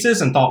with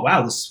pieces and thought,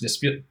 wow, this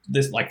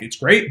like, it's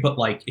great, but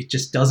like, it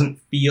just doesn't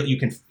feel, you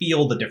can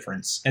feel the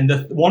difference. And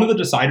one of the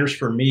deciders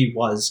for me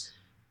was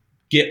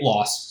Get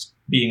Lost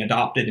being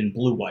adopted in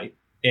blue white.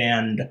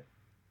 And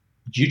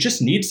you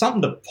just need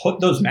something to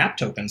put those map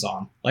tokens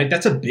on. Like,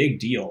 that's a big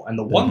deal. And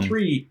the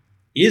 1/3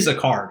 is a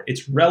card.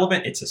 It's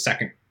relevant. It's a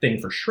second thing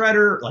for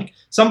Shredder. Like,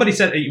 somebody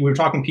said, we were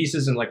talking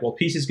pieces and like, well,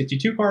 pieces gets you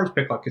 2 cards,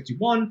 Picklock gets you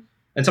 1.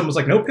 And someone was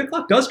like, no,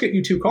 Picklock does get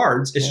you 2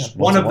 cards. It's just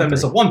one of them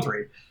is a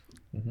 1/3.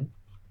 Mm-hmm.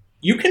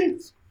 You can,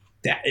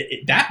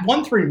 that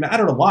 1/3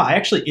 mattered a lot. I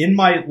actually, in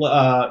my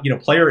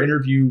player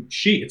interview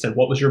sheet, it said,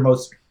 what was your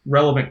most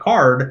relevant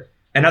card?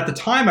 And at the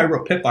time I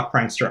wrote Picklock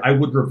Prankster. I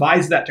would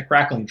revise that to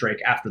Crackling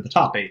Drake after the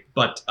top 8.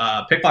 But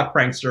Picklock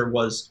Prankster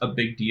was a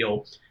big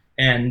deal.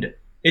 And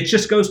it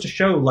just goes to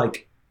show,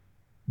 like,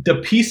 the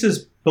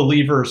pieces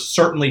believers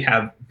certainly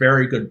have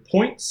very good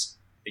points.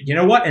 You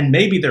know what? And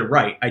maybe they're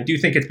right. I do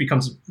think it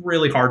becomes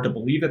really hard to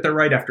believe that they're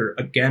right after,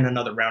 again,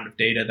 another round of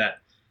data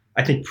that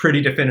I think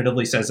pretty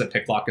definitively says that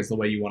Picklock is the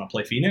way you want to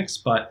play Phoenix.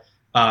 But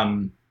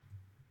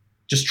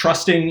just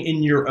trusting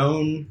in your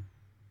own.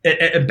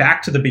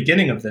 Back to the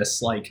beginning of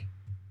this, like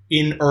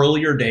in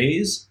earlier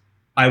days,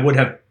 I would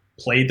have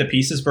played the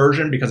pieces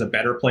version because a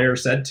better player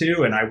said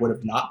to, and I would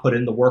have not put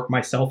in the work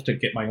myself to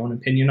get my own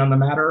opinion on the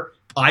matter.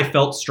 I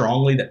felt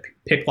strongly that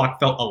Picklock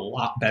felt a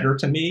lot better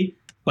to me,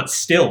 but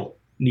still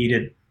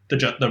needed the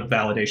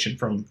validation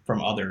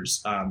from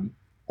others.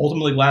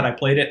 Ultimately glad I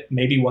played it.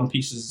 Maybe one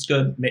piece is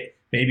good.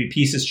 Maybe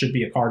pieces should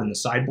be a card in the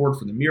sideboard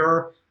for the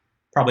mirror.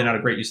 Probably not a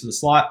great use of the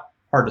slot.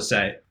 Hard to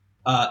say.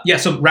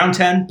 So round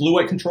 10,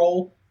 blue-white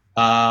control.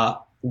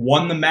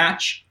 Won the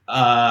match.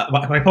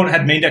 My opponent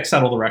had main deck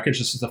settle the wreckage.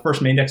 This is the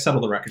first main deck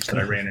settle the wreckage that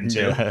I ran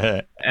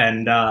into.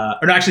 And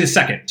or no, actually the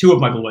second. Two of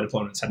my blue-white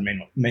opponents had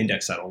main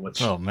deck settle, which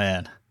oh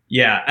man.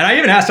 Yeah, and I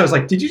even asked, I was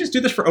like, did you just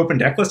do this for open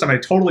deck list? I mean, I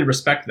totally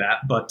respect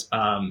that, but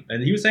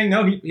and he was saying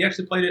no, he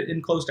actually played it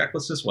in closed deck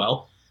list as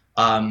well.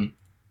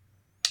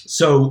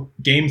 So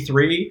game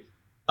 3,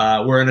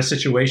 we're in a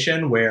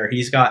situation where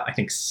he's got, I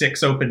think,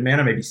 6 open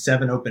mana, maybe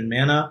 7 open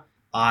mana.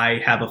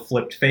 I have a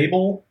flipped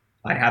Fable.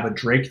 I have a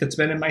Drake that's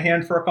been in my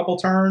hand for a couple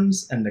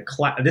turns, and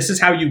this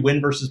is how you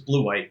win versus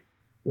blue-white.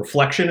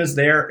 Reflection is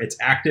there. It's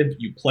active.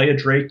 You play a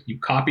Drake. You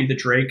copy the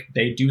Drake.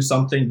 They do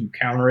something. You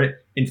counter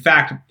it. In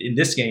fact, in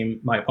this game,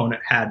 my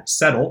opponent had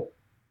settle,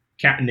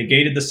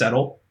 negated the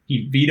settle.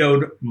 He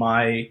vetoed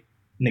my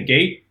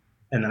negate,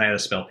 and then I had a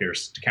spell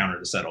pierce to counter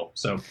the settle.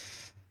 So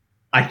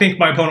I think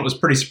my opponent was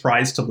pretty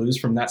surprised to lose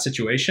from that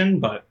situation,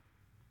 but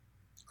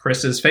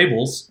Chris's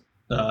Fables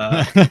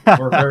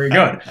were very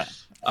good.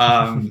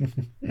 I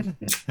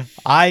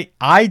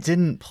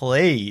didn't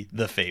play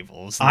the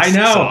Fables. I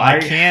know. So I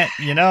can't,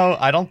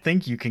 I don't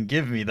think you can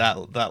give me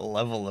that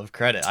level of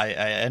credit. I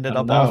ended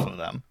up off of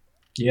them.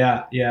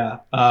 Yeah.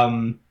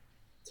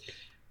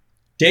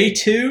 Day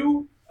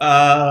 2, or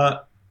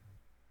I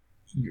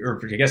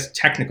guess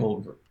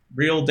technical,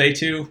 real day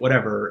 2,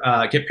 whatever.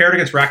 Get paired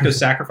against Rakdos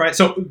Sacrifice.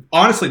 So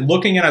honestly,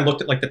 I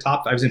looked at like the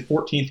top, I was in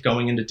 14th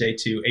going into day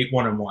 2,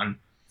 8-1-1.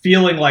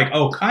 Feeling like,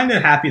 kind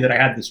of happy that I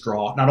had this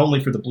draw, not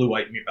only for the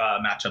blue-white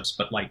matchups,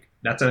 but like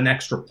that's an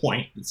extra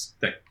point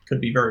that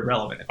could be very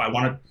relevant. If I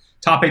want to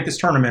top 8 this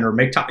tournament or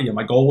make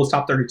my goal was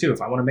top 32.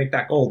 If I want to make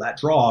that goal, that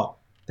draw,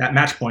 that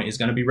match point is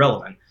going to be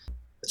relevant.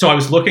 So I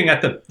was looking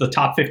at the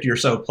top 50 or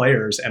so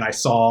players, and I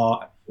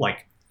saw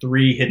like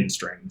 3 hidden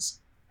strings,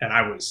 and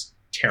I was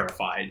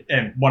terrified.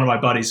 And one of my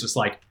buddies was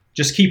like,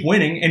 just keep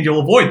winning and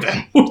you'll avoid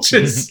them, which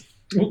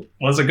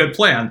was a good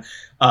plan.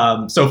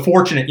 So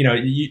fortunate,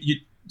 you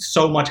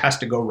so much has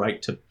to go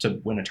right to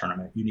win a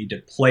tournament. You need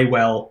to play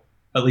well,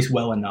 at least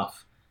well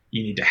enough.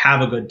 You need to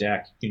have a good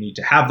deck. You need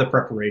to have the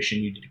preparation.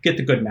 You need to get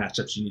the good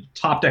matchups. You need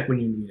to top deck when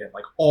you need it.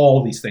 Like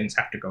all these things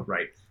have to go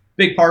right.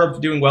 Big part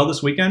of doing well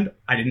this weekend,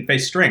 I didn't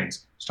face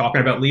strings. I was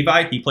talking about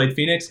Levi. He played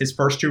Phoenix. His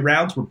first 2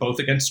 rounds were both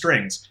against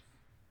strings.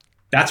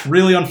 That's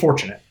really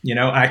unfortunate, And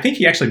I think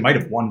he actually might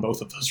have won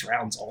both of those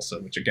rounds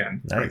also, which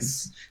again,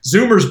 nice.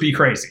 Zoomers be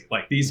crazy.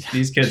 Like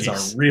these kids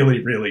are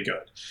really, really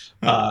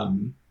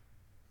good.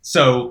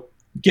 So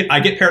I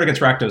get paired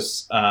against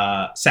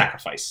Rakdos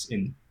Sacrifice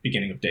in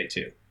beginning of day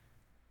 2.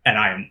 And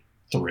I am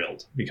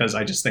thrilled because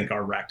I just think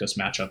our Rakdos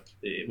matchup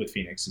with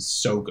Phoenix is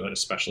so good,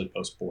 especially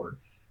post-board.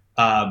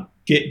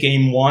 Get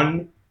game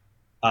 1,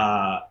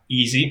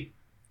 easy.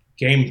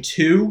 Game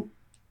 2,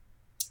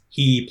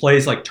 he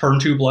plays like turn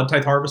 2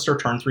 Bloodtithe Harvester,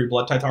 turn 3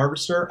 Bloodtithe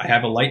Harvester. I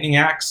have a Lightning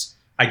Axe.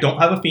 I don't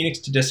have a Phoenix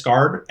to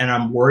discard, and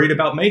I'm worried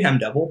about Mayhem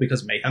Devil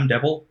because Mayhem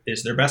Devil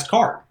is their best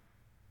card.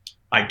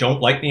 I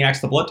don't Lightning Axe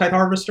the Bloodtithe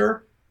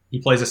Harvester.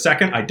 He plays a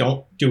second. I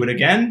don't do it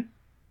again.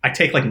 I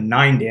take like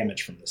 9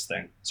 damage from this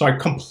thing. So I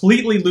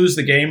completely lose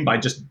the game by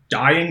just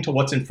dying to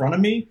what's in front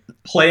of me,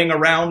 playing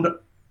around.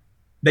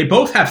 They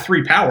both have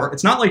 3 power.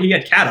 It's not like he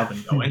had Cat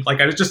Oven going.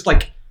 Like I was just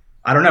like,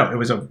 I don't know. It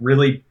was a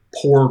really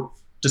poor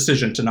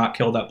decision to not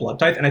kill that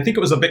Bloodtithe. And I think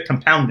it was a bit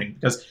compounding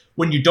because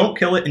when you don't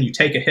kill it and you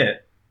take a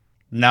hit.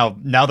 Now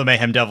the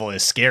Mayhem Devil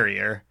is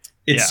scarier.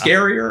 It's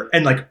scarier.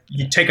 And like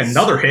you take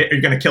another hit. Are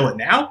you going to kill it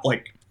now?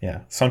 Like,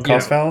 yeah, sunk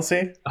cost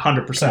fallacy.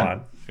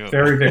 100%.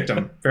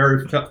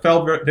 Very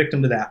fell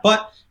victim to that.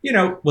 But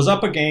was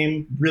up a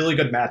game, really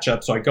good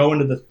matchup. So I go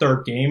into the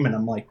 3rd game and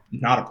I'm like,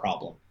 not a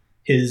problem.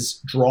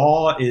 His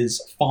draw is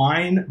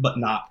fine, but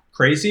not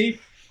crazy.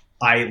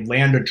 I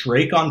land a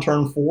Drake on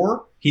turn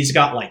 4. He's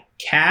got like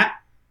Cat,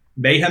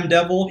 Mayhem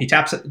Devil. He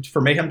taps it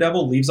for Mayhem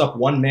Devil, leaves up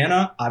 1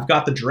 mana. I've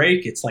got the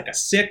Drake. It's like a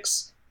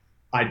 6.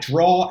 I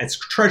draw. It's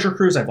Treasure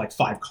Cruise. I have like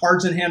 5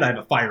 cards in hand. I have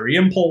a Fiery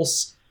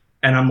Impulse,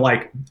 and I'm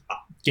like,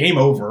 game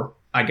over.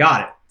 I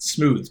got it.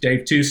 Smooth.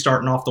 Day 2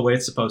 starting off the way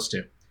it's supposed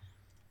to.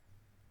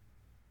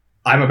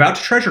 I'm about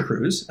to Treasure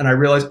Cruise, and I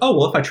realize,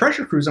 if I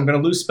Treasure Cruise, I'm going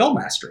to lose Spell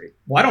Mastery.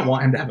 Well, I don't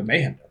want him to have a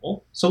Mayhem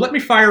Devil, so let me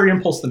Fiery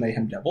Impulse the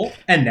Mayhem Devil,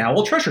 and now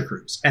we'll Treasure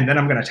Cruise. And then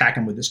I'm going to attack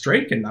him with this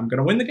Drake, and I'm going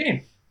to win the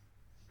game.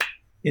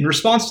 In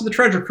response to the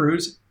Treasure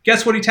Cruise,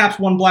 guess what he taps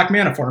 1 black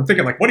mana for? I'm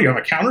thinking, like, what, do you have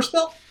a counter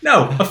spell?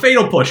 No, a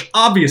Fatal Push,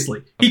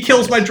 obviously. He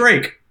kills my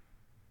Drake.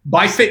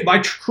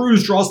 my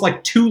cruise draws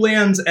like 2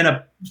 lands and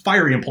a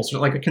fiery impulse, or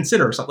like a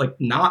consider, or something, like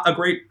not a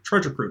great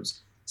treasure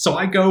cruise. So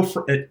I go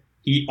for it.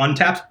 He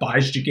untaps,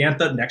 buys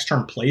Gigantha, next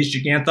turn plays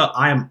Gigantha.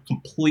 I am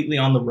completely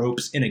on the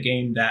ropes in a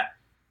game that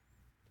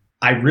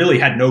I really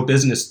had no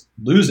business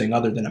losing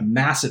other than a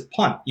massive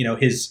punt. You know,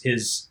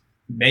 his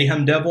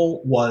Mayhem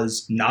Devil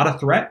was not a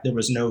threat. There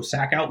was no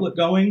sack outlet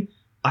going.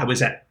 I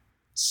was at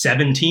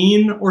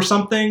 17 or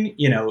something.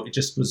 You know, it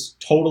just was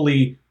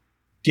totally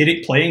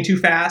playing too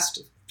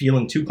fast,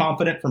 feeling too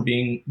confident from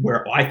being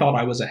where I thought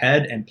I was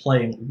ahead and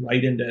playing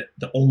right into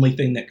the only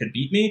thing that could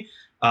beat me.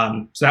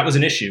 So that was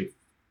an issue.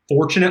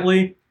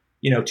 Fortunately,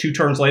 you know, 2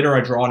 turns later, I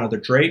draw another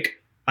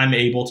Drake. I'm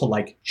able to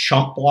like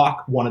chump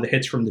block one of the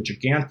hits from the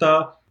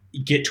Gigantha,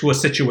 get to a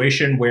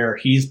situation where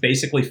he's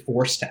basically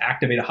forced to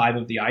activate a Hive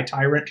of the Eye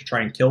Tyrant to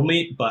try and kill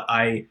me. But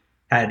I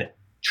had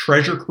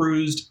treasure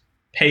cruised,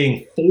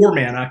 paying 4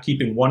 mana,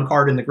 keeping 1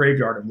 card in the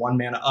graveyard and 1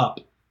 mana up,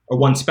 or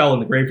 1 spell in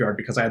the graveyard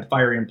because I had the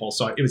Fiery Impulse.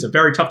 So it was a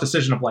very tough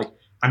decision of like,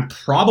 I'm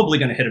probably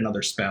going to hit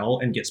another spell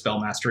and get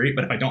Spell Mastery.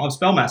 But if I don't have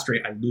Spell Mastery,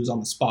 I lose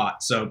on the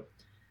spot. So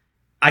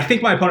I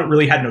think my opponent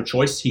really had no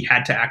choice. He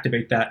had to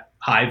activate that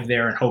Hive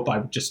there and hope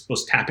I just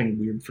was tapping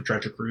weird for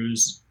Treasure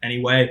Cruise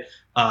anyway.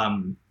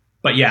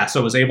 But yeah,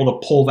 so I was able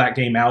to pull that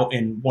game out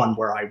in one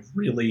where I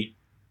really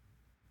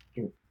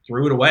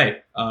threw it away.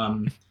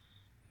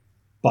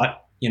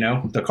 But, you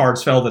know, the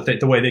cards fell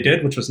the way they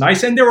did, which was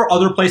nice. And there were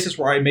other places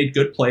where I made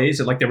good plays.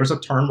 Like there was a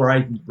turn where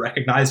I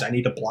recognized I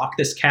need to block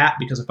this cat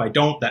because if I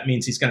don't, that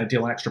means he's going to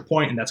deal an extra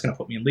point and that's going to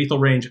put me in lethal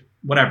range,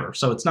 whatever.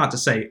 So it's not to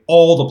say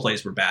all the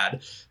plays were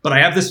bad, but I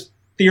have this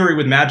theory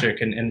with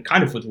Magic and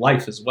kind of with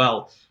life as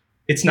well.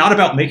 It's not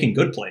about making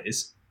good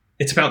plays.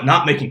 It's about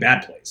not making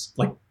bad plays.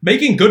 Like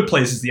making good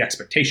plays is the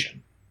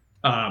expectation.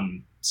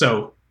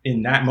 So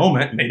in that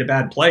moment, made a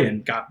bad play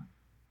and got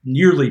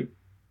nearly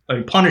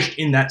punished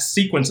in that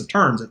sequence of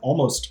turns, and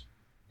almost,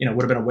 you know,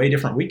 would have been a way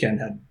different weekend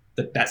had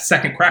that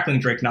second Crackling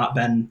Drake not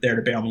been there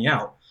to bail me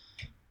out.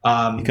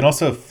 You can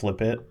also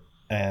flip it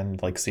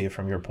and like see it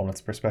from your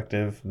opponent's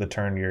perspective. The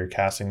turn you're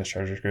casting the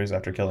Treasure Cruise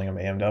after killing a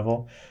Mayhem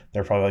Devil,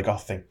 they're probably like, "Oh,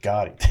 thank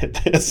God he did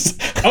this."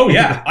 Oh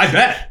yeah, I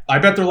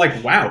bet they're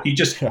like, "Wow, he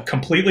just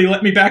completely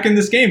let me back in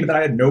this game that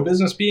I had no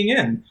business being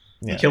in,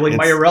 killing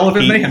my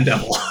irrelevant Mayhem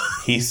Devil."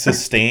 He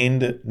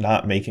sustained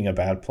not making a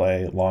bad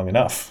play long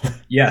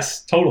enough.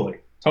 Yes, totally.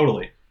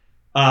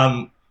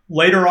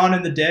 Later on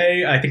in the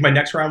day, I think my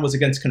next round was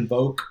against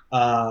Convoke.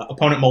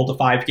 Opponent mulled a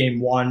 5 game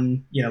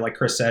 1. You know, like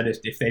Chris said,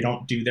 if they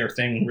don't do their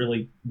thing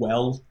really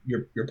well,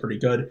 you're pretty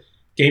good.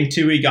 Game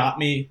 2, he got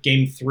me.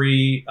 Game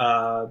 3,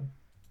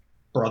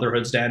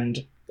 Brotherhood's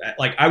End.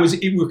 Like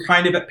we were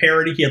kind of at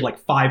parity. He had like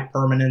 5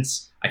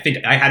 permanents. I think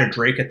I had a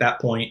Drake at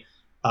that point.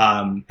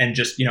 And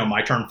just, you know,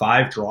 my turn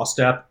 5, draw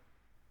step.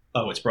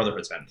 Oh, it's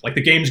Brotherhood's End. Like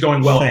the game's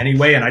going well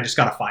anyway, and I just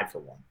got a 5 for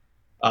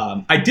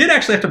 1. I did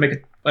actually have to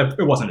make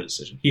it wasn't a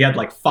decision. He had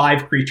like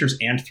 5 creatures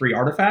and 3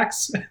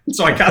 artifacts.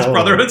 So I cast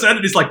Brotherhood's End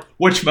and he's like,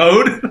 which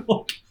mode? I'm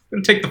going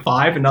to take the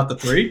 5 and not the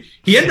 3.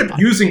 He ended up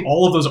using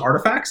all of those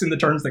artifacts in the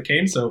turns that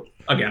came. So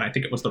again, I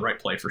think it was the right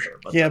play for sure.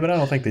 But, but I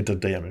don't think they did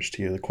damage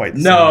to you quite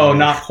the same. No,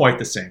 not quite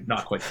the same.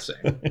 Not quite the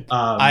same.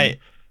 I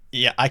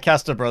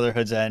cast a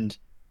Brotherhood's End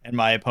and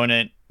my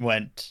opponent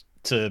went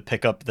to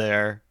pick up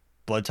their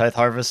Blood Tithe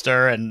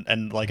Harvester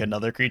and like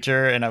another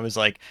creature. And I was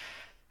like,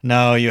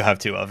 no, you have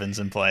 2 ovens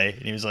in play.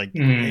 And he was like,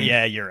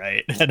 yeah, you're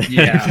right. And he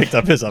picked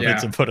up his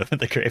ovens and put them in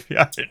the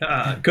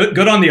graveyard.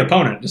 Good on the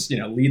opponent. Just, you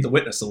know, lead the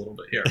witness a little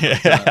bit here.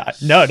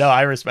 But, No,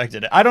 I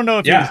respected it. I don't know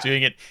if he was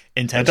doing it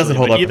intentionally. That doesn't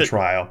hold up a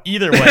trial.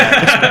 Either way,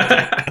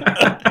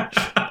 I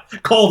respect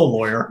it. Call the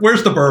lawyer.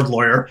 Where's the bird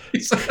lawyer?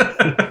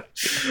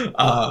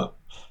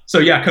 So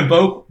yeah,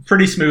 Convoke,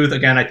 pretty smooth.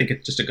 Again, I think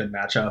it's just a good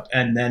matchup.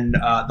 And then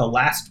the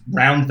last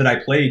round that I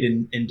played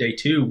in day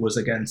 2 was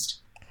against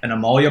an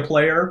Amalia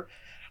player.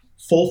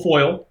 Full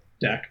foil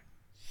deck.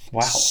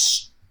 Wow.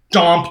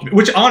 Stomped me,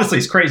 which honestly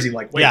is crazy.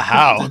 Like, wait,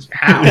 how?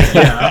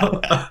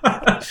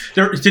 Yeah.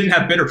 It didn't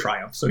have Bitter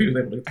Triumph, so he was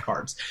able to get the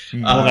cards.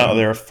 Well, no,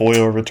 they're a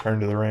foil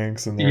Return to the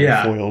Ranks and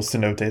they're foil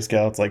Cenote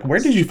Scouts. Like, where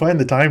did you find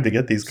the time to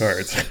get these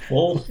cards?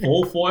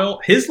 Full foil.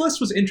 His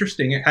list was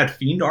interesting. It had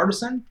Fiend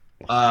Artisan,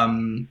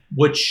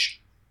 which...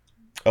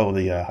 Oh,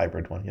 the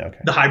hybrid one. Yeah,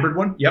 okay. The hybrid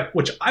one, yep,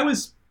 which I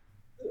was...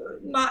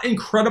 not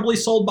incredibly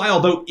sold by,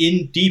 although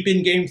deep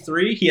in game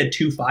 3 he had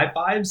 2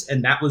 5/5s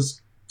and that was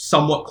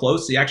somewhat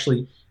close. He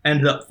actually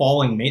ended up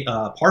falling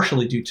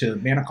partially due to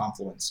Mana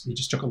Confluence. He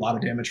just took a lot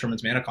of damage from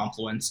his Mana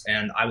Confluence,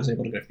 and I was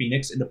able to get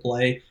Phoenix into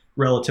play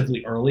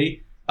relatively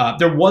early.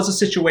 There was a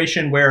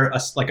situation where a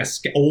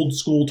old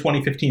school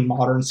 2015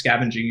 modern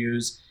Scavenging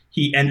Ooze,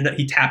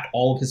 he tapped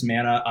all of his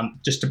mana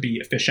just to be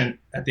efficient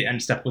at the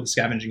end step with the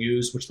Scavenging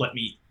Ooze, which let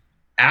me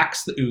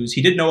axe the Ooze.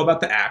 He didn't know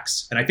about the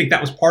axe, and I think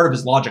that was part of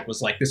his logic,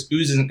 was like, this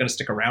Ooze isn't going to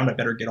stick around, I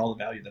better get all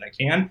the value that I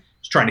can.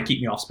 He's trying to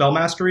keep me off Spell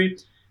Mastery.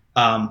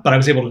 But I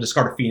was able to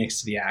discard a Phoenix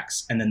to the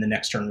axe and then the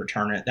next turn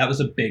return it. That was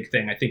a big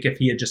thing. I think if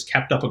he had just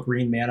kept up a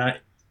green mana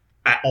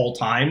at all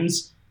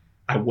times,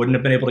 I wouldn't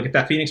have been able to get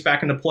that Phoenix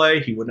back into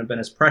play. He wouldn't have been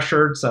as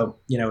pressured. So,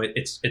 you know,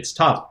 it's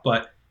tough.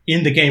 But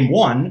in the game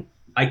one,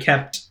 I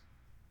kept,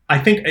 I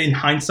think in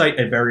hindsight,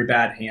 a very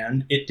bad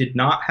hand. It did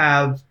not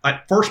have,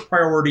 first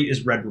priority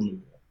is red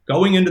removal.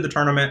 Going into the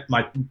tournament,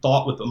 my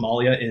thought with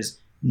Amalia is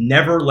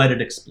never let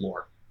it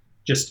explore.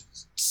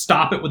 Just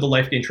stop it with the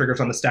life gain triggers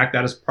on the stack.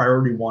 That is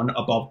priority one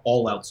above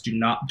all else.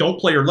 Don't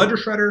play your Ledger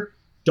Shredder.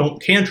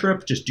 Don't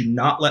cantrip. Just do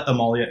not let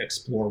Amalia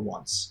explore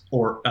once.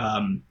 Or,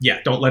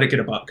 don't let it get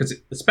above. Because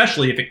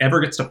especially if it ever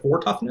gets to 4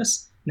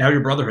 toughness, now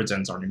your Brotherhood's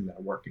ends aren't even going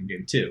to work in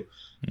game 2.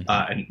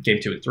 And game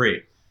 2 and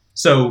 3.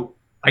 So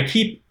I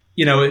keep,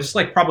 it's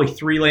like probably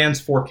 3 lands,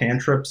 4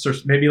 cantrips, or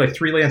maybe like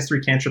 3 lands,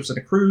 3 cantrips and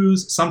a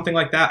cruise, something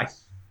like that. I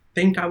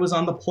think I was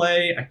on the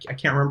play. I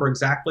can't remember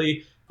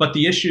exactly. But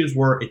the issues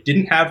were it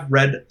didn't have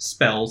red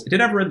spells. It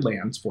didn't have red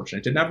lands, fortunately.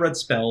 It didn't have red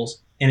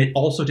spells. And it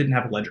also didn't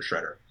have a Ledger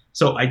Shredder.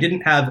 So I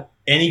didn't have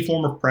any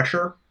form of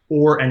pressure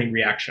or any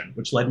reaction,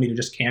 which led me to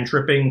just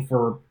cantripping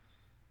for,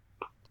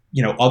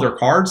 other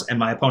cards. And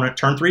my opponent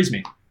turn 3s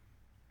me.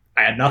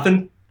 I had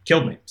nothing,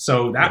 killed me.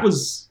 So that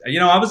was,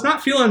 I was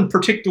not feeling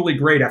particularly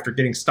great after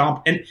getting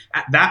stomped. And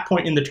at that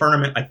point in the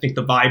tournament, I think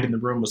the vibe in the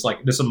room was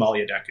like, this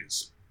Amalia deck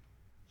is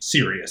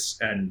serious,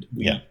 and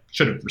we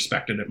should have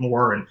respected it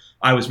more, and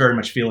I was very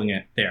much feeling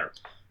it there.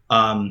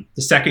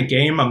 The second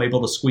game, I'm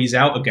able to squeeze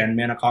out. Again,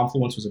 Mana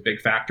Confluence was a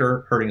big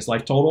factor, hurting his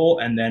life total,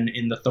 and then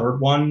in the third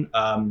one,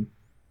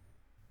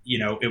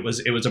 it was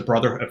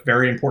a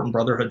very important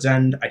Brotherhood's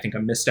End. I think a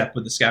misstep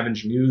with the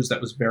Scavenging Ooze that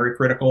was very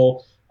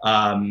critical,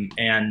 and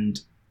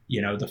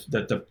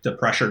the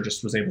pressure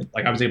just was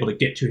I was able to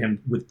get to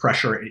him with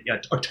pressure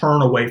a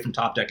turn away from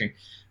top decking.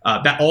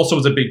 That also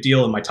was a big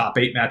deal in my top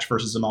 8 match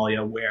versus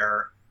Amalia,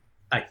 where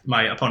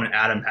my opponent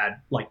Adam had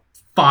like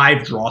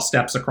 5 draw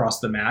steps across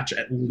the match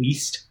at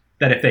least,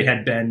 that if they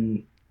had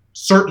been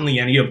certainly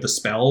any of the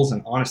spells,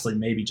 and honestly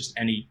maybe just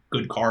any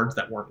good cards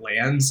that weren't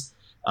lands,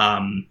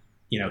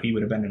 he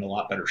would have been in a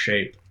lot better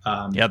shape.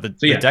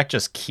 The deck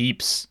just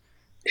keeps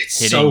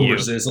hitting so you,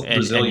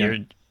 resilient.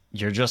 and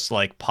you're just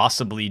like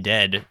possibly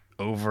dead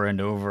over and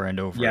over and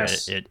over.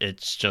 Yes.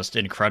 It's just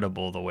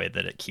incredible the way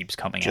that it keeps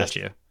coming at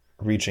you.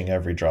 Reaching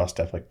every draw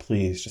step, like,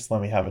 please just let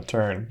me have a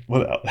turn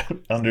without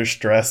under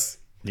stress.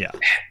 Yeah.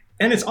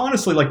 And it's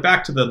honestly like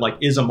back to the like,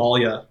 is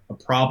Amalia a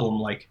problem?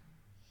 Like,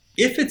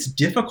 if it's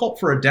difficult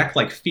for a deck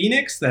like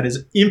Phoenix that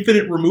is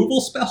infinite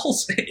removal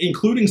spells,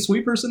 including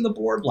sweepers in the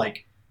board,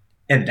 like,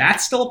 and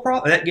that's still a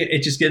problem.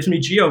 It just gives me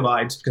Geo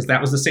vibes, because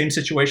that was the same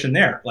situation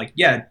there. Like,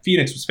 yeah,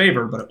 Phoenix was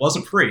favored, but it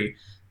wasn't free.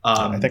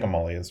 I think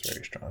Amalia is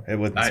very strong. It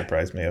wouldn't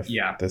surprise me if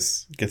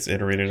this gets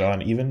iterated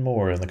on even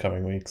more in the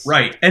coming weeks.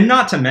 Right. And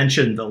not to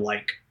mention the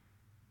like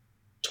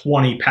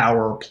 20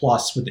 power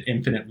plus with the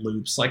infinite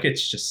loops. Like,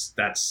 it's just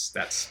that's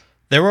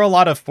there were a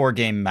lot of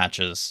 4-game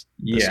matches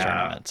this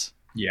tournament.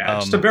 Yeah,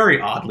 just a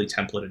very oddly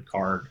templated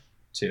card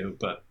too,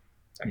 but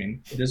I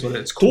mean, it is what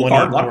it's cool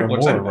card. A lot of people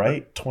more,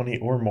 right? 20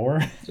 or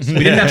more. We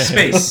didn't have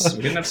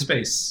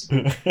space.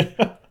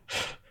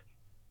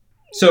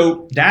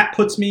 So that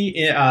puts me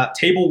in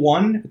table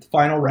 1 at the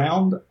final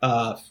round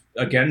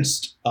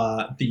against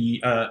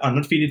the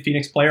undefeated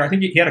Phoenix player. I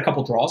think he had a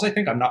couple draws.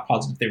 I'm not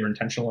positive they were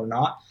intentional or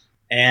not.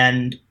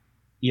 And,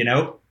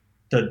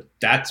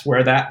 that's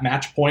where that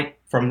match point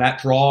from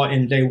that draw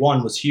in day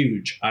 1 was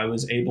huge. I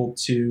was able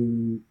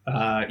to,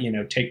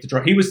 take the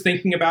draw. He was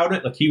thinking about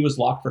it. Like, he was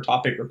locked for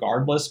top 8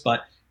 regardless,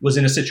 but was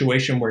in a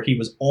situation where he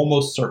was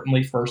almost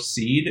certainly first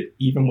seed,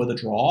 even with a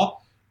draw.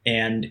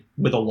 And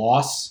with a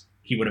loss,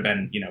 he would have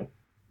been,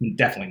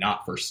 definitely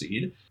not first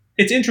seed.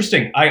 It's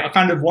interesting. I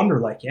kind of wonder,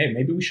 like, hey,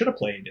 maybe we should have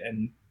played,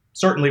 and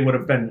certainly would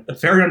have been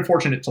very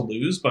unfortunate to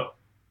lose, but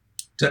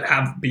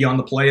to be on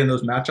the play in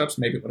those matchups,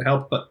 maybe it would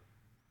help. But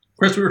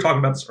Chris, we were talking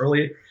about this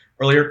earlier.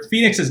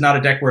 Phoenix is not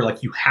a deck where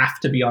like you have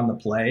to be on the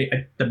play.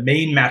 The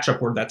main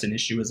matchup where that's an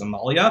issue is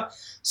Amalia.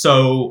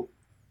 So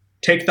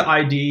take the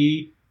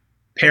ID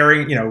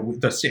pairing,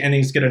 the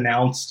standings get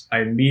announced.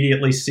 I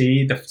immediately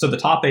see the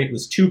top 8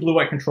 was 2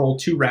 Blue-White Control,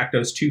 2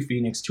 Rakdos, 2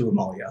 Phoenix, 2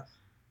 Amalia.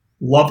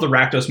 Love the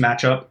Rakdos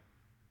matchup.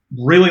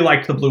 Really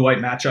liked the Blue-White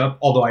matchup,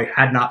 although I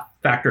had not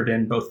factored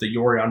in both the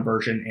Yorion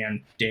version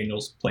and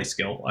Daniel's play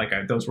skill.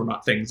 Those were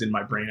not things in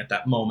my brain at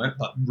that moment,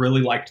 but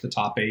really liked the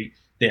top 8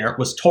 there.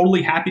 Was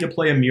totally happy to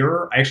play a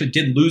mirror. I actually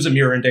did lose a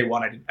mirror in day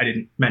 1. I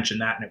didn't mention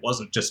that, and it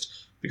wasn't just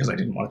because I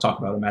didn't want to talk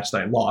about a match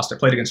that I lost. I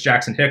played against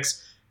Jackson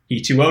Hicks.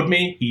 He 2-0'd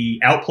me.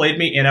 He outplayed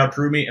me and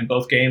outdrew me in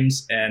both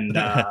games, and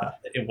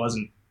it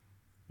wasn't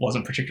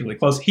particularly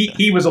close.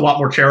 He was a lot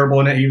more charitable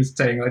in it. He was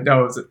saying like,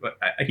 no,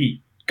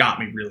 he got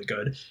me really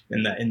good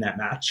in that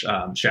match.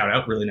 Shout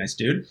out, really nice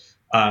dude.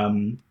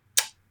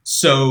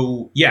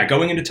 So yeah,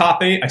 going into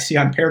top 8, I see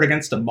I'm paired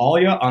against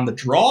Amalia on the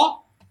draw,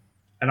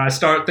 and I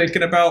start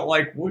thinking about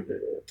like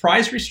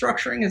prize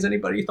restructuring. Has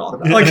anybody thought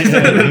about like?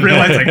 And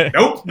realize like,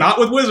 nope, not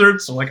with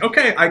Wizards. So like,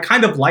 okay, I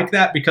kind of like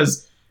that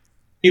because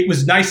it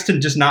was nice to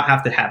just not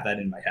have to have that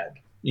in my head.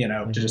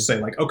 To just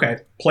say like, okay,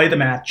 play the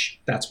match.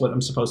 That's what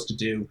I'm supposed to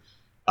do.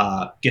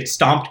 Get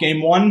stomped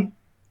game 1,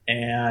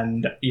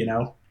 and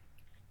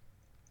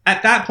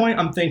at that point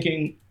I'm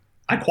thinking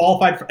I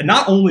qualified for.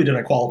 Not only did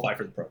I qualify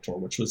for the Pro Tour,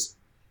 which was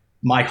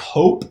my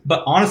hope,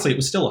 but honestly, it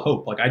was still a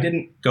hope. Like I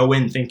didn't go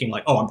in thinking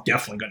like, oh, I'm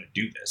definitely going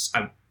to do this.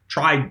 I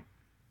tried,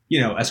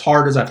 as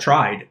hard as I've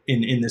tried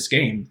in this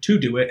game to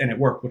do it, and it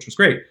worked, which was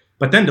great.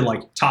 But then to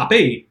like top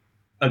 8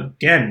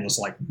 again was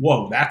like,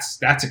 whoa, that's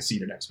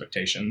exceeded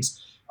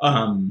expectations.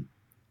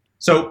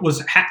 So it was,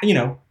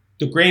 the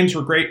games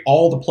were great.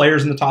 All the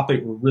players in the top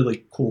 8 were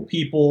really cool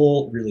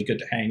people, really good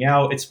to hang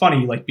out. It's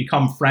funny, you like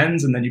become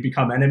friends and then you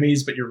become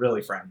enemies, but you're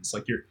really friends.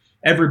 Like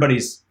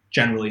everybody's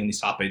generally in these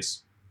top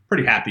 8s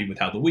pretty happy with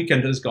how the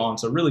weekend has gone.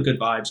 So really good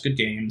vibes, good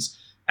games.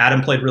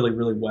 Adam played really,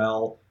 really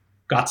well.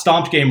 Got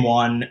stomped game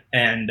 1,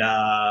 and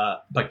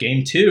but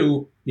game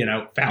 2,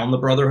 found the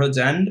Brotherhood's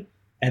End.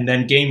 And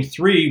then game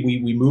 3,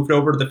 we moved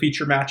over to the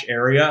feature match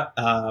area.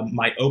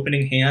 My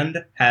opening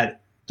hand had,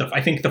 I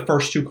think the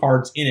first 2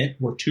 cards in it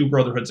were 2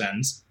 Brotherhood's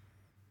Ends,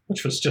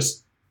 which was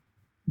just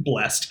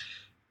blessed.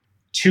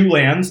 2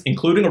 lands,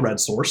 including a red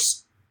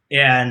source,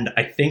 and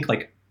I think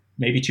like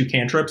maybe 2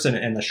 cantrips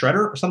and the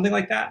Shredder or something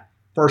like that.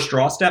 First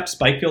draw step,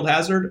 Spikefield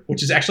Hazard,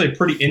 which is actually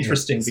pretty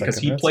interesting because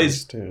he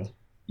plays too.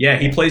 Yeah,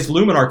 he plays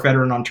Luminarch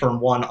Veteran on turn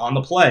 1 on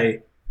the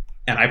play,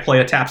 and I play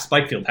a tap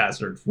Spikefield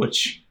Hazard,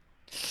 which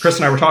Chris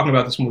and I were talking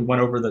about this when we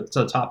went over the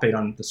top 8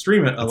 on the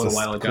stream a little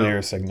while ago.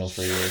 Clear signal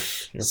for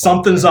your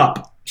something's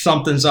up.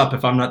 Something's up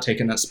if I'm not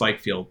taking that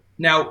Spikefield.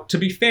 Now, to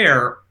be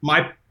fair,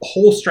 my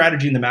whole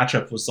strategy in the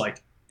matchup was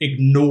like,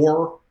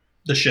 ignore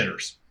the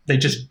shitters. They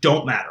just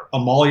don't matter.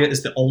 Amalia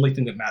is the only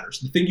thing that matters.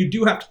 The thing you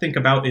do have to think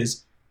about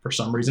is, for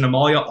some reason,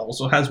 Amalia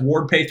also has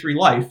ward pay 3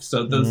 life,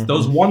 so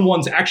those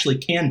 1/1s actually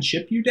can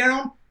chip you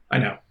down. I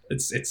know.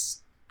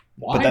 It's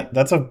why? But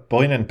that's a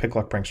Boyne and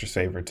Picklock Prankster's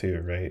favor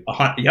too, right?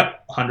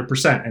 Yep,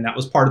 100%. And that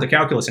was part of the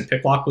calculus. And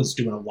Picklock was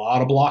doing a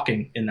lot of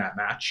blocking in that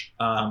match.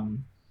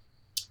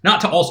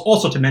 Not to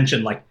also to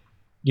mention, like,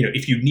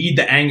 if you need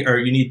the anger, or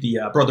you need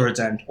the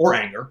Brotherhood's End or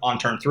anger on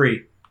turn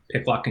 3,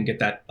 Picklock can get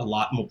that a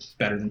lot more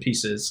better than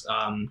pieces.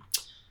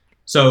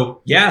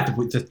 So yeah,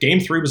 the game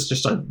 3 was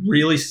just a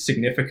really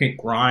significant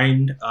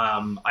grind.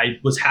 I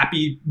was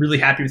really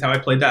happy with how I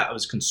played that. I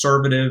was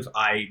conservative.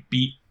 I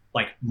beat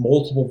like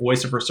multiple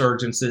Voice of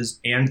Resurgences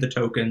and the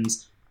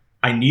tokens.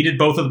 I needed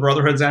both of the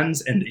Brotherhood's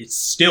Ends, and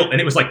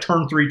it was like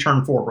turn 3,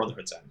 turn 4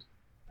 Brotherhood's End.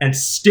 And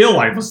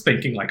still I was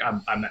thinking like,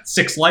 I'm at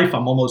 6 life,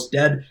 I'm almost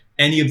dead.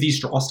 Any of these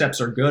draw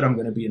steps are good, I'm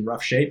going to be in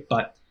rough shape.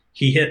 But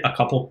he hit a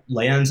couple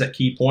lands at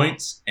key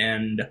points,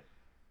 and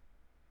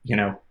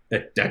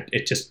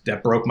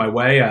that broke my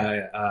way.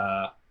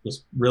 I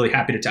was really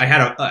happy to.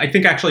 I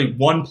think actually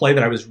one play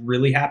that I was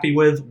really happy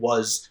with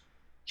was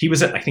he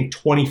was at I think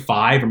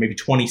 25 or maybe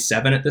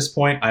 27 at this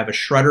point. I have a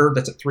Shredder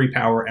that's at 3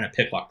 power and a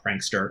Picklock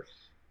Prankster.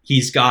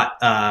 He's got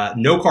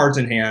no cards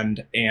in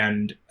hand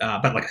and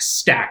but like a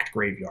stacked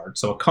graveyard.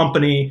 So a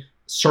company,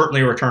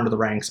 certainly a return to the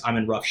ranks. I'm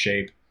in rough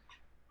shape.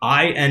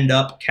 I end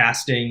up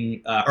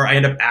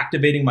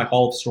activating my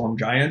Hall of Storm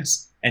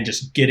Giants and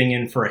just getting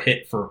in for a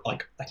hit for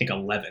like I think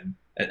 11.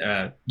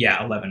 11,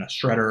 a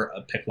Shredder,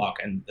 a Picklock,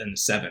 and a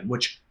 7,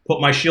 which put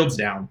my shields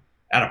down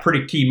at a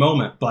pretty key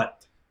moment.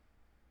 But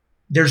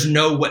there's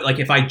no way, like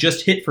if I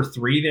just hit for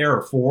 3 there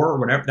or 4 or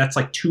whatever, that's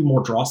like 2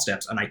 more draw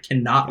steps, and I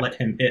cannot let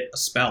him hit a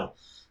spell.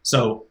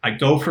 So I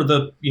go for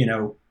the,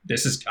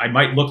 I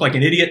might look like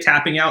an idiot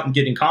tapping out and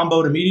getting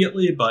comboed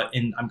immediately, but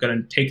I'm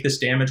going to take this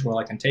damage while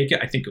I can take it.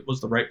 I think it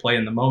was the right play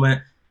in the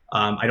moment.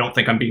 I don't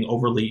think I'm being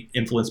overly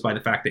influenced by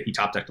the fact that he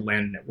top decked a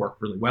land and it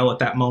worked really well at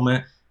that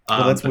moment.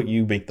 Well, that's what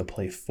you make the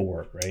play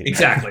for, right?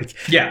 Exactly.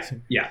 Yeah.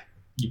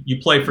 You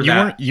play for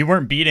that. You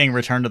weren't beating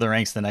Return to the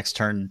Ranks the next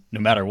turn, no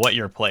matter what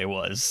your play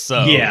was.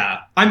 So yeah,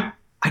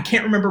 I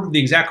can't remember the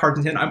exact cards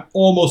in hand. I'm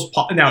almost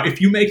now.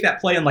 If you make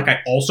that play and like I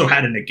also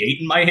had a negate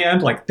in my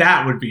hand, like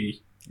that would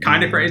be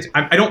kind of crazy.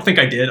 I don't think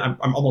I did.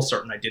 I'm almost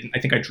certain I didn't. I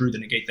think I drew the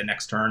negate the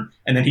next turn,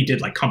 and then he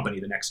did like company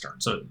the next turn.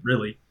 So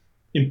really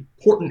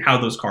important how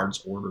those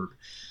cards ordered.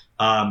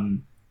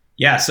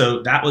 Yeah,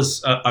 so that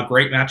was a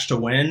great match to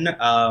win.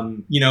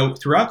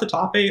 Throughout the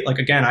top 8, like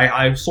again,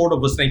 I sort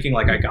of was thinking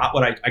like I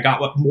got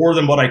what more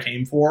than what I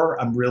came for.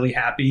 I'm really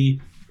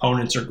happy.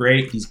 Opponents are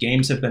great. These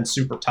games have been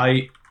super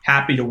tight.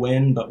 Happy to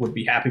win, but would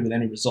be happy with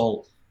any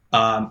result.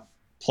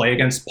 Play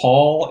against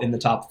Paul in the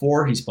top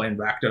 4. He's playing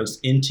Rakdos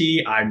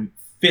Inti. I'm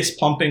fist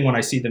pumping when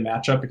I see the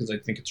matchup because I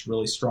think it's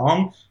really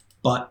strong.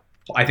 But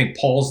I think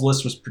Paul's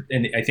list was,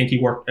 and I think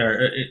he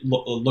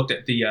looked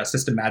at the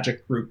System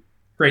Magic group.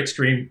 Great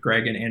stream,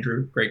 Greg and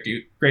Andrew, great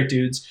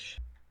dudes.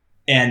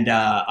 And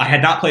I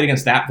had not played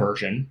against that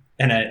version.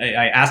 And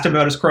I asked him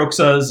about his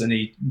Croxas, and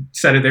he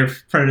said they're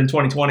printed in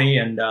 2020,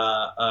 and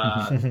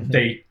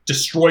they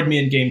destroyed me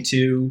in game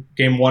 2.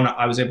 Game 1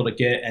 I was able to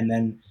get, and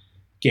then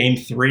game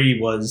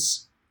 3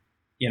 was,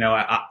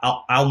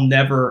 I'll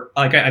never,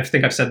 like I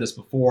think I've said this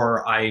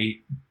before, I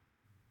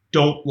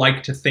don't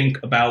like to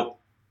think about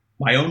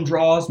my own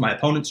draws, my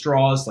opponent's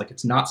draws. Like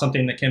it's not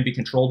something that can be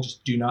controlled.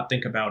 Just do not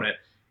think about it.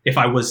 If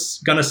I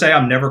was going to say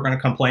I'm never going to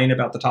complain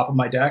about the top of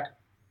my deck,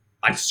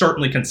 I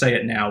certainly can say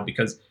it now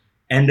because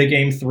end of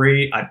game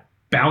 3, I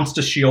bounced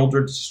a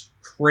Shieldred,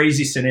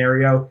 crazy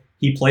scenario.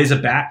 He plays a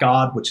Bat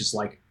God, which is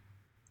like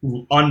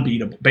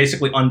unbeatable,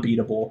 basically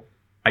unbeatable.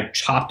 I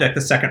top deck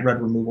the second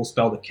red removal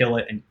spell to kill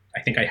it, and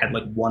I think I had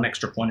like 1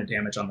 extra point of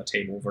damage on the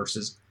table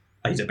versus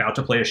he's about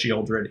to play a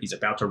Shieldred, he's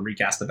about to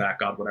recast the Bat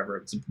God, whatever.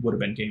 It would have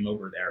been game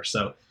over there.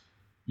 So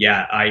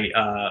yeah,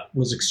 I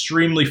was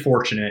extremely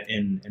fortunate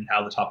in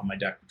how the top of my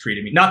deck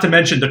treated me. Not to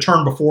mention the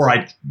turn before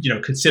I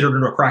considered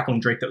it a Crackling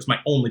Drake. That was my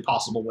only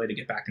possible way to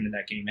get back into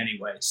that game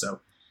anyway.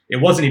 So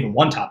it wasn't even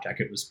 1 top deck.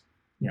 It was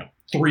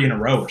 3 in a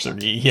row or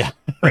something. Yeah,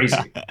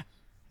 crazy.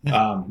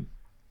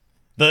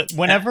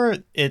 Whenever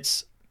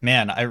it's,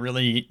 man, I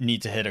really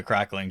need to hit a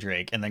Crackling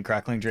Drake, and then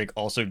Crackling Drake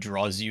also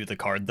draws you the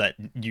card that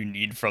you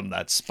need from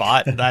that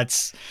spot.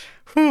 That's,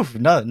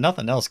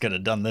 nothing else could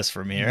have done this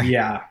from here.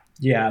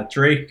 Yeah,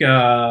 Drake.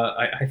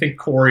 I think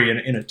Corey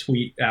in a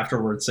tweet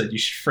afterwards said you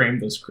should frame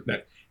those.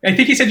 I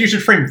think he said you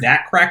should frame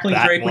that Crackling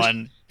Drake.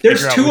 One.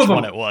 There's 2 of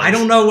them. I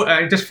don't know.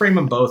 I just frame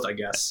them both, I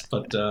guess.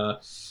 But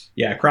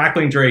yeah,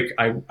 Crackling Drake.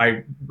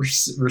 I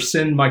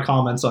rescind my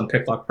comments on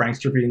Picklock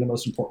Prankster being the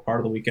most important part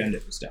of the weekend.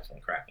 It was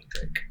definitely Crackling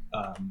Drake.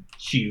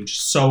 Huge,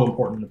 so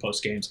important in the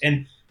post games,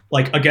 and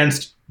like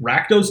against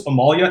Rakdos,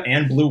 Amalia,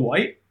 and Blue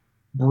White,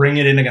 bring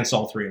it in against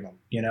all 3 of them.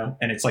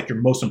 And it's like your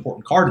most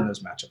important card in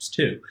those matchups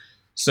too.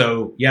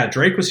 So yeah,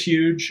 Drake was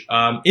huge.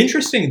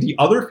 Interesting. The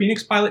other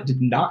Phoenix pilot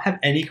did not have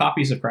any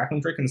copies of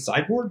Crackling Drake in the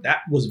sideboard. That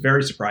was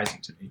very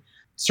surprising to me.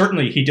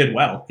 Certainly he did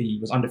well. He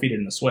was undefeated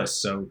in the Swiss,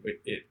 so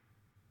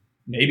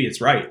maybe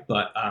it's right.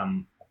 But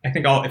I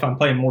think if I'm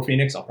playing more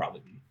Phoenix, I'll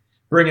probably be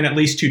bringing at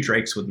least 2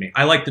 Drakes with me.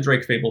 I like the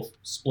Drake Fable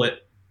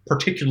split,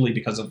 particularly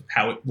because of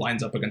how it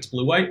lines up against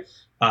Blue White.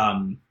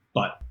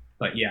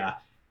 But yeah.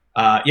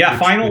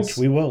 Finals. Which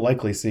we will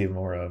likely see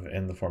more of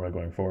in the format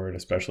going forward,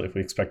 especially if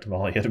we expect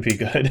Amalia to be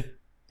good.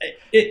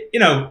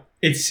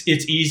 It's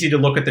easy to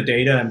look at the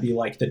data and be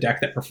like, the deck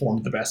that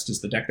performed the best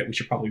is the deck that we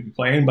should probably be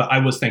playing. But I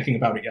was thinking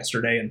about it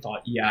yesterday and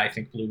thought, yeah, I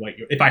think Blue White.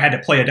 If I had to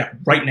play a deck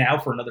right now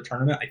for another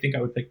tournament, I think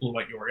I would pick Blue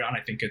White Yorion.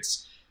 I think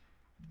it's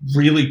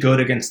really good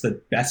against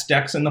the best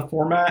decks in the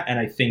format, and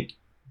I think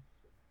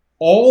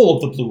all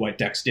of the Blue White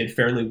decks did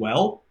fairly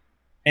well.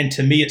 And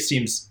to me, it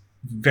seems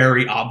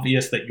very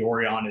obvious that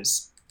Yorion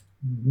is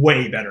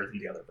way better than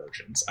the other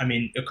versions. I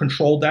mean, a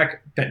control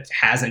deck that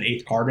has an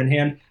 8th card in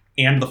hand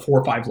and the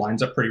 4/5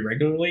 lines up pretty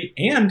regularly,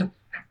 and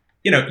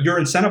you're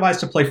incentivized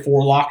to play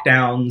 4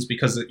 lockdowns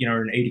because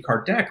you're an 80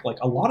 card deck. Like,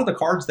 a lot of the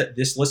cards that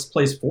this list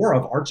plays 4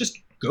 of are just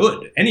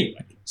good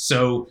anyway.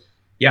 So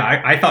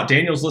yeah, I thought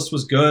Daniel's list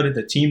was good.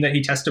 The team that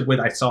he tested with,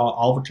 I saw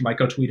Oliver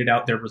Tomiko tweeted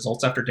out their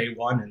results after day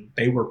 1, and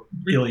they were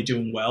really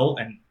doing well,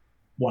 and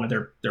one of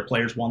their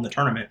players won the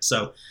tournament.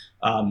 So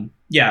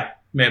yeah,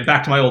 man,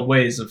 back to my old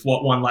ways of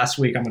what won last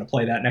week. I'm going to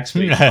play that next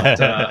week.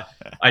 But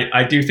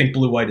I do think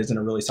Blue White is in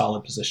a really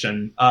solid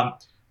position.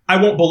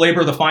 I won't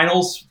belabor the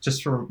finals,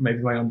 just for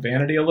maybe my own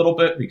vanity a little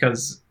bit,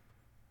 because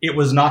it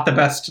was not the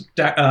best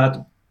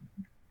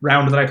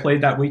round that I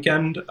played that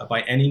weekend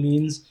by any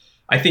means.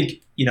 I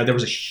think there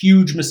was a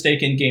huge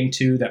mistake in game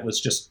 2 that was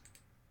just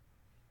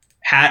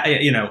had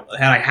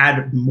I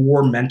had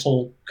more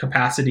mental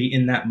capacity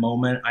in that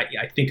moment.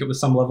 I think it was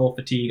some level of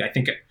fatigue. I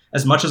think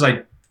as much as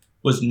I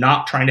was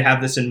not trying to have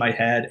this in my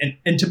head.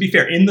 And to be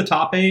fair, in the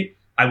top 8,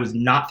 I was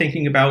not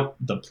thinking about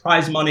the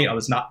prize money. I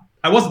wasn't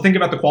thinking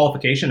about the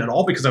qualification at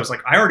all, because I was like,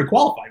 I already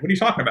qualified. What are you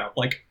talking about?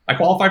 Like, I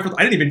qualified for,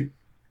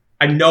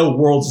 I know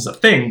Worlds is a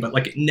thing, but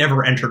like, it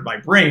never entered my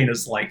brain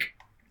as like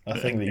a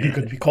thing that you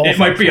could be qualified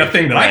for. It might be for. A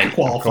thing that I could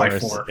qualify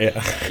for.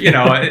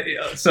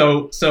 Yeah.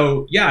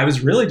 So yeah, I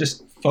was really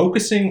just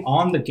focusing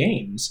on the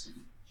games.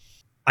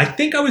 I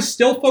think I was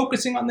still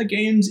focusing on the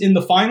games in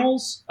the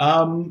finals.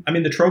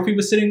 The trophy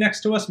was sitting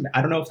next to us.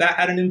 I don't know if that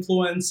had an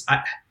influence.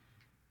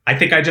 I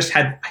think I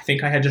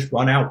had just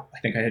run out. I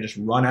think I had just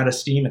run out of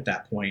steam at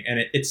that point.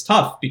 And it's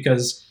tough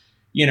because,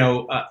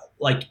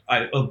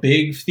 a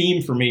big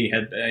theme for me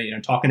had,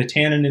 talking to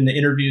Tannen in the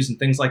interviews and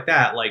things like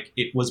that, like,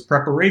 it was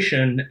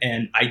preparation.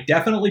 And I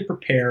definitely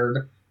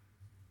prepared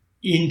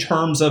in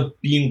terms of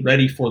being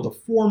ready for the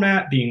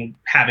format,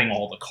 having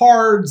all the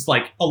cards,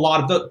 like a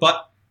lot of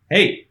but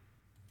hey,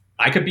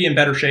 I could be in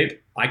better shape.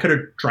 I could have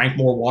drank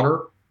more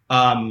water.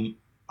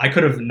 I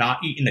could have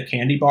not eaten a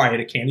candy bar. I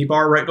had a candy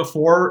bar right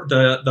before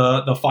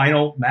the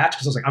final match,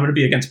 because I was like, I'm going to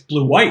be against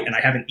Blue White, and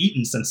I haven't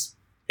eaten since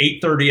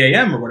 8:30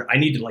 a.m. or what. I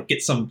need to like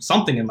get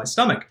something in my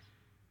stomach.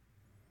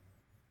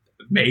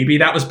 Maybe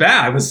that was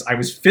bad. I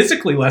was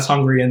physically less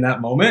hungry in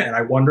that moment, and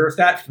I wonder if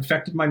that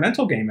affected my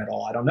mental game at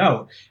all. I don't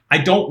know. I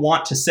don't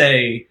want to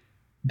say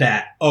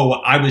that,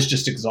 I was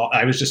just exhausted,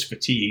 I was just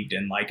fatigued,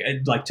 and like,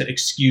 I'd like to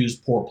excuse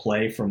poor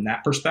play from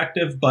that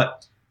perspective,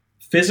 but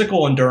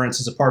physical endurance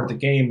is a part of the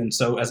game. And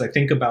so as I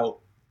think about,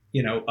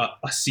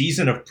 a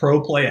season of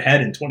pro play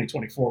ahead in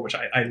 2024, which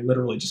I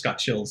literally just got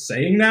chills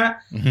saying that,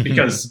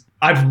 because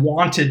I've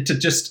wanted to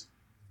just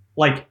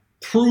like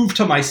prove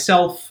to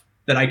myself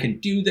that I can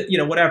do that,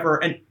 whatever.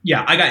 And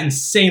yeah, I got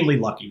insanely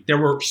lucky. There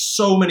were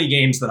so many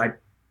games that I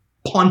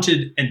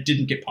punted and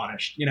didn't get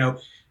punished.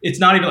 It's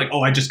not even like,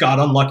 I just got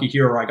unlucky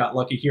here or I got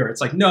lucky here.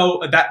 It's like,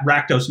 no, that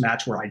Rakdos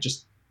match where I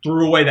just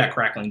threw away that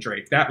Crackling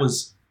Drake,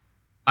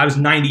 I was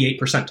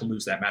 98% to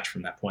lose that match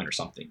from that point or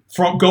something.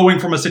 From going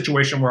from a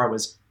situation where I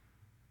was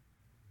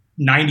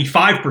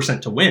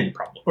 95% to win,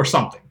 probably, or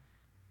something.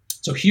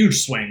 So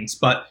huge swings.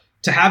 But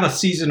to have a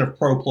season of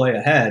pro play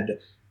ahead,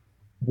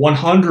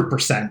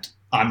 100%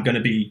 I'm going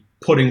to be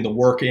putting the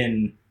work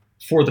in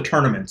for the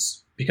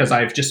tournaments, because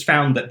I've just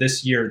found that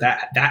this year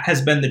that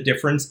has been the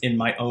difference in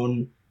my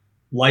own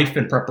life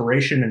and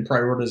preparation and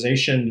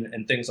prioritization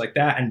and things like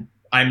that. And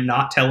I'm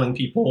not telling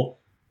people,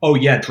 oh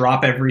yeah,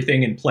 drop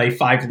everything and play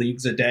 5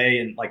 leagues a day.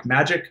 And like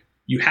Magic,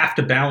 you have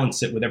to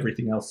balance it with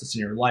everything else that's in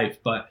your life.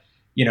 But,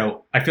 you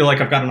know, I feel like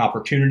I've got an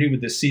opportunity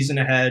with this season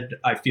ahead.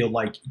 I feel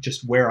like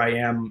just where I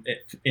am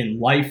in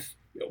life,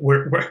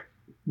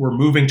 we're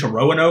moving to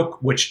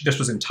Roanoke, which this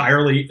was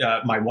entirely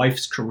my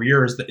wife's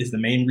career is the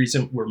main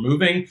reason we're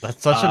moving.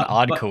 That's such an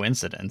odd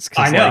coincidence.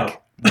 I know.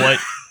 Like,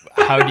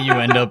 how do you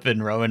end up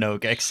in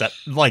Roanoke except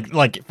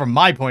like from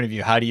my point of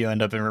view, how do you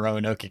end up in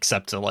Roanoke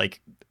except to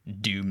like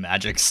do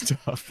Magic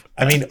stuff?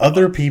 I mean,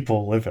 other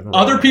people live in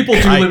Roanoke. Other people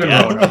do live in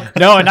Roanoke.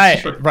 No,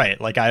 and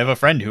right. Like I have a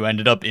friend who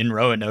ended up in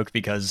Roanoke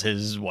because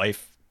his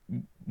wife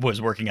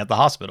was working at the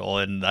hospital,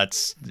 and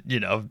that's,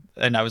 you know,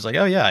 and I was like,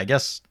 oh yeah, I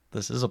guess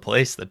this is a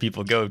place that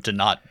people go to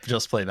not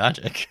just play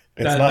Magic.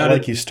 It's not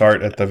like you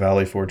start at the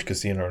Valley Forge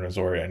Casino in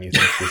Astoria and you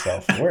think to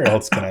yourself, where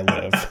else can I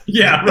live?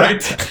 Yeah,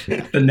 right.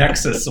 The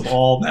nexus of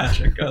all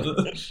Magic.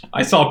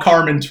 I saw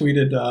Carmen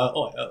tweeted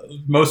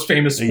most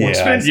famous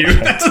sports venue.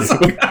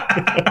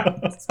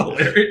 That's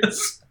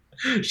hilarious.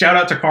 Shout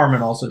out to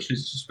Carmen also.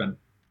 She's just been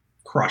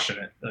crushing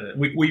it.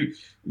 We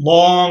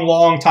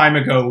long time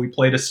ago, we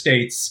played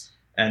Estates,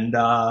 and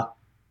I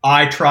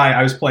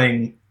was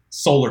playing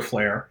Solar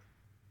Flare.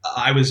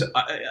 I was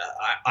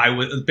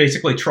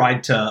basically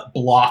tried to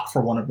block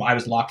for I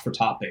was locked for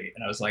top 8,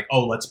 and I was like,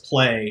 oh, let's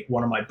play.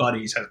 One of my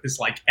buddies is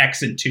like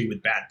X and 2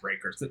 with bad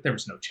breakers. There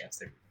was no chance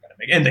they were going to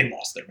make it, and they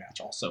lost their match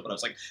also. But I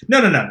was like, no,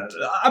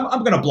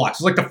 I'm going to block.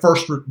 So it was like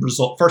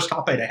the first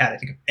top 8 I had, I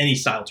think, of any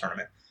style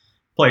tournament.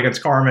 Play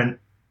against Carmen,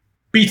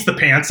 beats the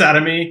pants out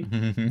of me,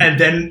 and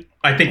then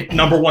I think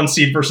number 1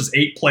 seed versus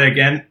 8 play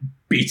again,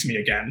 beats me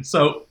again.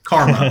 So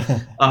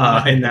karma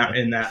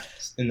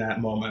in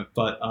that moment.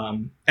 But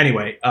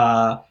anyway,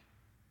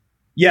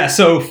 yeah,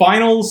 so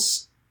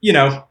finals, you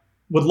know,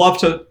 would love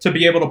to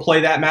be able to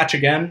play that match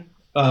again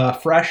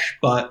fresh.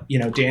 But, you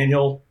know,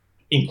 Daniel,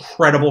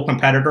 incredible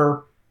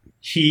competitor.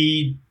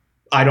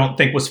 I don't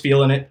think was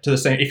feeling it to the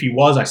same. If he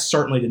was, I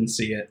certainly didn't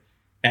see it.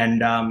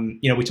 And,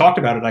 you know, we talked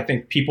about it. I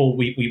think people,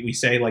 we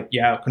say like,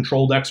 yeah,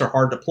 control decks are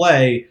hard to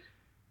play.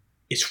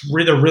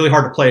 They're really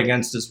hard to play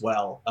against as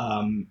well.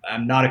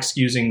 I'm not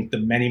excusing the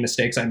many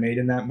mistakes I made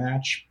in that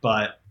match,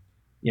 but,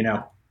 you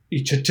know,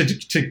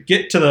 to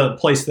get to the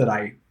place that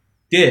I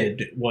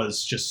did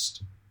was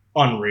just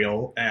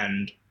unreal.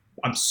 And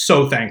I'm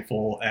so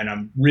thankful, and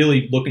I'm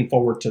really looking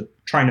forward to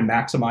trying to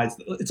maximize.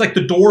 It's like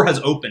the door has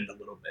opened a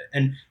little bit.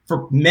 And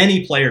for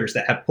many players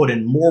that have put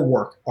in more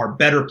work, are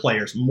better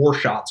players, more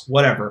shots,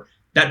 whatever,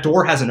 that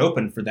door hasn't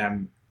opened for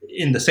them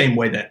in the same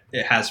way that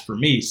it has for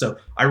me. So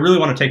I really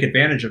want to take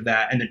advantage of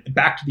that. And then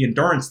back to the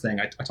endurance thing,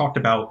 I talked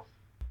about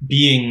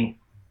being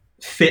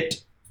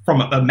fit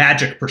from a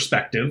Magic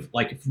perspective,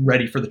 like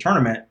ready for the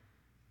tournament.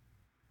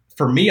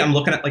 For me, I'm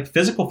looking at like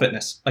physical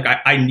fitness. Like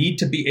I need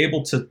to be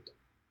able to,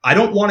 I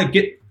don't want to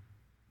get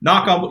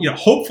knock on, you know,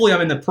 hopefully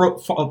I'm in the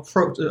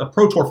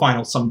pro tour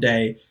finals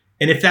someday.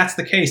 And if that's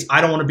the case,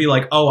 I don't want to be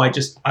like, oh,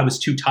 I was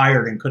too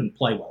tired and couldn't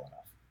play well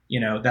enough.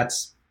 You know,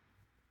 that's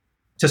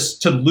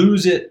to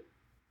lose it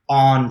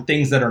on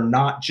things that are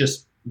not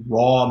just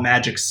raw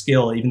Magic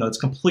skill, even though it's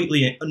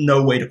completely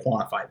no way to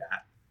quantify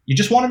that. You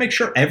just want to make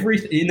sure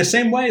everything, in the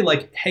same way,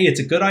 like, hey, it's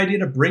a good idea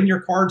to bring your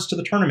cards to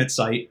the tournament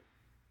site.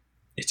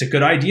 It's a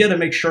good idea to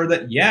make sure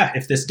that, yeah,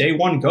 if this day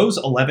one goes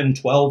 11,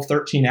 12,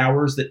 13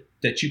 hours,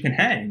 that you can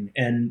hang.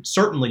 And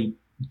certainly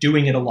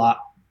doing it a lot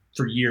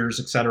for years,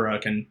 et cetera,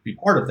 can be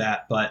part of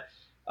that. But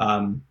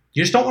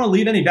you just don't want to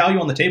leave any value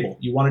on the table.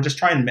 You want to just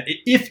try and,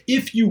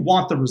 if you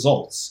want the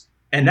results,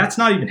 and that's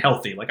not even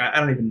healthy. Like, I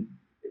don't even,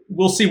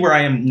 we'll see where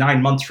I am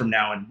 9 months from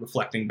now and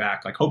reflecting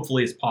back. Like,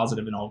 hopefully it's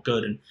positive and all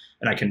good. And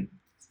I can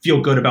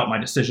feel good about my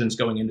decisions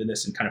going into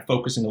this and kind of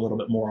focusing a little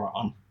bit more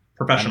on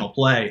professional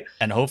play.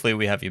 And hopefully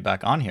we have you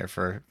back on here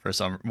for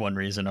one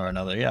reason or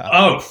another. Yeah.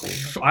 Oh,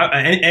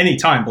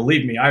 anytime.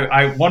 Believe me.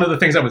 I one of the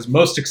things I was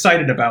most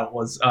excited about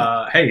was,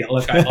 hey,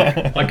 look,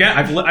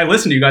 I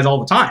listen to you guys all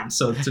the time.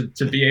 So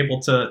to be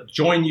able to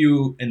join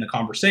you in the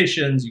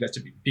conversations, you guys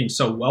being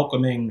so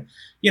welcoming,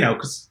 you know,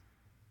 because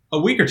a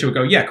week or two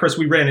ago, yeah, Chris,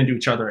 we ran into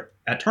each other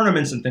at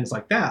tournaments and things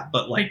like that.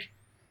 But like,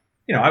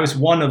 you know, I was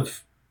one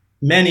of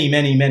many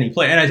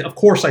players. And of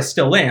course I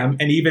still am.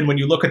 And even when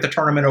you look at the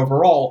tournament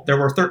overall, there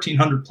were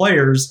 1,300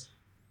 players.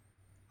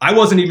 I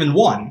wasn't even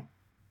one,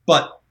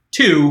 but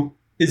 2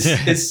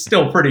 is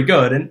still pretty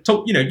good. And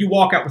so, you know, you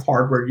walk out with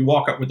hardware, you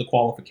walk out with the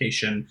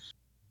qualification.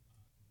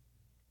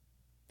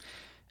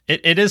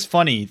 It is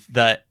funny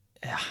that,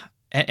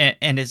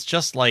 and it's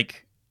just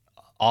like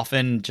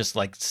often just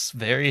like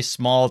very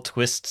small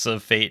twists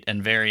of fate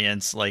and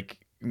variance. Like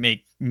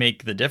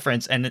make the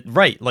difference. And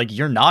right, like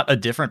you're not a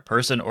different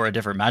person or a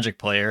different Magic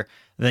player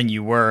than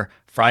you were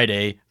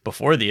Friday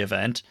before the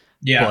event.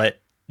 Yeah.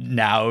 But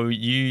now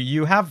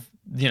you have,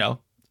 you know,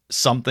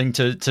 something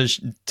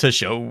to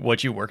show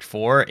what you worked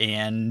for,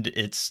 and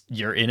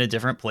you're in a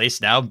different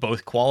place now,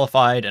 both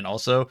qualified and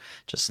also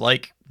just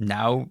like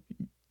now,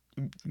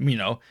 you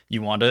know,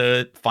 you want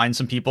to find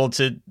some people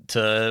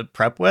to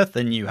prep with,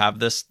 and you have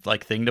this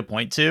like thing to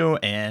point to,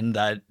 and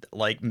that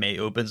like may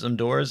open some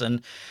doors.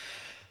 And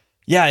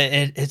yeah,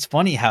 it's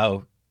funny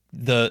how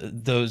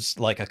those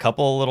like a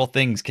couple little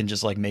things can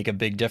just like make a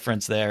big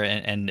difference there,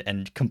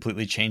 and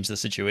completely change the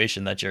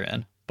situation that you're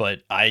in.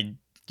 But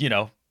you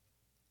know,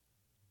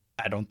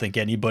 I don't think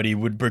anybody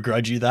would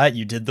begrudge you that.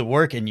 You did the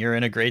work and you're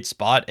in a great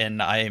spot,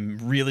 and I am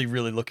really,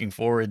 really looking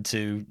forward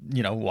to,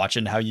 you know,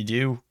 watching how you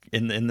do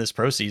in this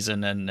pro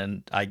season,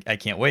 and I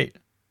can't wait.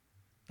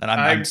 And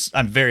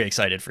I'm very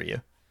excited for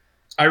you.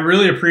 I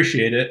really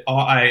appreciate it.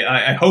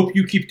 I hope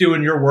you keep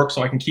doing your work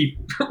so I can keep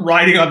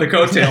riding on the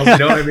coattails. You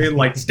know what I mean?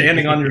 Like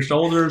standing on your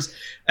shoulders.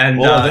 And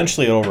well,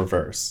 eventually it'll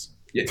reverse.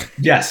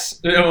 Yes.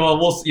 Well,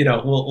 we'll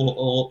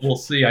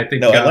see. I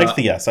think. No, I like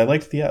the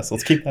yes.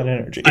 Let's keep that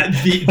energy.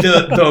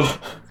 The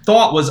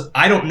thought was,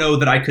 I don't know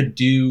that I could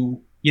do.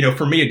 You know,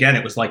 for me again,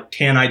 it was like,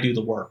 can I do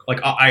the work?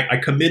 Like I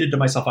committed to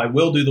myself, I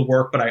will do the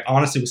work, but I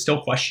honestly was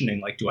still questioning,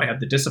 like, do I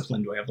have the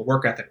discipline? Do I have the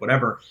work ethic?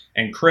 Whatever.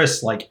 And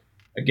Chris, like,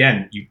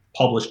 again, you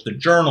published the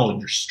journal and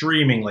you're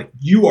streaming, like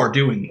you are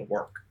doing the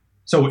work.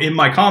 So in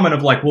my comment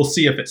of like, we'll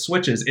see if it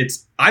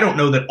switches, I don't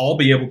know that I'll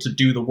be able to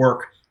do the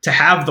work to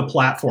have the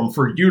platform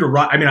for you to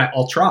run. I mean,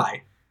 I'll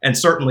try. And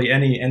certainly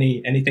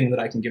anything that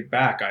I can give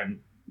back,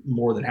 I'm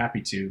more than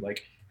happy to.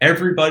 Like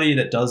everybody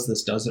that does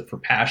this does it for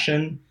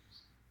passion.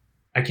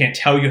 I can't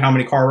tell you how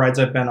many car rides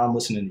I've been on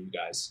listening to you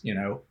guys, you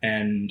know,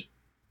 and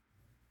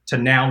to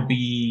now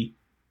be,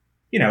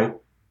 you know,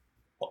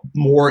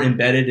 more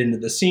embedded into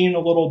the scene a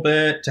little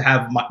bit, to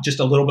have just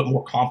a little bit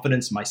more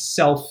confidence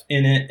myself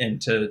in it, and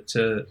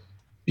to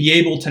be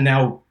able to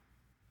now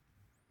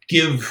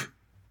give,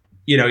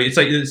 you know, it's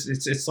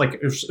like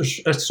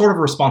a sort of a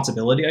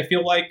responsibility. I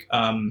feel like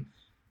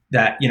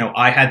that, you know,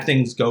 I had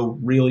things go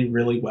really,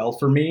 really well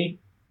for me.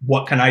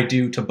 What can I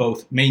do to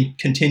both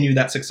continue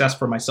that success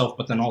for myself,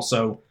 but then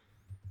also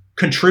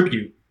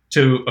contribute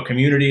to a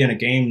community and a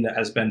game that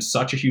has been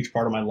such a huge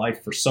part of my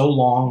life for so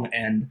long?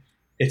 And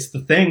it's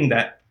the thing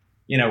that,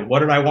 you know,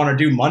 what did I want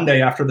to do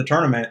Monday after the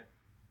tournament?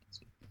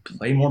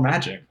 Play more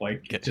Magic.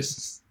 Like,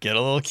 just get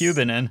a little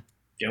Cuban in.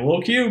 Get a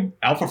little cube.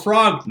 Alpha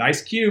Frog.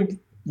 Nice cube.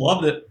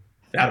 Loved it.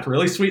 Had a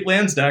really sweet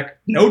lands deck.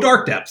 No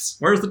Dark Depths.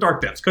 Where's the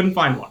Dark Depths? Couldn't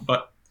find one,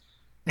 but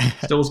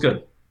still was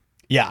good.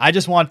 Yeah, I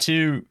just want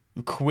to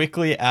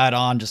quickly add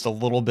on just a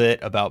little bit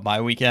about my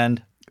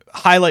weekend.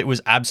 Highlight was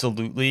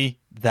absolutely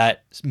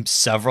that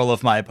several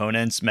of my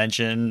opponents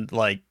mentioned,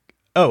 like,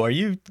 oh, are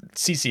you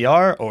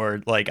CCR?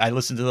 Or like, I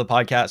listened to the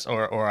podcast,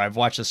 or I've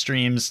watched the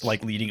streams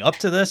like leading up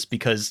to this,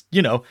 because,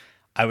 you know,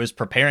 I was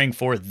preparing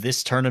for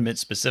this tournament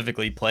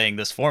specifically, playing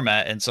this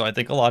format. And so I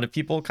think a lot of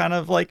people kind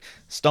of like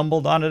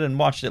stumbled on it and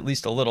watched at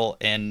least a little.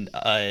 And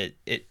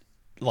it,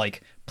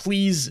 like,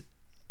 please,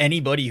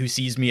 anybody who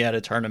sees me at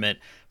a tournament,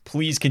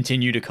 please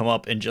continue to come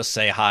up and just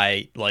say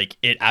hi. Like,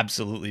 it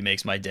absolutely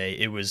makes my day.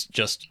 It was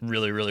just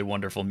really, really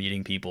wonderful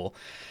meeting people,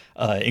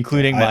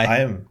 including I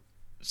am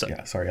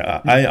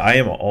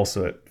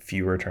also at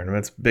fewer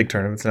big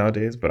tournaments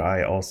nowadays, but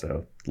I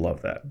also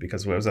love that,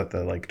 because I was at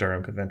the like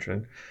Durham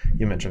convention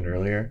you mentioned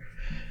earlier.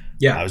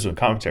 Yeah, I was doing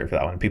commentary for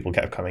that one. People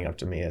kept coming up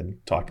to me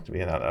and talking to me,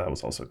 and that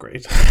was also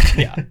great.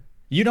 Yeah,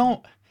 you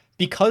don't,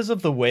 because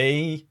of the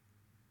way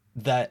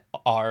that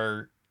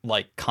our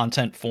like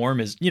content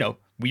form is, you know,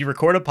 we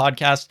record a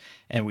podcast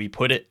and we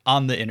put it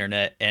on the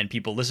internet, and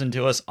people listen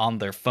to us on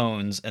their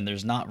phones, and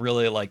there's not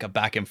really like a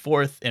back and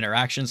forth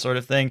interaction sort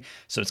of thing.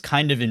 So it's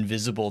kind of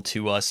invisible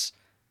to us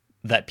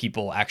that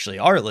people actually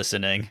are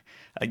listening.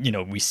 You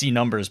know, we see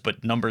numbers,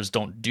 but numbers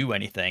don't do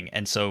anything.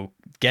 And so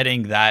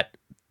getting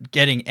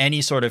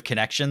any sort of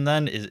connection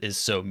then is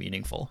so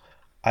meaningful.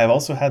 I've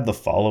also had the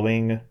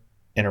following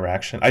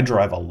interaction. I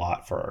drive a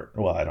lot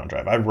I don't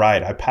drive. I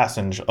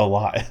passenge a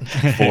lot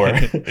for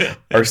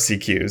our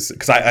CQs,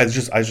 because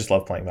I just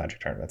love playing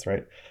Magic tournaments,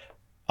 right?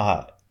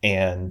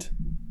 And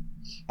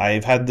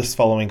I've had this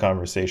following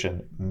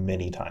conversation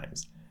many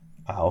times.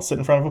 I'll sit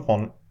in front of an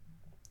opponent,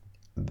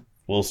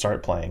 we'll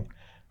start playing,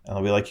 and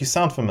they'll be like, you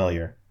sound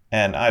familiar.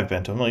 And I've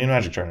been to a million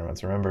Magic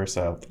tournaments, remember?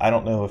 So I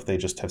don't know if they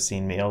just have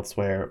seen me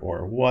elsewhere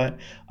or what.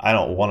 I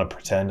don't want to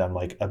pretend I'm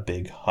like a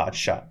big hot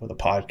shot with a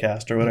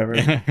podcast or whatever.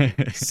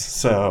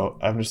 So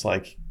I'm just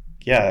like,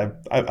 yeah,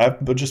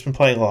 I've just been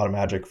playing a lot of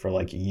Magic for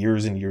like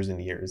years and years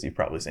and years. You've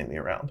probably seen me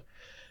around.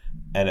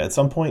 And at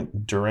some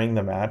point during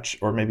the match,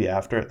 or maybe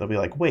after it, they'll be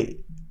like,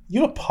 wait,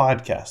 you have a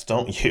podcast,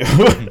 don't you?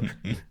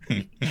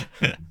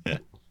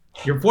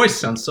 Your voice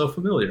sounds so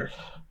familiar.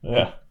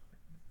 Yeah.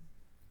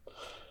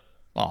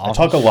 Aww. I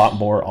talk a lot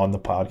more on the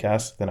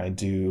podcast than I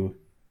do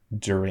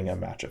during a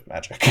match of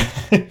Magic.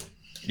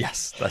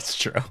 Yes, that's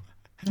true.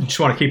 You just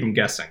want to keep them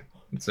guessing.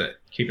 That's it.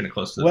 Keeping it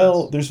close to the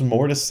Well, vest. there's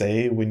more to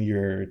say when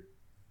your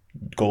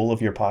goal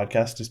of your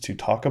podcast is to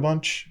talk a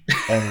bunch,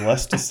 and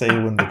less to say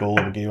when the goal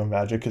of a game of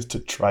Magic is to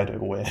try to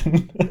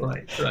win.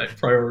 Right.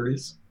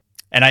 Priorities.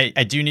 And I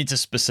do need to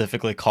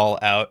specifically call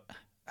out,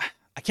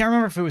 I can't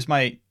remember if it was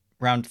my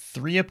round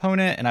 3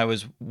 opponent and I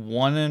was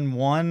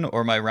 1-1,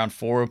 or my round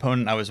 4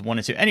 opponent I was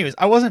 1-2. Anyways,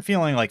 I wasn't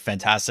feeling like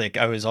fantastic.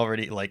 I was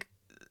already like,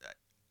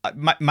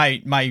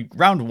 my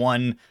round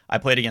 1 I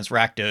played against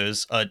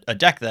Rakdos, a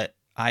deck that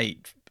I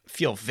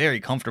feel very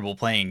comfortable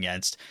playing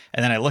against.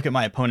 And then I look at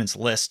my opponent's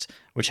list,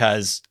 which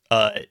has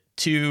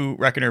 2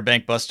 Reckoner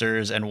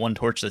Bankbusters and 1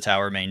 Torch the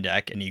Tower main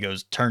deck, and he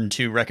goes turn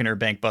 2 Reckoner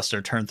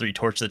Bankbuster, turn 3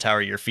 Torch the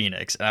Tower, your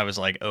Phoenix. And I was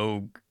like,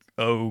 oh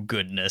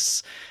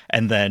goodness.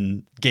 And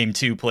then game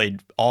 2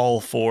 played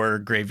all 4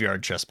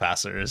 Graveyard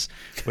Trespassers,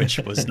 which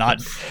was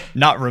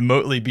not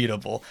remotely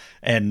beatable.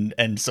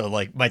 And so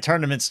like my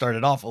tournament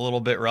started off a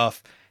little bit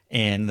rough,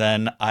 and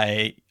then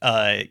I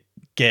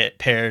get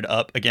paired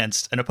up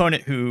against an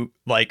opponent who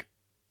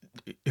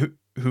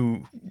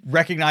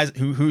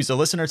who's a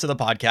listener to the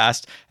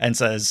podcast and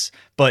says,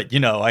 but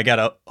I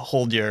gotta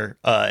hold your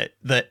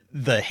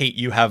the hate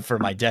you have for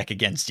my deck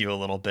against you a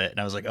little bit. And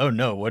I was like, oh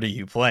no, what are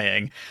you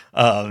playing?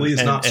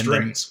 Please, not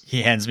strings.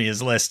 He hands me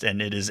his list,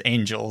 and it is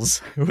Angels,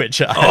 which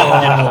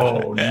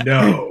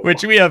no,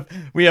 which we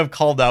have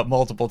called out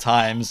multiple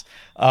times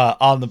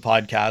on the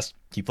podcast.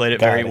 He played it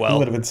very well. He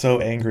would have been so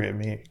angry at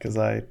me because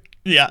I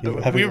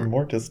have even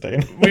more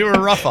disdain. We were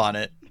rough on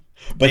it.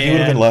 But he would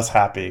have been less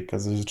happy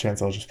because there's a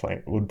chance I was just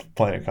playing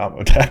a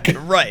combo deck.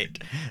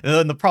 Right.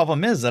 And the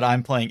problem is that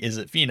I'm playing Is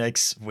It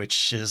Phoenix,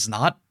 which is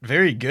not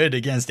very good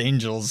against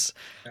Angels.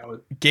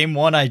 Game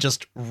 1, I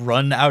just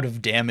run out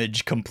of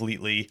damage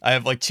completely. I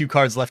have like 2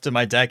 cards left in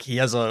my deck. He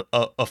has a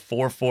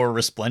 4/4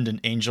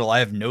 Resplendent Angel. I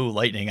have no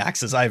Lightning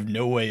Axes. I have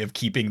no way of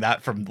keeping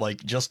that from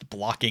like just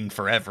blocking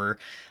forever.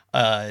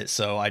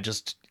 So I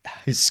just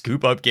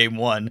scoop up game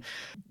 1.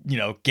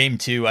 Game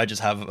 2, I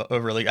just have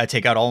I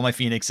take out all my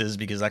Phoenixes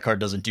because that card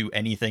doesn't do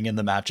anything in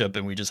the matchup,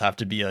 and we just have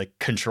to be a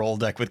control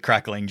deck with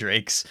Crackling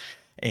Drakes.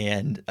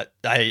 And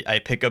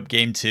I pick up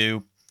game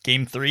 2.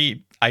 Game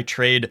 3, I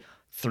trade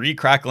 3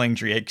 Crackling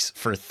Drakes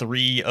for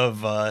 3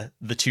 of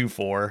the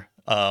 2/4.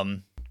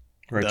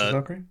 Righteous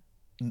Valkyrie?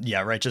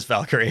 Yeah, Righteous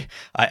Valkyrie.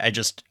 I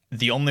just,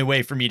 the only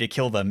way for me to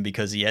kill them,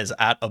 because he has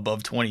at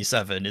above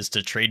 27, is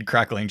to trade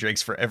Crackling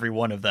Drakes for every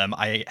one of them.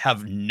 I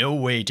have no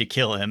way to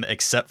kill him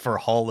except for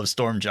Hall of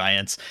Storm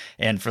Giants.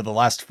 And for the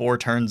last 4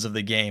 turns of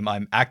the game,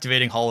 I'm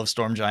activating Hall of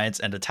Storm Giants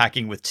and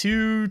attacking with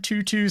 2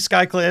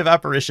 Skyclave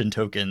Apparition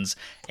tokens,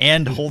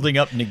 and holding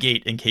up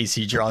Negate in case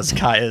he draws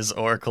Kaya's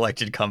or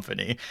Collected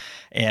Company.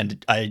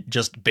 And I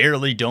just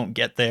barely don't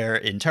get there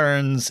in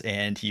turns,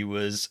 and he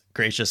was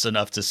gracious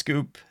enough to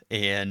scoop,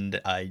 and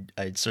I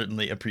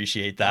certainly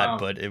appreciate that. Wow.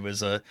 But it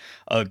was a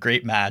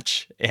great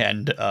match,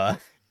 and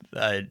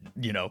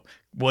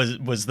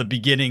was the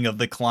beginning of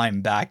the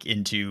climb back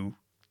into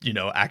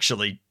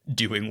actually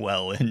doing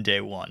well in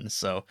day 1.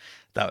 So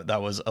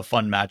that was a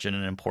fun match and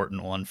an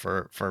important one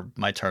for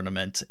my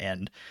tournament,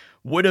 and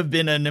would have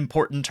been an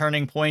important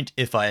turning point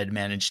if I had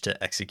managed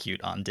to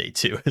execute on day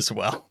 2 as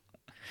well.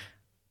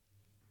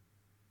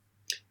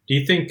 Do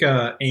you think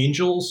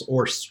Angels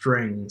or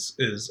Strings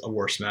is a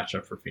worse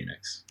matchup for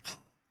Phoenix?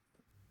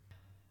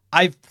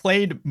 I've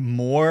played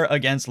more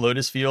against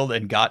Lotus Field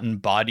and gotten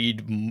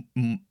bodied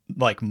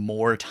like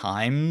more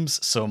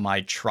times, so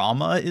my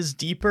trauma is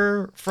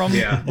deeper from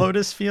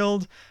Lotus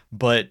Field.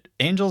 But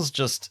Angels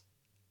just...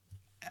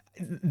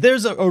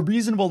 There's a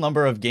reasonable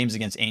number of games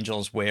against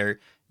Angels where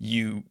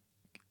you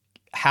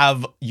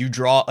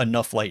draw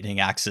enough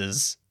Lightning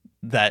Axes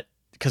that...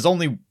 Because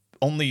only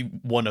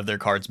one of their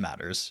cards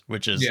matters,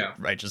 which is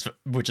Righteous,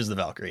 which is the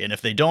Valkyrie. And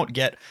if they don't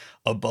get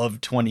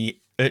above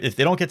 20, if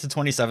they don't get to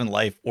 27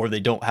 life, or they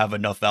don't have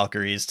enough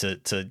Valkyries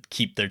to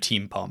keep their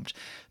team pumped,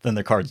 then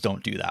their cards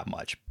don't do that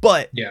much.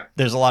 But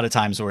there's a lot of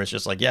times where it's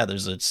just like,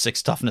 there's a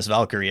 6 toughness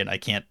Valkyrie and I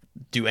can't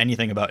do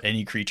anything about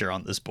any creature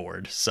on this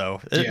board.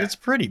 So it's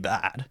pretty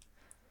bad.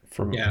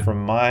 From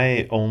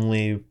my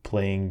only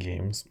watching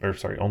games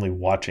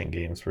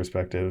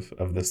perspective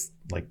of this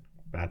like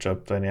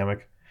matchup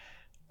dynamic,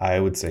 I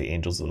would say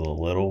Angels is a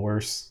little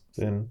worse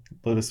than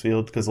Lotus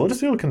Field, because Lotus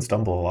Field can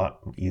stumble a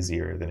lot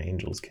easier than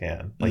Angels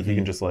can. Like you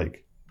can just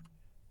like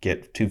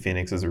get 2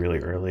 Phoenixes really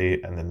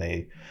early, and then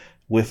they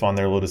whiff on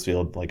their Lotus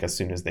Field like as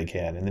soon as they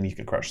can, and then you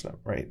can crush them,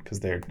 right? Because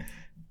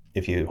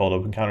if you hold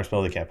open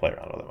counterspell, they can't play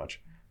around all that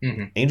much.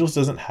 Mm-hmm. Angels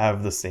doesn't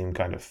have the same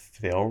kind of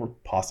fail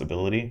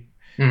possibility,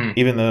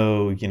 even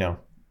though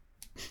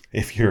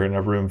if you're in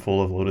a room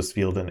full of Lotus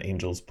Field and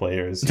Angels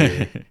players,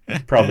 you're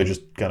probably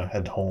just gonna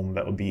head home.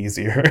 That would be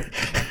easier.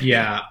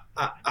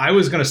 I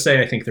was gonna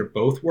say I think they're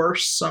both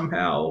worse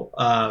somehow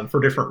for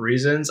different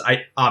reasons.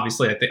 I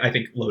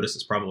think Lotus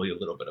is probably a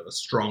little bit of a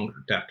stronger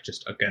deck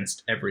just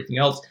against everything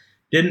else.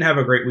 Didn't have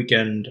a great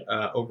weekend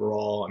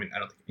overall. I mean, I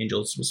don't think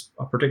Angels was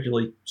a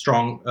particularly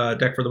strong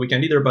deck for the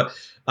weekend either. But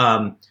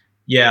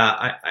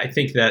I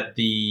think that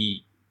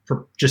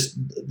just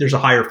there's a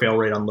higher fail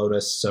rate on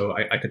Lotus, so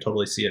I could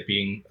totally see it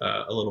being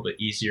a little bit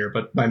easier.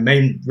 But my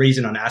main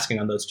reason on asking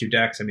on those 2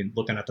 decks, I mean,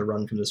 looking at the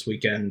run from this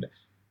weekend,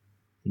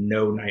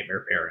 no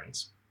Nightmare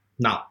pairings,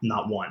 not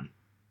one.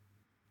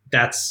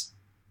 That's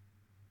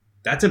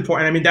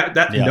important. I mean,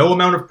 that no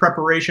amount of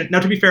preparation. Now,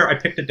 to be fair, I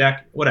picked a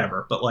deck,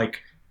 whatever, but like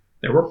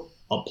there were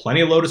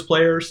plenty of Lotus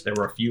players. There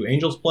were a few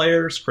Angels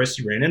players. Chris,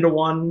 you ran into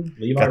one.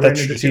 Levi got ran that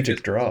into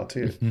strategic draw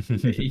too.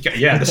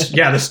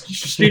 The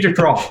strategic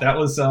draw. That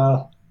was,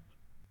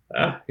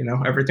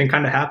 everything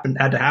kind of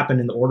had to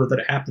happen in the order that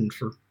it happened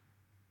for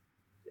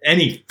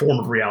any form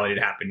of reality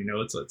to happen.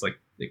 It's like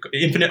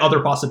infinite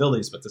other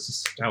possibilities, but this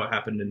is how it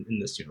happened in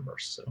this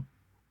universe.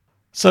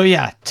 So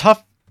yeah,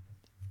 tough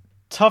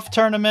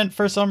tournament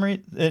for some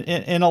reason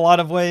in a lot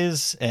of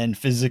ways, and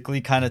physically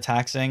kind of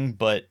taxing,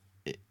 but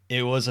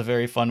it was a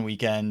very fun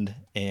weekend,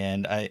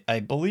 and I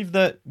believe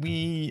that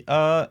we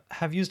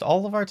have used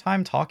all of our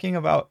time talking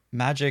about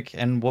Magic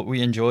and what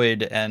we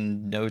enjoyed,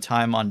 and no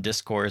time on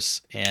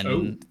discourse,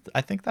 and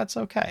I think that's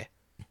okay.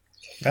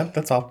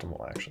 That's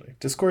optimal, actually.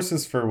 Discourse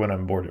is for when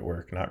I'm bored at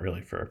work, not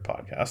really for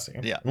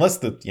podcasting. Yeah. Unless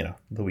the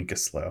week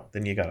is slow,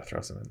 then you got to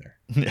throw some in there.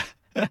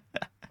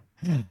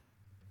 Yeah.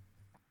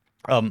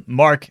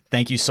 Mark,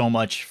 thank you so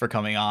much for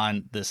coming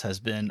on. This has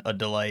been a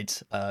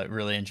delight.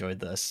 Really enjoyed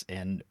this,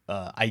 and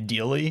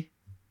ideally,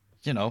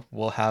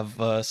 we'll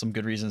have some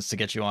good reasons to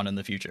get you on in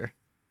the future.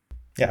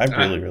 Yeah,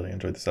 I really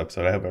enjoyed this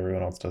episode. I hope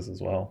everyone else does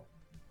as well.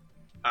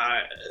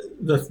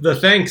 The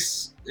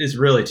thanks is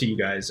really to you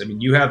guys. I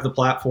mean, you have the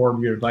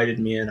platform. You invited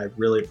me in. I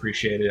really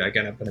appreciate it.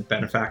 Again, I've been a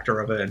benefactor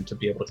of it, and to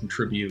be able to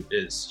contribute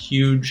is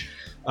huge.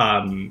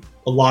 A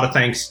lot of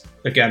thanks,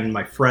 again,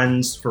 my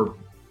friends, for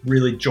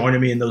really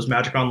joining me in those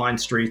Magic Online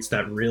streets.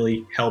 That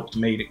really helped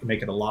make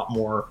it a lot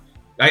more.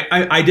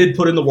 I did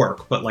put in the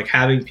work, but like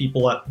having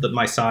people at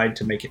my side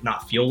to make it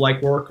not feel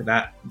like work,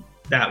 that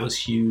was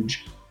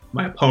huge.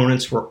 My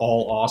opponents were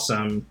all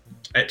awesome.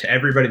 To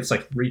everybody that's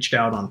like reached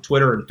out on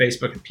Twitter and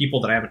Facebook, and people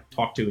that I haven't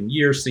talked to in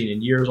years, seen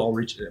in years, all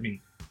reached. I mean,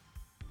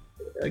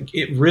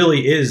 it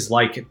really is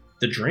like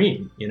the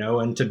dream,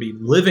 and to be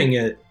living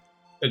it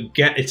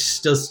again, it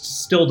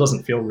still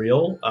doesn't feel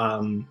real.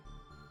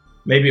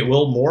 Maybe it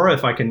will more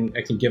if I can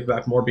give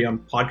back more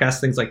beyond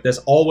podcast, things like this.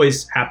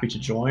 Always happy to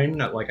join.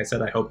 Like I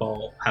said, I hope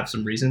I'll have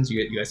some reasons.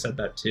 You guys said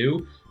that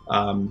too.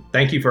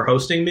 Thank you for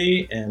hosting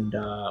me, and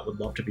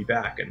would love to be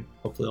back, and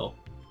hopefully I'll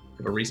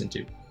give a reason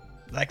to.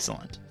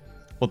 Excellent.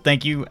 Well,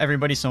 thank you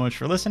everybody so much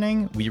for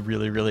listening. We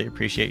really, really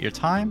appreciate your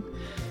time.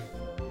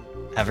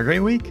 Have a great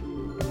week.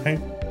 Bye.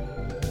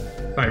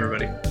 Bye,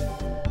 everybody.